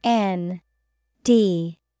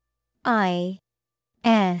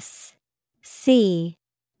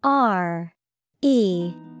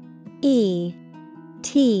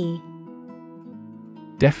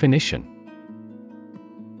 Definition.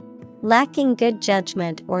 Lacking good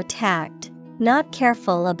judgment or tact, not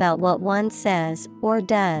careful about what one says or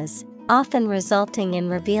does, often resulting in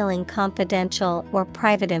revealing confidential or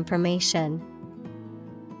private information.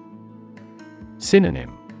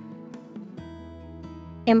 Synonym.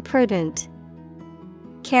 Imprudent,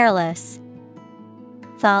 careless,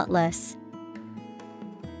 thoughtless.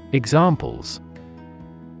 Examples.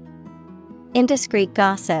 Indiscreet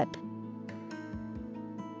gossip.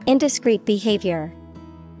 Indiscreet behavior.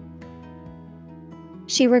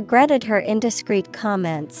 She regretted her indiscreet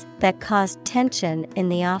comments that caused tension in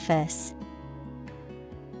the office.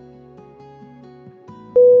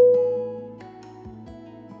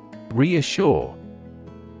 Reassure.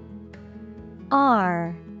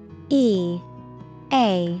 R-E-A-S-S-U-R-E.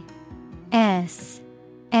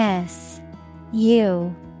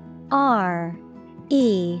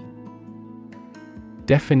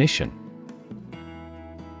 Definition.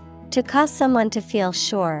 To cause someone to feel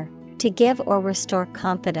sure, to give or restore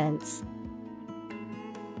confidence.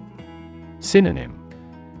 Synonym.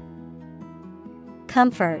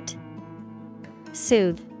 Comfort,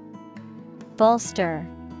 soothe, bolster.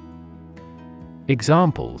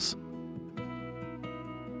 Examples.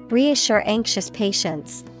 Reassure anxious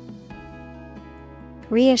patients.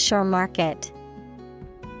 Reassure market.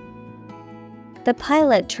 The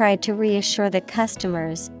pilot tried to reassure the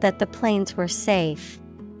customers that the planes were safe.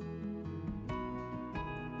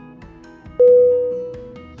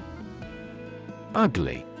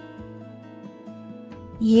 Ugly.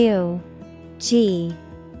 U-G-L-Y.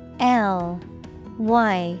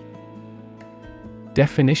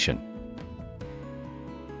 Definition.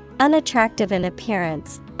 Unattractive in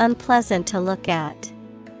appearance, unpleasant to look at.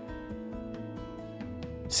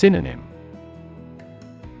 Synonym.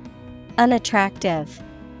 unattractive,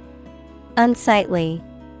 unsightly,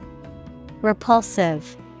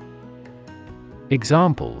 repulsive.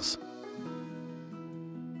 Examples: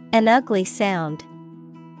 An ugly sound,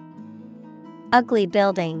 ugly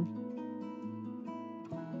building.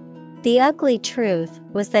 The ugly truth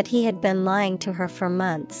was that he had been lying to her for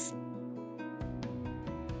months.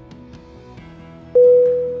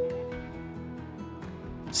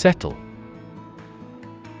 Settle.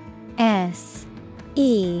 S-E-T-T-L-E.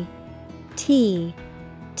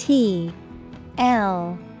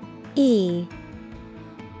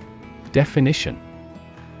 Definition: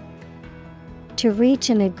 To reach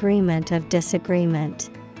an agreement of disagreement.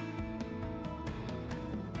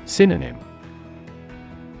 Synonym: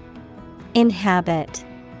 Inhabit,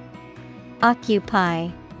 occupy,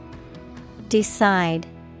 decide.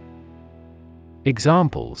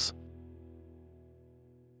 Examples: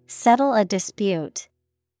 Settle a dispute.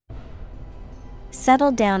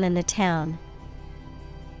 Settle down in the town.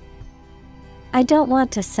 I don't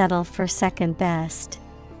want to settle for second best.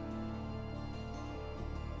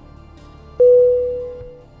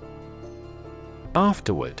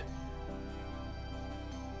 Afterward.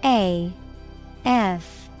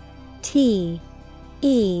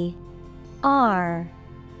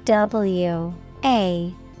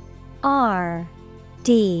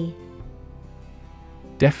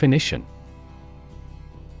 Definition: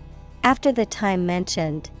 After the time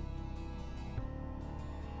mentioned.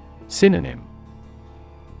 Synonym: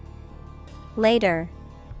 Later,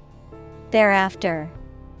 thereafter,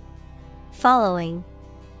 following.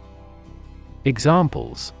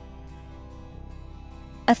 Examples: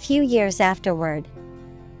 A few years afterward.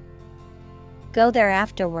 Go there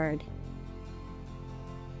afterward.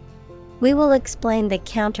 We will explain the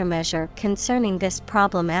countermeasure concerning this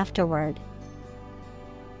problem afterward.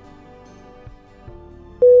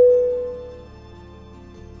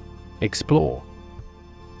 Explore.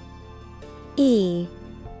 E-X-P-L-O-R-E.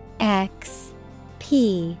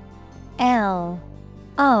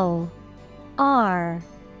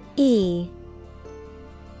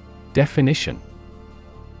 Definition: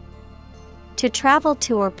 To travel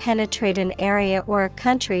to or penetrate an area or a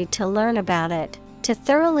country to learn about it, to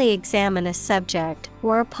thoroughly examine a subject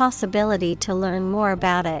or a possibility to learn more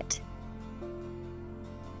about it.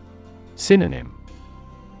 Synonym: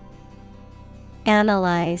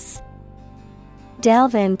 Analyze,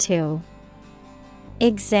 delve into,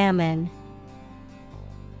 examine.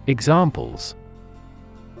 Examples: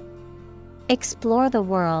 Explore the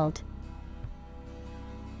world.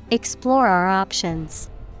 Explore our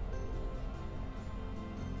options.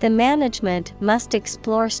 The management must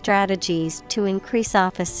explore strategies to increase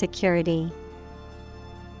office security.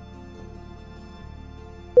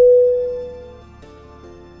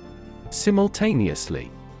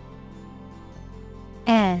 Simultaneously.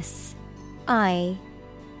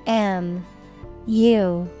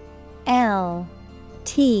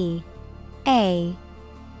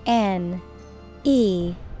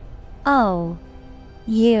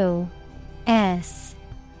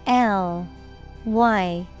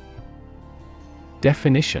 S-I-M-U-L-T-A-N-E-O-U-S-L-Y.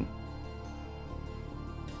 Definition: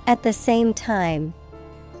 At the same time.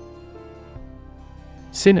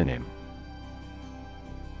 Synonym: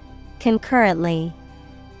 Concurrently,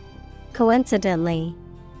 coincidentally,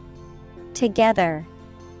 together.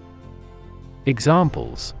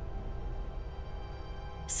 Examples: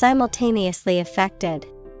 Simultaneously affected.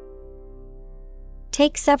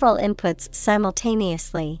 Take several inputs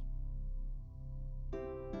simultaneously.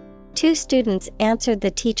 Two students answered the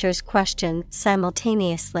teacher's question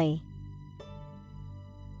simultaneously.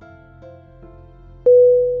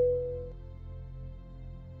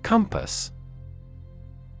 Compass.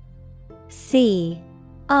 C-O-M-P-A-S-S.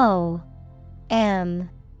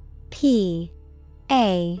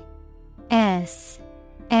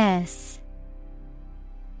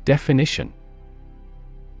 Definition: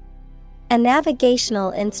 A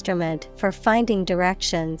navigational instrument for finding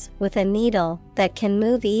directions with a needle that can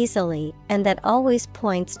move easily and that always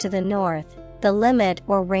points to the north, the limit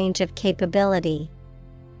or range of capability.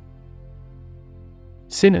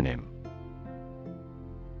 Synonym: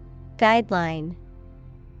 Guideline,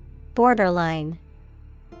 borderline,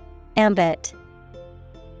 ambit.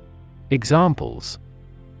 Examples: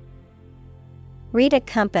 Read a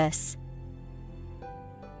compass.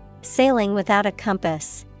 Sailing without a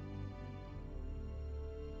compass.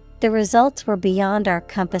 The results were beyond our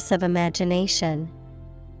compass of imagination.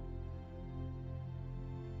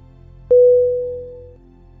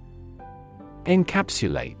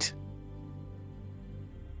 Encapsulate.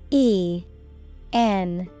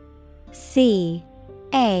 E-N-C-A-P-S-U-L-A-T-E.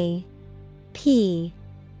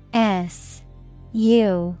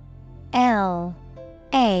 L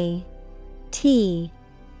A T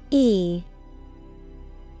E.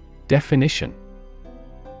 Definition: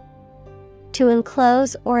 To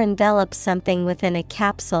enclose or envelop something within a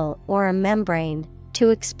capsule or a membrane, to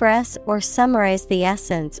express or summarize the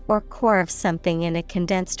essence or core of something in a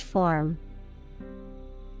condensed form.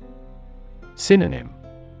 Synonym: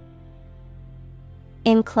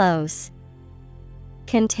 Enclose,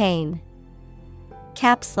 contain,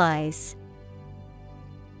 capsulize.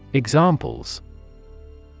 Examples: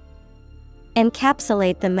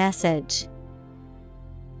 Encapsulate the message.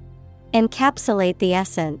 Encapsulate the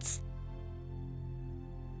essence.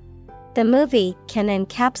 The movie can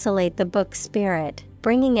encapsulate the book's spirit,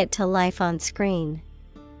 bringing it to life on screen.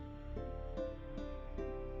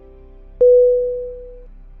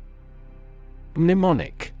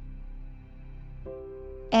 Mnemonic.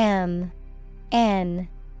 M N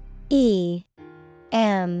E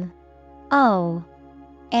M O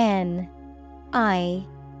N I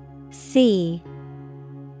C.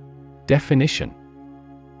 Definition: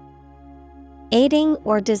 Aiding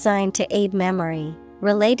or designed to aid memory,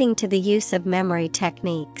 relating to the use of memory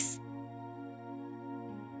techniques.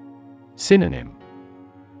 Synonym: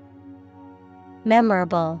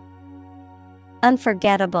 Memorable,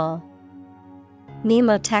 unforgettable,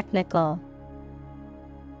 mnemotechnical.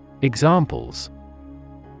 Examples: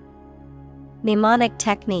 Mnemonic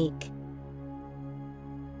technique.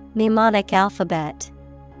 Mnemonic alphabet.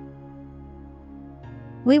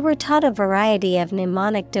 We were taught a variety of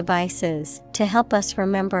mnemonic devices to help us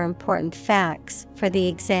remember important facts for the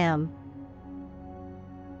exam.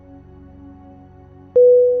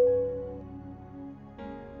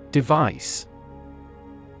 Device.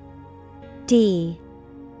 D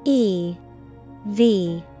E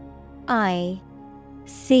V I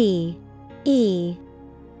C E.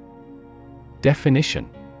 Definition: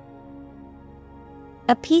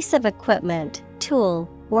 A piece of equipment, tool,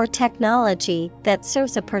 or technology that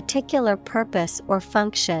serves a particular purpose or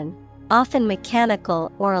function, often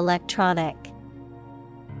mechanical or electronic.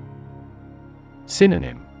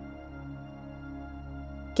 Synonym: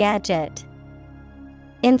 Gadget,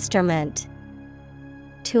 instrument,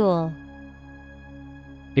 tool.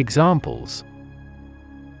 Examples: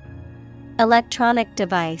 Electronic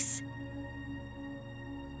device,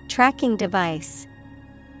 tracking device.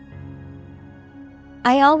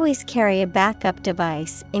 I always carry a backup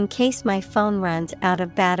device in case my phone runs out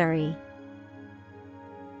of battery.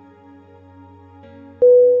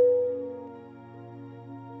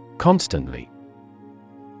 Constantly.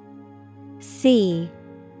 C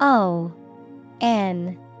O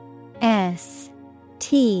N S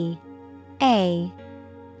T A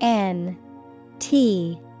N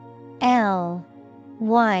T L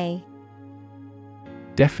Y.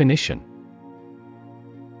 Definition: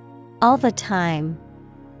 All the time.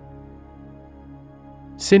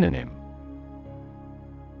 Synonym: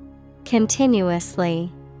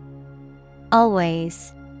 Continuously,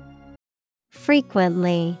 always,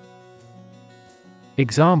 frequently.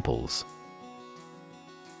 Examples: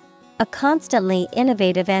 A constantly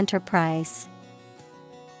innovative enterprise.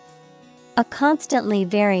 A constantly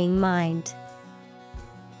varying mind.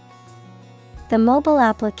 The mobile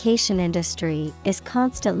application industry is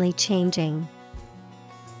constantly changing.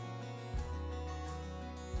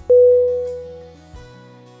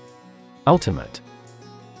 Ultimate.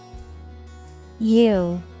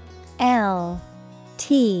 U L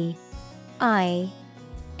T I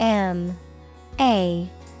M A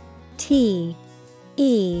T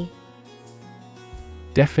E.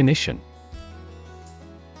 Definition: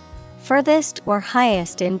 Furthest or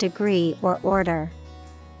highest in degree or order.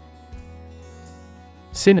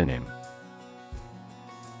 Synonym: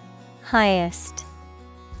 Highest,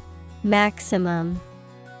 maximum,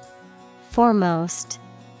 foremost.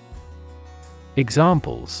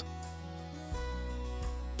 Examples: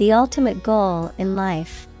 The ultimate goal in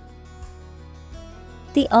life.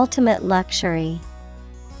 The ultimate luxury.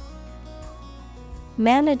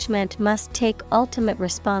 Management must take ultimate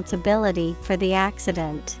responsibility for the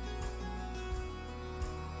accident.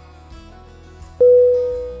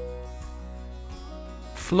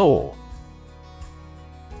 Flaw.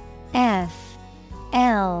 F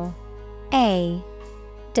L A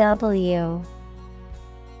W.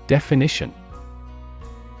 Definition: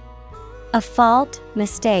 A fault,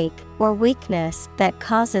 mistake, or weakness that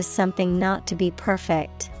causes something not to be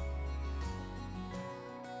perfect.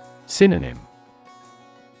 Synonym: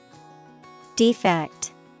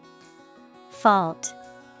 Defect, fault,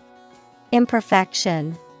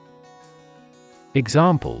 imperfection.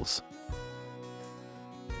 Examples: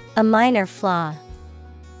 A minor flaw.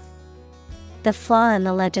 The flaw in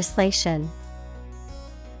the legislation.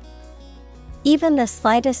 Even the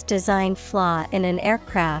slightest design flaw in an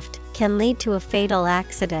aircraft can lead to a fatal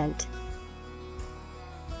accident.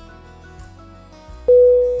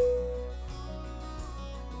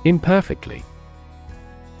 Imperfectly.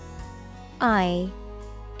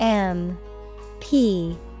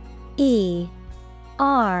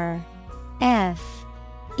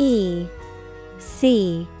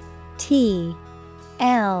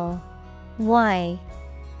 Imperfectly.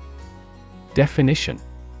 Definition.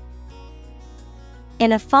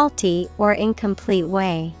 In a faulty or incomplete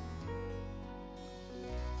way.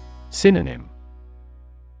 Synonym.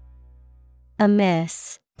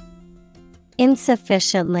 Amiss,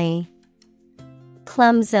 insufficiently,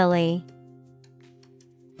 clumsily.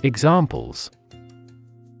 Examples.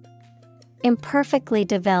 Imperfectly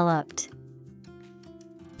developed.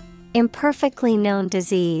 Imperfectly known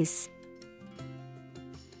disease.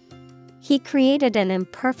 He created an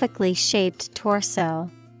imperfectly shaped torso.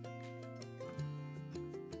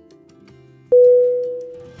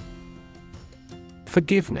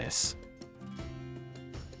 Forgiveness. Forgiveness.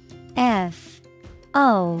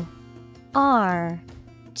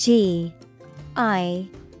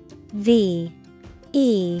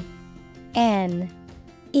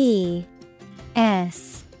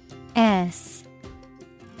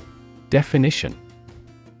 Definition.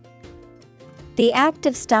 The act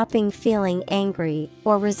of stopping feeling angry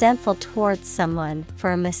or resentful towards someone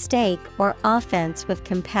for a mistake or offense with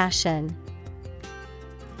compassion.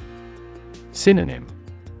 Synonym.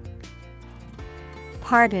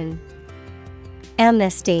 Pardon,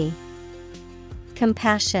 amnesty,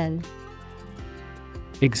 compassion.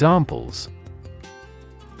 Examples.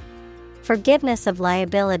 Forgiveness of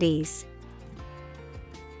liabilities.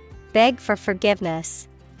 Beg for forgiveness.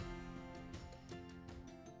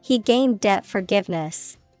 He gained debt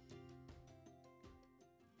forgiveness.